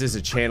mean, this is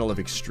a channel of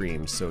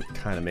extremes, so it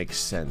kind of makes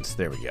sense.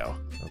 There we go.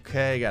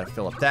 Okay, gotta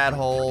fill up that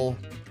hole.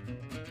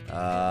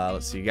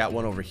 Let's see, you got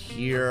one over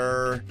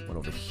here,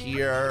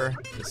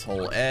 this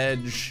whole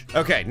edge.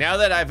 Okay, now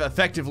that I've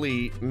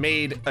effectively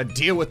made a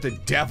deal with the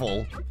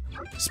devil,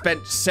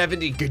 spent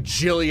 $70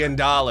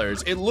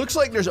 gajillion, it looks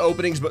like there's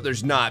openings, but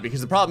there's not,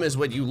 because the problem is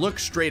when you look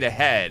straight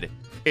ahead,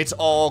 it's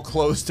all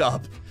closed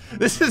up.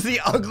 This is the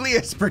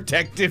ugliest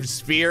protective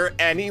sphere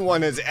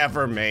anyone has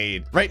ever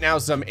made. Right now,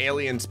 some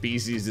alien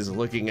species is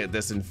looking at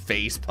this and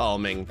face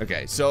palming.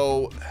 Okay,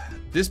 so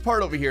this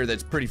part over here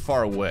that's pretty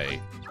far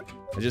away,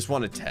 I just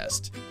want to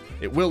test.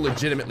 It will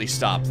legitimately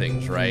stop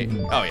things, right?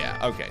 Oh yeah,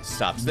 okay,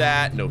 stops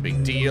that, no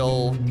big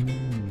deal.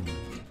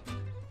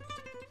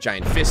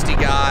 Giant fisty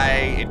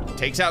guy, it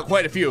takes out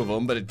quite a few of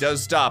them, but it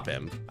does stop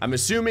him. I'm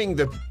assuming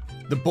the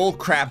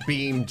bullcrap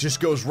beam just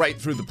goes right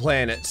through the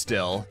planet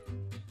still.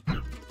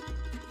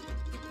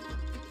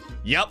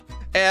 Yep.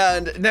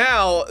 And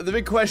now, the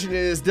big question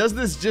is, does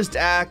this just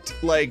act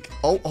like,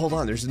 oh, hold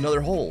on, there's another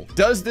hole.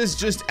 Does this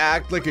just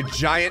act like a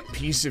giant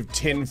piece of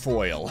tin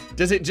foil?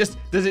 Does it just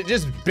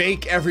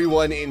bake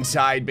everyone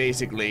inside,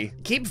 basically?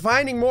 Keep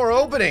finding more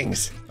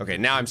openings. Okay,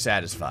 now I'm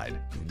satisfied.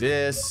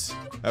 This,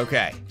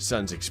 okay,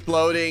 sun's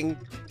exploding,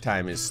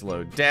 time is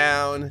slowed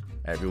down,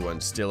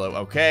 everyone's still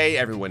okay,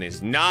 everyone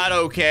is not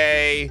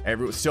okay,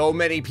 so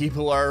many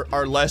people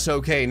are less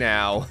okay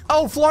now.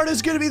 Oh,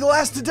 Florida's gonna be the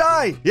last to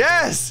die,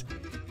 yes!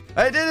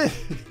 I did it!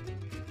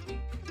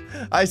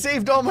 I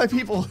saved all my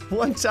people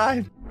one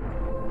time.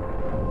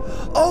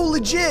 Oh,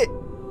 legit!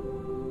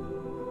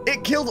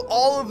 It killed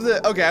all of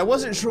the, okay, I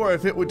wasn't sure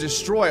if it would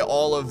destroy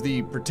all of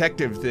the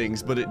protective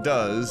things, but it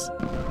does.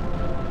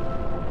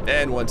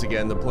 And once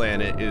again, the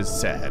planet is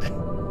sad.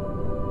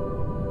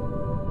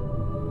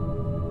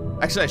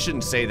 Actually, I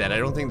shouldn't say that. I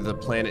don't think that the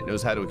planet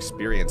knows how to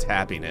experience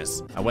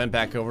happiness. I went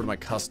back over to my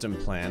custom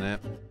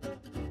planet.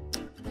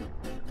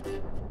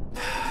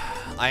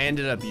 I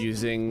ended up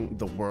using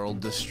the World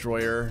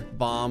Destroyer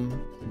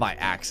bomb by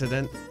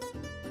accident.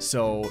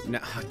 So,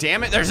 now,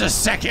 damn it, there's a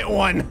second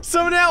one.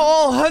 So now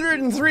all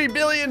 103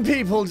 billion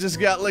people just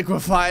got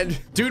liquefied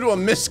due to a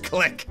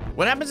misclick.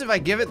 What happens if I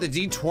give it the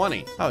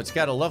D20? Oh, it's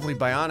got a lovely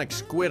bionic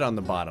squid on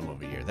the bottom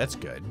over here. That's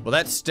good. Will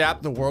that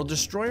stop the World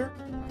Destroyer?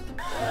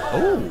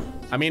 Oh,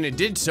 I mean, it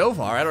did so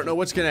far. I don't know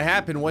what's gonna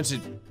happen once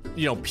it,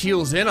 you know,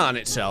 peels in on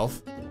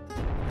itself.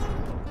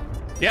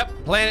 Yep,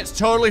 planet's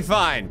totally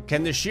fine.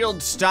 Can the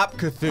shield stop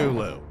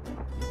Cthulhu?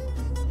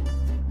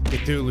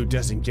 Cthulhu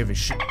doesn't give a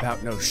shit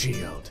about no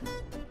shield.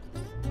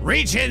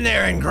 Reach in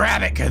there and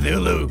grab it,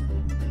 Cthulhu.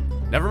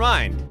 Never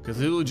mind.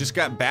 Cthulhu just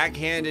got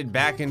backhanded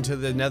back into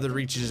the nether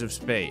reaches of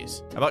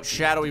space. How about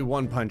shadowy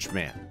One Punch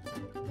Man?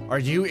 Are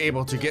you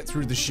able to get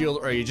through the shield,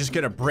 or are you just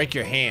gonna break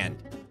your hand?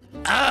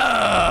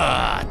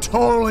 Ah,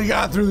 totally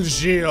got through the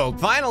shield.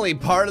 Finally,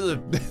 part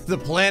of the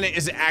planet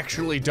is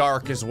actually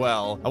dark as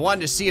well. I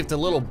wanted to see if the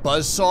little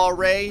buzzsaw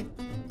ray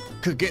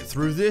could get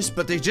through this,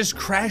 but they just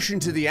crash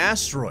into the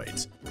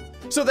asteroids.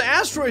 So the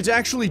asteroids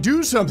actually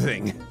do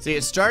something. See,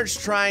 it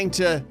starts trying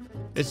to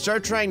it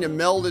starts trying to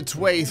meld its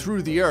way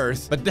through the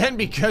Earth, but then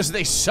because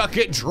they suck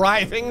at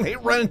driving, they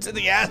run into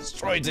the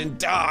asteroids and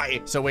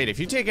die. So wait, if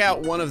you take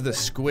out one of the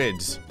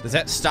squids, does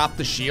that stop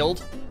the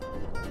shield?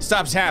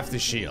 Stops half the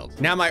shield.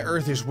 Now my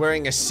Earth is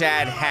wearing a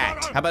sad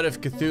hat. How about if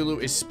Cthulhu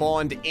is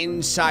spawned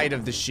inside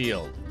of the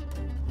shield?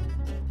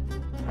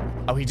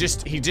 Oh, he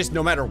just,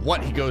 no matter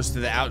what, he goes to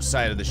the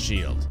outside of the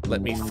shield.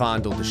 Let me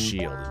fondle the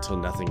shield until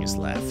nothing is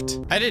left.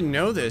 I didn't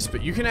know this,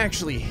 but you can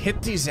actually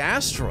hit these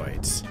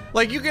asteroids.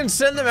 Like, you can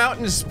send them out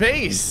into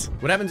space.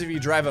 What happens if you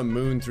drive a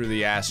moon through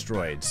the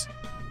asteroids?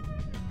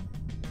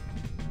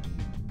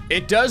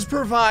 It does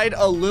provide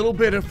a little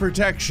bit of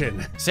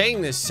protection.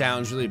 Saying this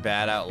sounds really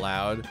bad out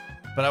loud,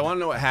 but I want to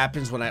know what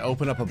happens when I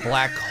open up a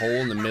black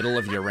hole in the middle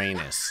of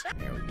Uranus.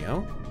 There we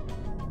go.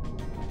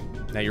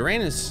 Now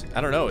Uranus, I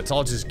don't know, it's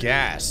all just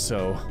gas,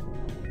 so.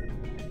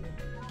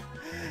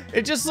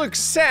 It just looks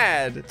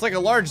sad. It's like a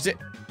large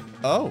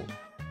oh.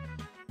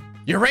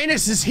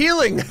 Uranus is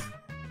healing.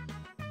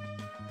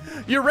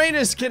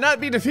 Uranus cannot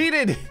be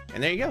defeated.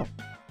 And there you go.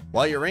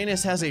 While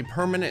Uranus has a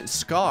permanent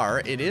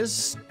scar, it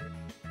is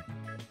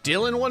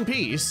still in one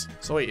piece.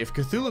 So wait, if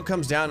Cthulhu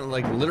comes down and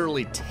like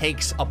literally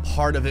takes a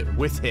part of it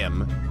with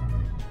him,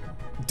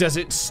 does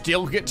it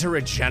still get to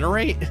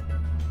regenerate?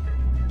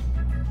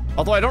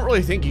 Although I don't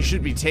really think he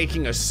should be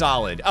taking a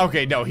solid.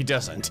 Okay, no, he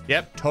doesn't.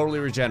 Yep, totally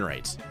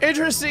regenerates.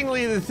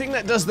 Interestingly, the thing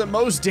that does the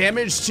most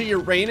damage to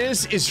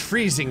Uranus is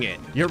freezing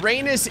it.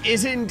 Uranus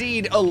is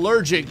indeed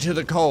allergic to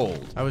the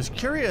cold. I was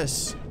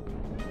curious.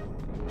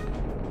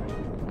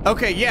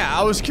 Okay, yeah,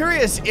 I was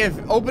curious if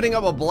opening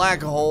up a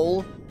black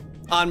hole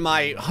on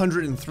my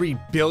 103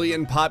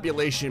 billion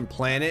population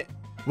planet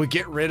would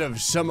get rid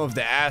of some of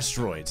the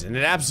asteroids, and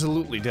it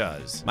absolutely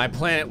does. My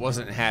planet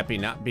wasn't happy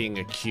not being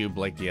a cube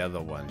like the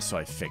other one, so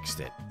I fixed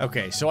it.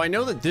 Okay, so I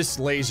know that this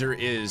laser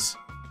is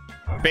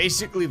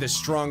basically the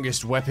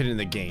strongest weapon in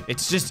the game.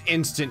 It's just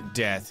instant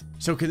death.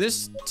 So can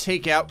this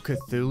take out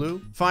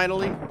Cthulhu,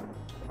 finally?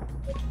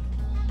 All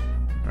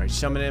right,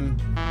 summon him.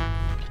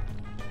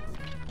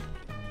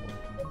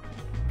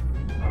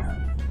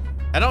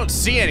 I don't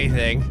see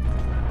anything.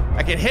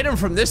 I can hit him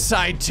from this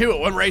side too,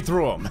 it went right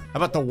through him. How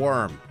about the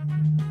worm?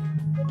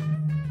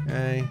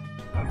 Okay.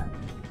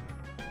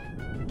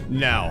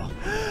 No.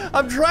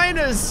 I'm trying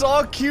to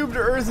saw cubed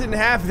Earth in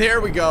half. There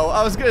we go.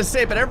 I was gonna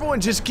say, but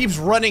everyone just keeps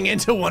running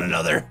into one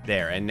another.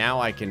 There, and now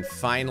I can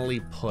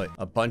finally put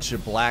a bunch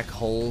of black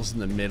holes in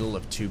the middle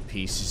of 2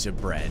 pieces of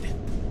bread.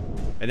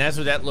 And that's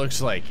what that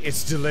looks like.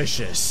 It's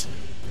delicious.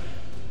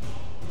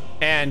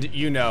 And,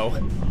 you know,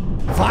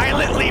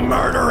 violently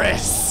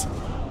murderous.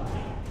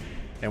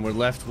 And we're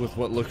left with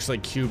what looks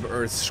like Cube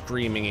Earth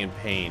screaming in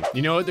pain.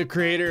 You know what the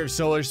creator of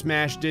Solar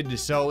Smash did to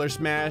Solar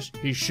Smash?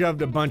 He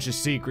shoved a bunch of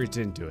secrets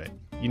into it.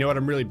 You know what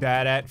I'm really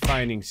bad at?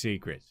 Finding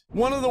secrets.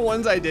 One of the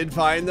ones I did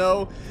find,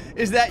 though,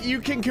 is that you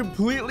can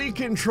completely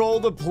control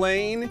the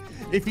plane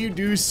if you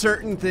do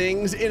certain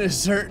things in a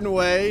certain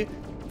way.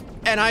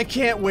 And I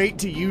can't wait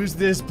to use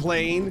this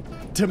plane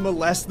to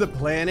molest the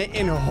planet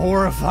in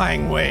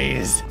horrifying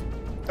ways.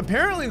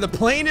 Apparently the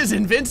plane is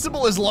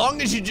invincible as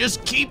long as you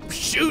just keep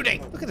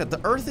shooting. Look at that,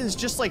 the Earth is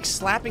just like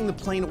slapping the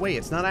plane away.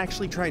 It's not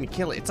actually trying to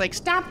kill it. It's like,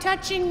 stop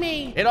touching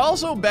me. It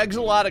also begs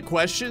a lot of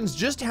questions.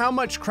 Just how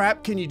much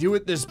crap can you do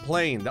with this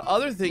plane? The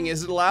other thing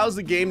is it allows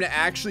the game to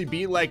actually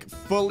be like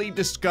fully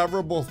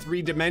discoverable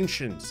 3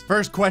 dimensions.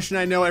 First question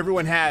I know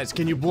everyone has,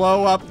 can you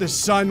blow up the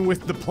sun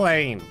with the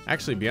plane?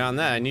 Actually, beyond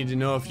that, I need to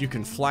know if you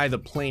can fly the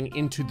plane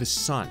into the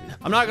sun.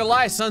 I'm not gonna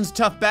lie, sun's a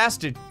tough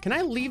bastard. Can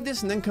I leave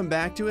this and then come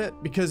back to it?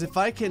 Because if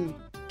I can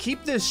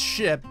keep this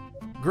ship,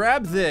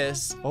 grab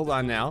this, hold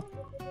on now,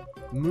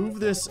 move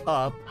this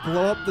up,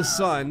 blow up the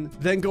sun,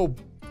 then go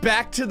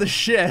back to the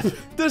ship.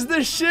 Does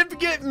the ship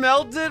get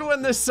melted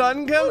when the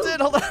sun comes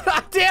in? Hold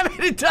on, damn it,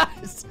 it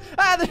does.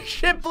 Ah, the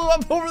ship blew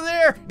up over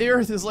there. The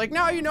Earth is like,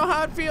 now you know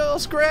how it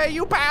feels, Gray,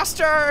 you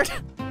bastard.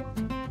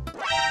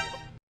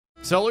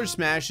 Solar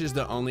Smash is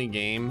the only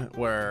game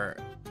where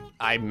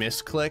I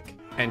misclick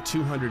and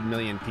 200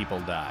 million people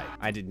die.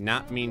 I did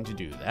not mean to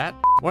do that.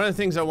 One of the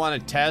things I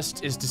want to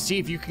test is to see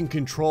if you can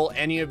control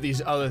any of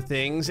these other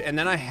things, and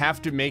then I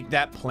have to make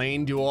that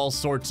plane do all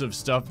sorts of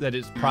stuff that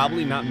it's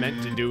probably not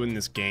meant to do in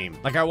this game.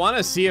 Like, I want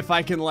to see if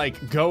I can,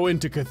 like, go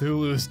into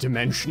Cthulhu's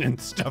dimension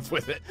and stuff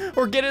with it,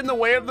 or get in the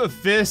way of the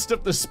fist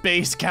of the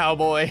space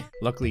cowboy.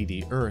 Luckily,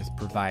 the Earth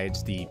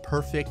provides the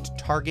perfect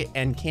target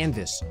and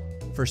canvas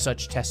for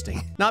such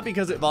testing. Not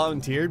because it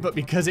volunteered, but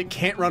because it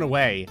can't run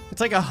away.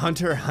 It's like a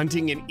hunter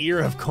hunting an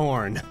ear of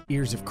corn.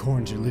 Ears of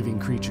corns are living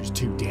creatures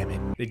too, damn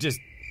it. They just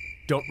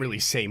don't really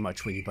say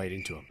much when you bite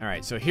into them. All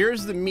right, so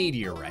here's the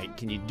meteorite.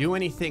 Can you do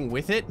anything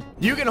with it?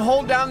 You can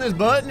hold down this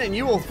button and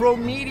you will throw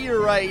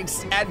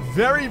meteorites at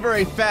very,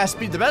 very fast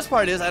speed. The best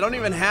part is I don't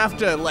even have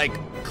to like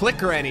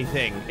click or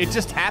anything. It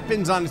just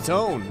happens on its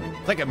own.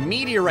 It's like a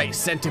meteorite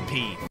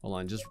centipede. Hold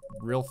on, just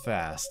real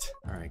fast.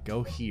 All right,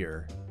 go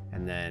here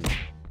and then,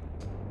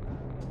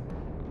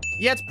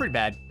 yeah, it's pretty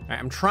bad. right,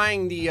 I'm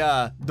trying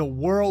the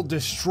World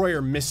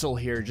Destroyer missile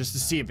here just to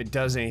see if it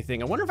does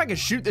anything. I wonder if I can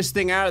shoot this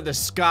thing out of the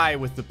sky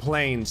with the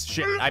planes.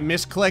 Shit, I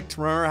misclicked.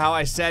 Remember how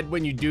I said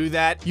when you do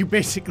that, you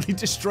basically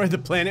destroy the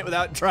planet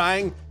without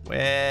trying? Well,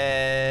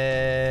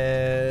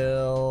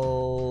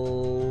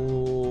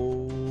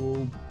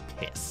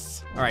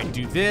 piss. All right,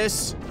 do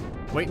this.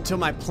 Wait until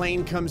my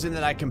plane comes in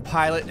that I can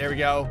pilot. There we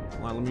go.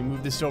 Hold on, let me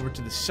move this over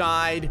to the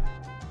side.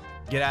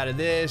 Get out of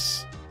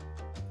this.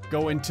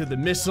 Go into the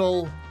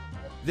missile.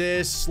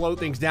 This, slow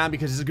things down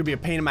because this is gonna be a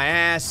pain in my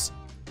ass.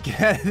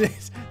 Get out of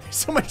this. There's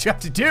so much you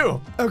have to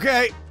do.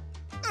 Okay.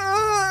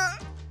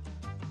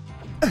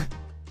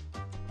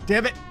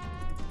 Damn it.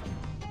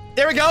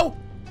 There we go.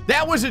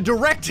 That was a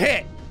direct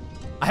hit.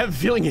 I have a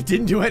feeling it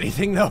didn't do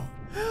anything though.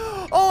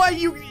 Oh,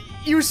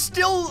 you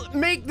still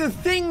make the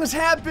things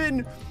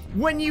happen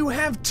when you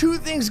have two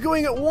things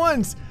going at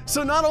once.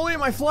 So not only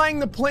am I flying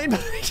the plane, but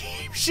I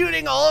keep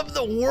shooting all of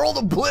the world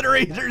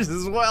obliterators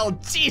as well.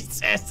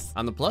 Jesus.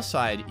 On the plus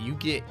side, you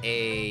get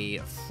a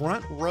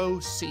front row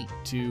seat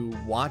to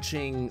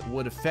watching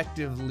what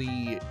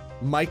effectively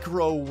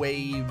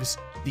microwaves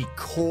the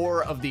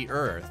core of the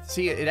Earth.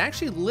 See, it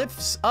actually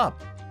lifts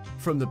up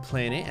from the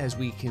planet, as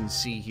we can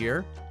see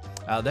here.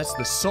 That's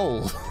the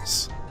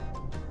souls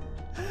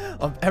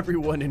of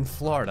everyone in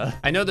Florida.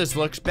 I know this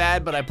looks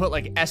bad, but I put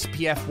like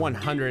SPF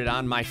 100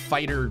 on my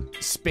fighter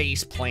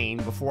space plane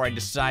before I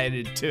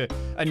decided to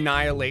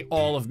annihilate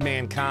all of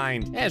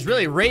mankind. Yeah, it's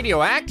really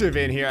radioactive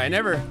in here. I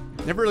never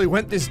really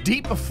went this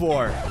deep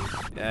before.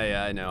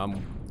 Yeah, I know.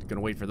 I'm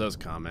gonna wait for those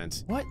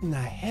comments. What in the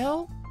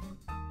hell?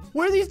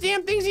 Where are these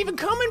damn things even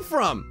coming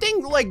from?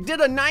 Thing like did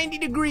a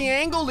 90-degree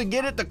angle to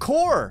get at the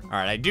core. All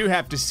right, I do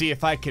have to see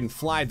if I can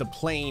fly the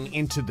plane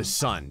into the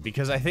sun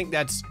because I think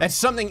that's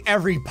something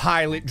every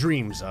pilot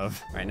dreams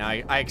of. All right, now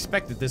I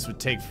expect that this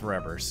would take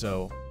forever,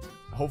 so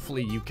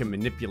hopefully you can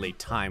manipulate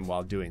time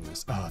while doing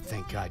this. Oh,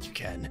 thank God you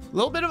can. A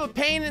little bit of a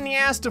pain in the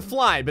ass to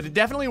fly, but it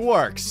definitely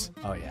works.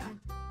 Oh yeah.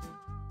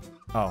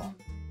 Oh,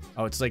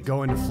 it's like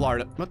going to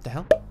Florida. What the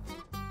hell?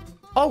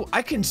 Oh,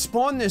 I can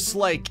spawn this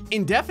like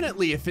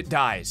indefinitely if it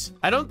dies.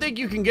 I don't think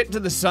you can get to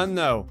the sun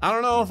though. I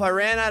don't know if I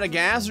ran out of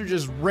gas or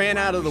just ran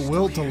out of the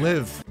will to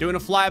live. Doing a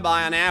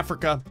flyby on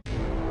Africa.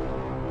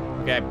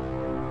 Okay,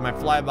 my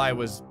flyby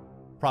was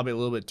probably a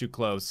little bit too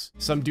close.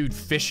 Some dude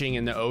fishing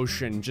in the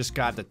ocean just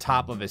got the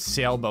top of his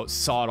sailboat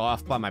sawed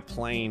off by my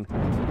plane.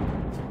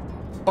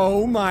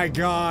 Oh my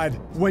God.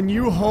 When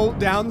you hold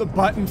down the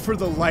button for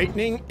the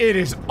lightning, it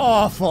is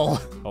awful.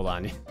 Hold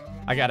on,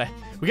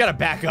 we gotta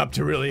back up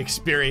to really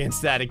experience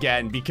that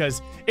again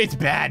because it's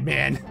bad,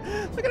 man.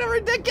 Look at how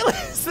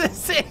ridiculous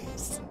this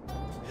is.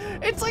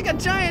 It's like a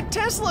giant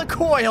Tesla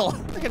coil.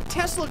 Like a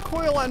Tesla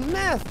coil on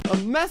meth. A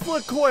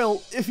methla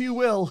coil, if you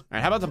will. All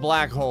right, how about the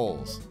black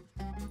holes?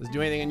 Does it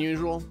do anything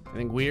unusual?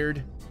 Anything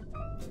weird?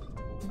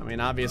 I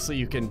mean, obviously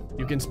you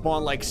can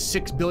spawn like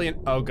 6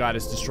 billion. Oh God,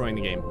 it's destroying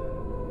the game.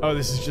 Oh,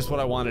 this is just what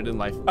I wanted in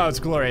life. Oh, it's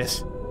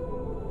glorious.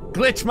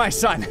 Glitch, my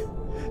son.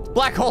 It's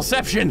black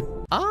holeception.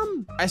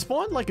 I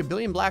spawned like 1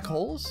 billion black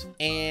holes,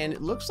 and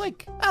it looks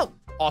like, oh,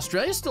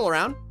 Australia's still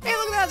around. Hey,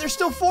 look at that, there's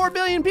still 4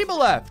 billion people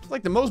left. It's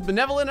like the most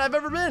benevolent I've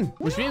ever been,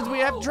 which means we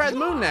have to try the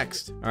moon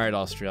next. All right,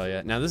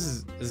 Australia. Now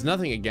this is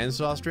nothing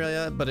against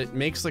Australia, but it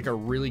makes like a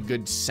really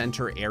good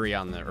center area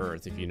on the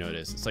Earth, if you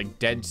notice. It's like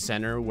dead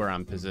center where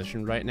I'm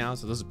positioned right now,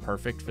 so this is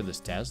perfect for this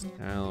test.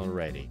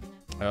 Alrighty.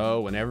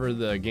 Oh, whenever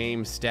the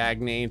game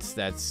stagnates,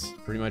 that's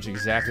pretty much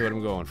exactly what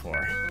I'm going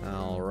for.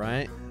 All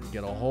right.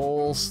 Get a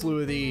whole slew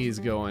of these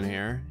going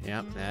here.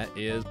 Yep, that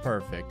is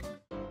perfect.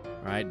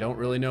 All right, don't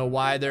really know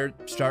why they're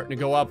starting to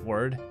go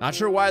upward. Not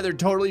sure why they're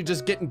totally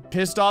just getting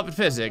pissed off at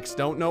physics.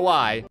 Don't know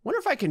why. Wonder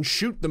if I can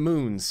shoot the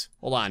moons.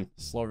 Hold on,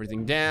 slow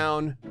everything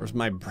down. Where's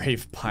my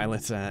brave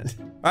pilots at?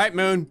 All right,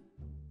 moon,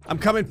 I'm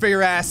coming for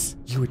your ass.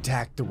 You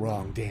attacked the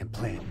wrong damn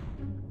planet.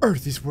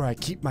 Earth is where I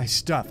keep my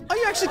stuff. Oh,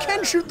 you actually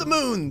can shoot the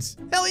moons.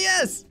 Hell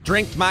yes.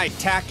 Drink my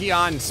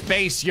tachyon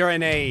space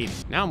urinade.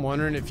 Now I'm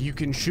wondering if you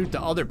can shoot the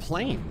other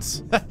planes.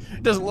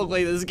 Doesn't look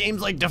like this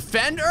game's like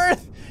defend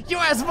Earth. Your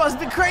ass must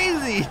be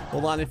crazy.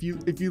 Hold on, if you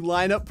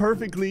line up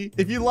perfectly,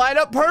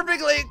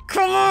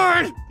 come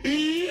on.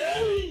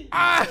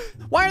 Ah,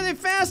 why are they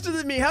faster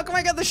than me? How come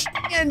I got the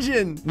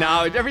engine?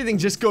 No, everything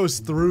just goes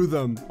through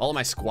them. All of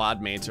my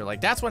squad mates are like,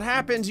 that's what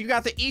happens. You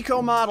got the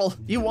eco model.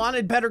 You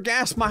wanted better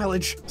gas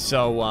mileage.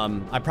 So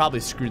I probably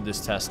screwed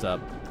this test up.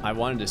 I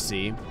wanted to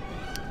see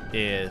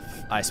if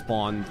I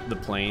spawned the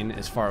plane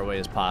as far away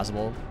as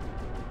possible,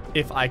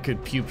 if I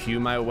could pew-pew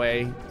my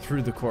way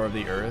through the core of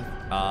the Earth.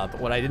 But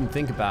what I didn't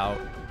think about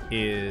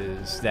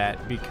is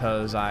that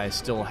because I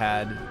still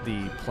had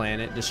the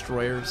planet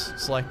destroyers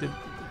selected,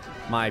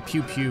 my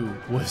pew-pew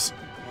was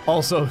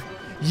also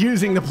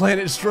using the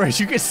planet destroyers.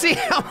 You can see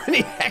how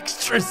many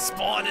extras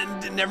spawned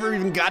and never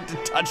even got to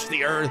touch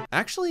the Earth.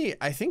 Actually,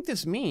 I think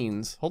this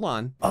means, hold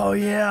on. Oh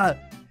yeah,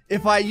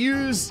 if I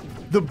use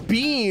the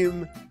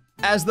beam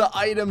as the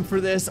item for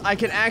this, I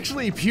can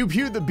actually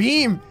pew-pew the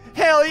beam.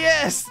 Hell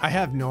yes! I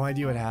have no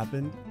idea what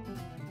happened,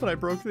 but I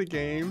broke the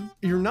game.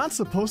 You're not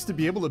supposed to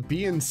be able to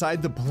be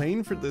inside the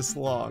plane for this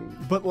long,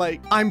 but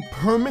like, I'm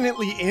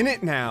permanently in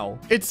it now.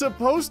 It's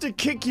supposed to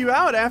kick you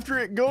out after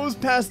it goes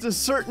past a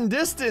certain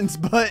distance,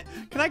 but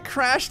can I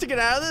crash to get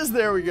out of this?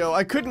 There we go.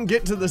 I couldn't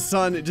get to the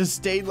sun. It just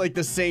stayed like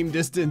the same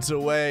distance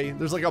away.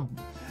 There's like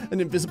an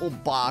invisible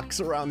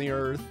box around the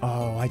earth.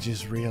 Oh, I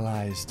just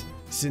realized,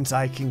 since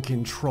I can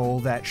control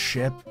that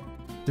ship,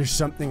 there's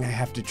something I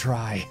have to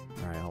try.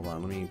 All right, hold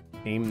on, let me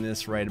aim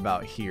this right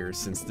about here,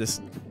 since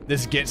this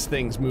gets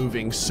things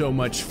moving so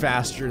much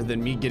faster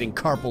than me getting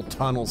carpal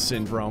tunnel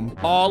syndrome.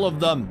 All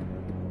of them,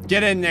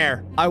 get in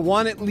there. I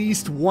want at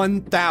least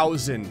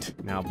 1,000.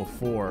 Now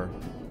before,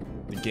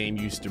 the game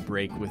used to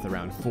break with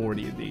around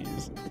 40 of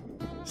these.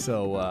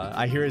 So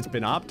I hear it's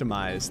been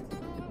optimized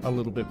a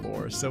little bit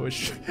more, so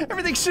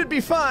everything should be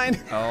fine.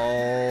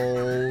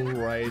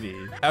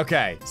 Alrighty.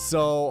 Okay,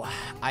 so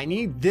I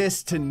need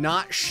this to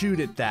not shoot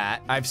at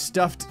that. I've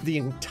stuffed the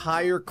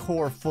entire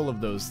core full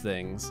of those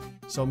things.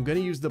 So I'm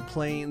gonna use the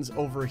planes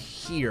over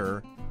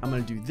here. I'm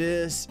gonna do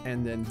this,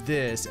 and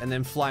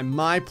then fly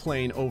my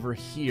plane over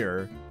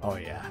here. Oh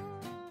yeah.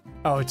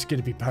 Oh, it's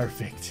gonna be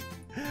perfect.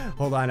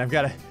 Hold on, I've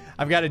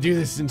gotta do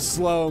this in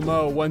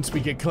slow-mo once we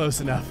get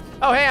close enough.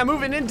 Oh hey, I'm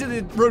moving into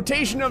the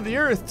rotation of the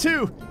Earth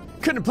too.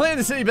 Couldn't have planned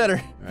this any better.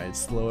 All right,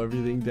 slow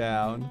everything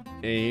down.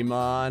 Aim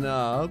on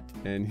up,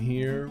 and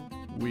here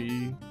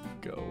we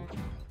go.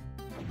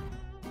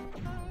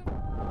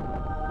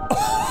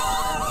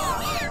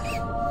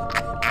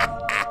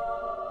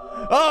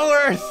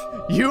 Oh,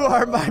 Earth, you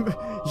are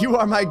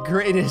my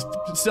greatest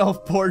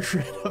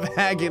self-portrait of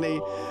agony.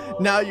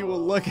 Now you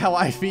will look how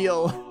I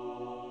feel.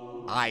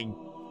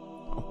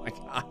 Oh my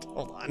God,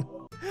 hold on.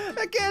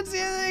 I can't see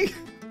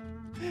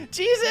anything.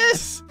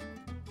 Jesus.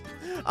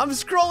 I'm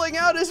scrolling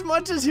out as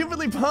much as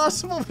humanly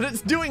possible, but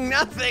it's doing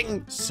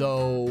nothing.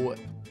 So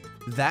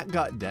that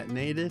got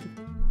detonated,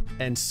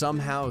 and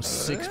somehow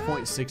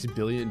 6.6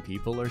 billion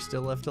people are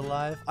still left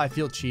alive. I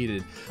feel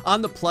cheated.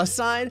 On the plus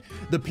side,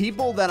 the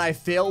people that I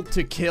failed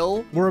to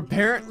kill were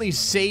apparently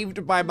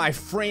saved by my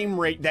frame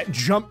rate that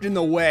jumped in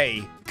the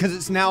way, because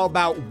it's now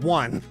about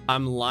 1.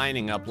 I'm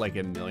lining up like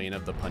a million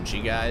of the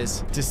punchy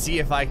guys to see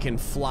if I can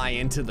fly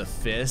into the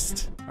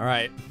fist. All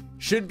right,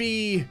 should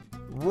be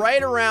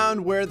right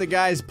around where the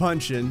guy's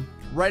punching,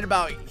 right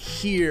about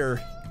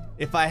here,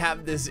 if I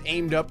have this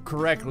aimed up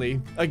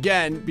correctly.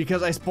 Again,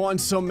 because I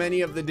spawned so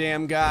many of the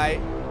damn guy.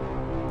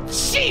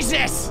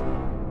 Jesus!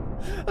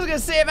 I was gonna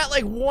say I'm at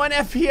like 1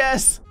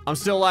 FPS. I'm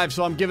still alive,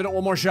 so I'm giving it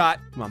one more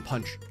shot. Come on,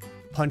 punch.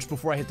 Punch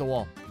before I hit the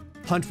wall.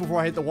 Punch before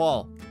I hit the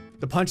wall.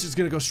 The punch is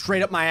gonna go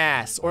straight up my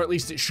ass, or at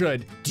least it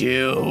should.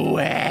 Do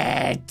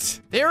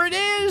it! There it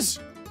is!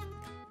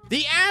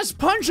 The ass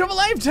punch of a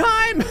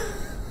lifetime!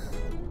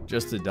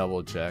 Just to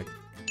double check,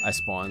 I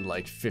spawned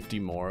like 50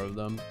 more of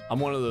them. I'm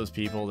one of those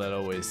people that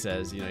always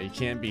says, you know, you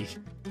can't be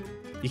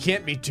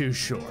too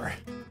sure,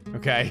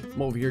 okay?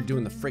 I'm over here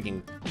doing the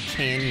friggin'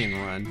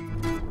 canyon run.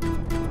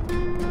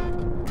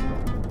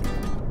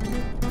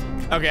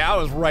 Okay, I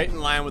was right in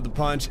line with the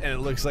punch, and it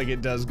looks like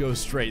it does go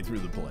straight through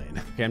the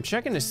plane. Okay, I'm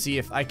checking to see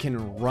if I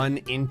can run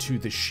into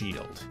the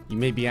shield. You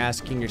may be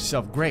asking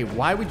yourself, Gray,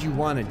 why would you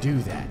want to do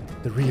that?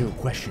 The real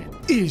question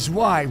is,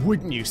 why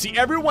wouldn't you? See,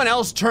 everyone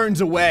else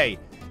turns away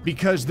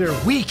because they're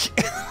weak.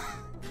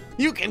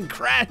 You can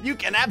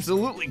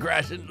absolutely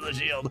crash into the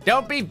shield.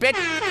 Don't be bitch.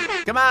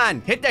 Come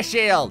on, hit the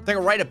shield. It's like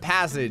a rite of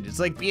passage. It's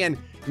like being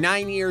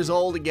 9 years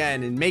old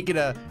again and make it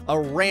a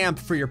ramp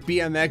for your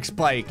BMX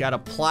bike out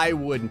of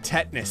plywood and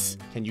tetanus.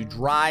 Can you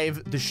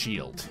drive the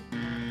shield?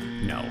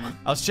 No.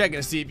 I was checking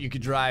to see if you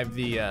could drive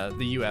the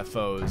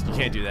UFOs. You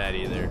can't do that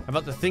either. How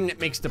about the thing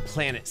that makes the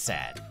planet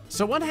sad?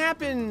 So what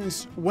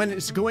happens when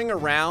it's going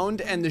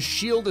around and the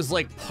shield is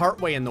like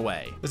partway in the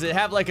way? Does it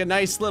have like a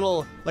nice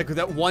little, like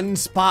that one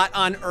spot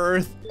on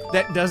Earth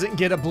that doesn't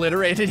get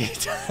obliterated?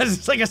 It does.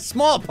 It's like a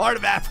small part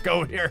of Africa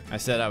over here. I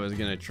said I was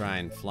gonna try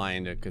and fly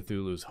into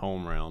Cthulhu's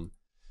home realm.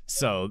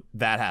 So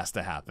that has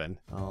to happen.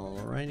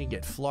 Alrighty,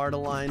 get Florida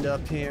lined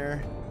up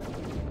here.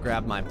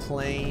 Grab my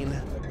plane.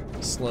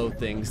 Slow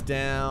things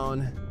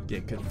down,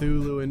 get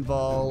Cthulhu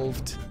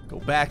involved, go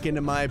back into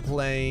my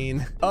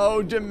plane.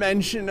 Oh,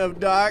 dimension of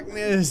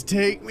darkness,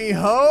 take me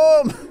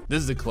home.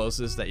 This is the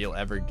closest that you'll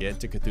ever get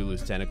to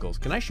Cthulhu's tentacles.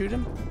 Can I shoot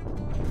him?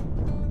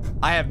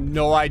 I have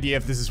no idea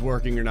if this is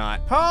working or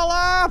not. Pull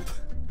up!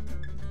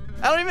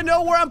 I don't even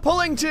know where I'm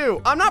pulling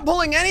to. I'm not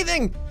pulling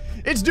anything.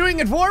 It's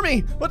doing it for me.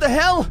 What the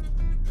hell?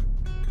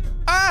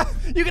 Ah,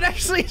 you can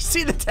actually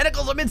see the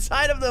tentacles. I'm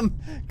inside of them.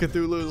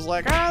 Cthulhu's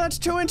like, ah, that's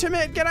too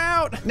intimate. Get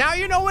out. Now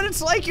you know what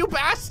it's like, you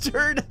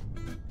bastard.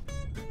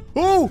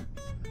 Ooh,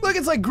 look,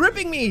 it's like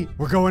gripping me.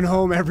 We're going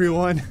home,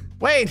 everyone.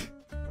 Wait,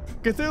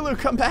 Cthulhu,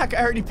 come back.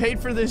 I already paid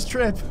for this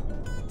trip.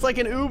 It's like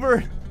an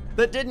Uber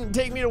that didn't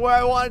take me to where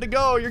I wanted to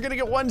go. You're gonna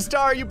get 1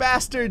 star, you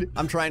bastard.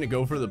 I'm trying to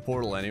go for the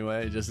portal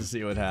anyway, just to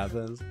see what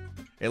happens.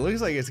 It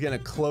looks like it's gonna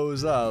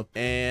close up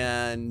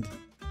and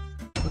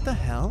what the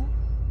hell?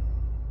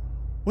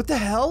 What the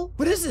hell?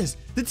 What is this?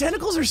 The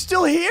tentacles are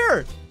still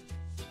here.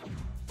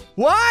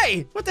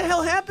 Why? What the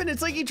hell happened?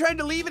 It's like he tried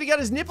to leave and he got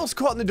his nipples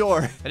caught in the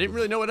door. I didn't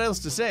really know what else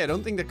to say. I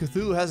don't think that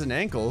Cthulhu has an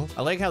ankle.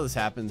 I like how this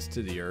happens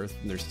to the Earth,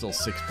 and there's still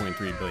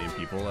 6.3 billion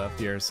people left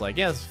here. It's like,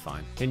 yeah, this is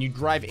fine. Can you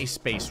drive a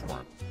space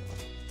worm?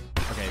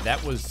 Okay,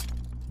 that was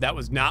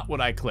not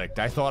what I clicked.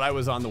 I thought I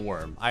was on the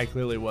worm. I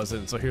clearly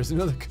wasn't. So here's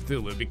another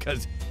Cthulhu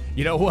because,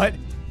 you know what?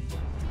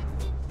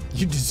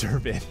 You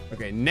deserve it.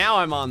 Okay, now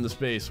I'm on the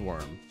space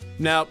worm.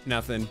 Nope,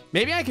 nothing.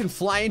 Maybe I can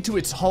fly into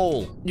its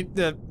hole.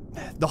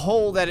 The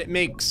hole that it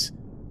makes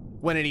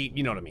when it eats,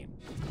 you know what I mean.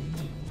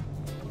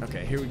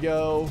 Okay, here we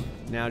go.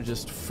 Now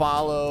just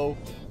follow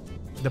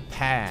the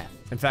path.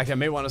 In fact, I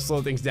may want to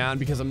slow things down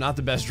because I'm not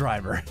the best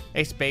driver.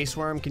 Hey, space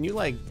worm, can you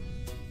like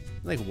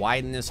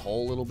widen this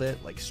hole a little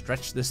bit? Like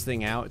stretch this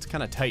thing out? It's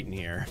kind of tight in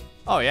here.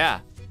 Oh yeah,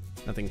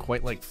 nothing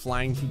quite like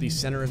flying through the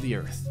center of the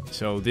Earth.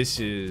 So this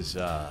is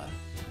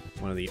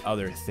one of the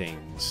other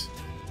things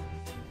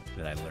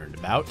that I learned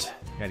about.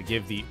 Gotta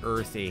give the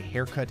Earth a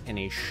haircut and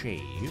a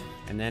shave.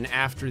 And then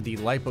after the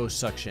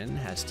liposuction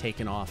has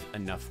taken off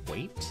enough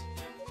weight,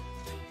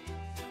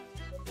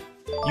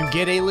 you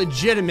get a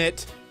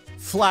legitimate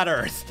flat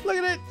Earth. Look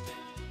at it.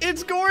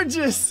 It's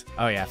gorgeous.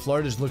 Oh yeah,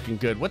 Florida's looking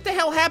good. What the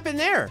hell happened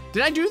there?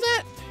 Did I do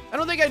that? I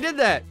don't think I did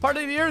that. Part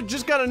of the Earth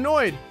just got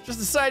annoyed. Just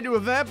decided to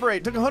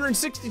evaporate. Took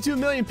 162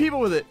 million people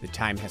with it. The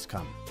time has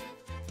come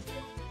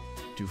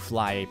to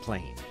fly a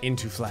plane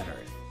into flat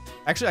Earth.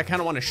 Actually, I kind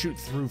of want to shoot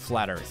through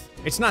flat Earth.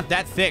 It's not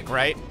that thick,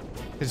 right?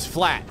 It's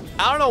flat.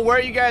 I don't know where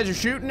you guys are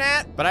shooting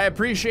at, but I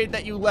appreciate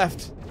that you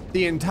left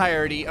the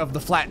entirety of the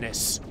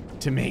flatness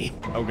to me.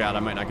 Oh God, I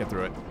might not get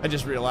through it. I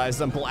just realized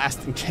I'm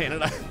blasting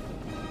Canada.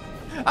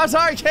 I'm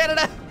sorry,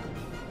 Canada.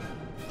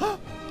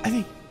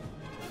 I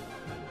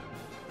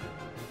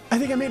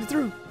think I made it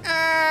through.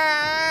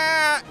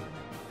 I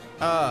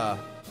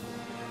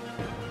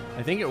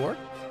think it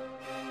worked.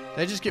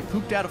 Did I just get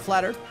pooped out of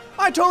flat Earth?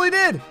 I totally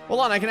did.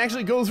 Hold on, I can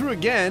actually go through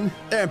again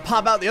and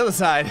pop out the other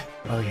side.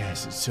 Oh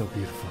yes, it's so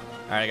beautiful.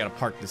 All right, I gotta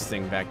park this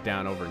thing back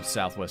down over in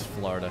Southwest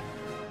Florida.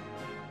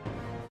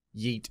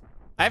 Yeet.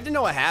 I have to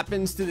know what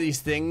happens to these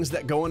things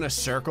that go in a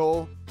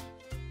circle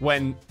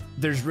when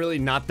there's really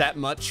not that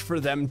much for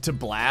them to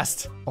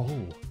blast.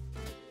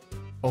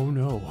 Oh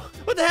no.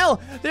 What the hell?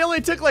 They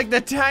only took like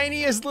the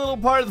tiniest little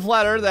part of the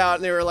flat Earth out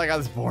and they were like, oh,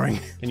 that's boring.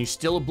 Can you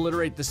still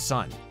obliterate the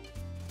sun?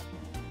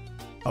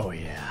 Oh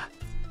yeah.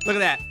 Look at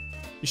that.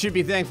 You should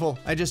be thankful.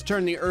 I just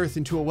turned the Earth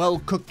into a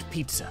well-cooked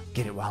pizza.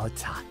 Get it while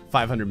it's hot.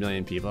 500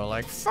 million people are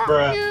like, fuck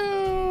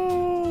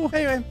you.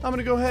 Anyway, I'm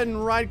gonna go ahead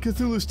and ride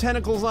Cthulhu's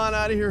tentacles on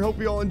out of here. Hope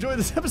you all enjoyed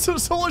this episode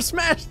of Solar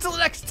Smash. Till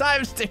next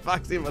time, stay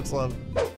foxy and much love.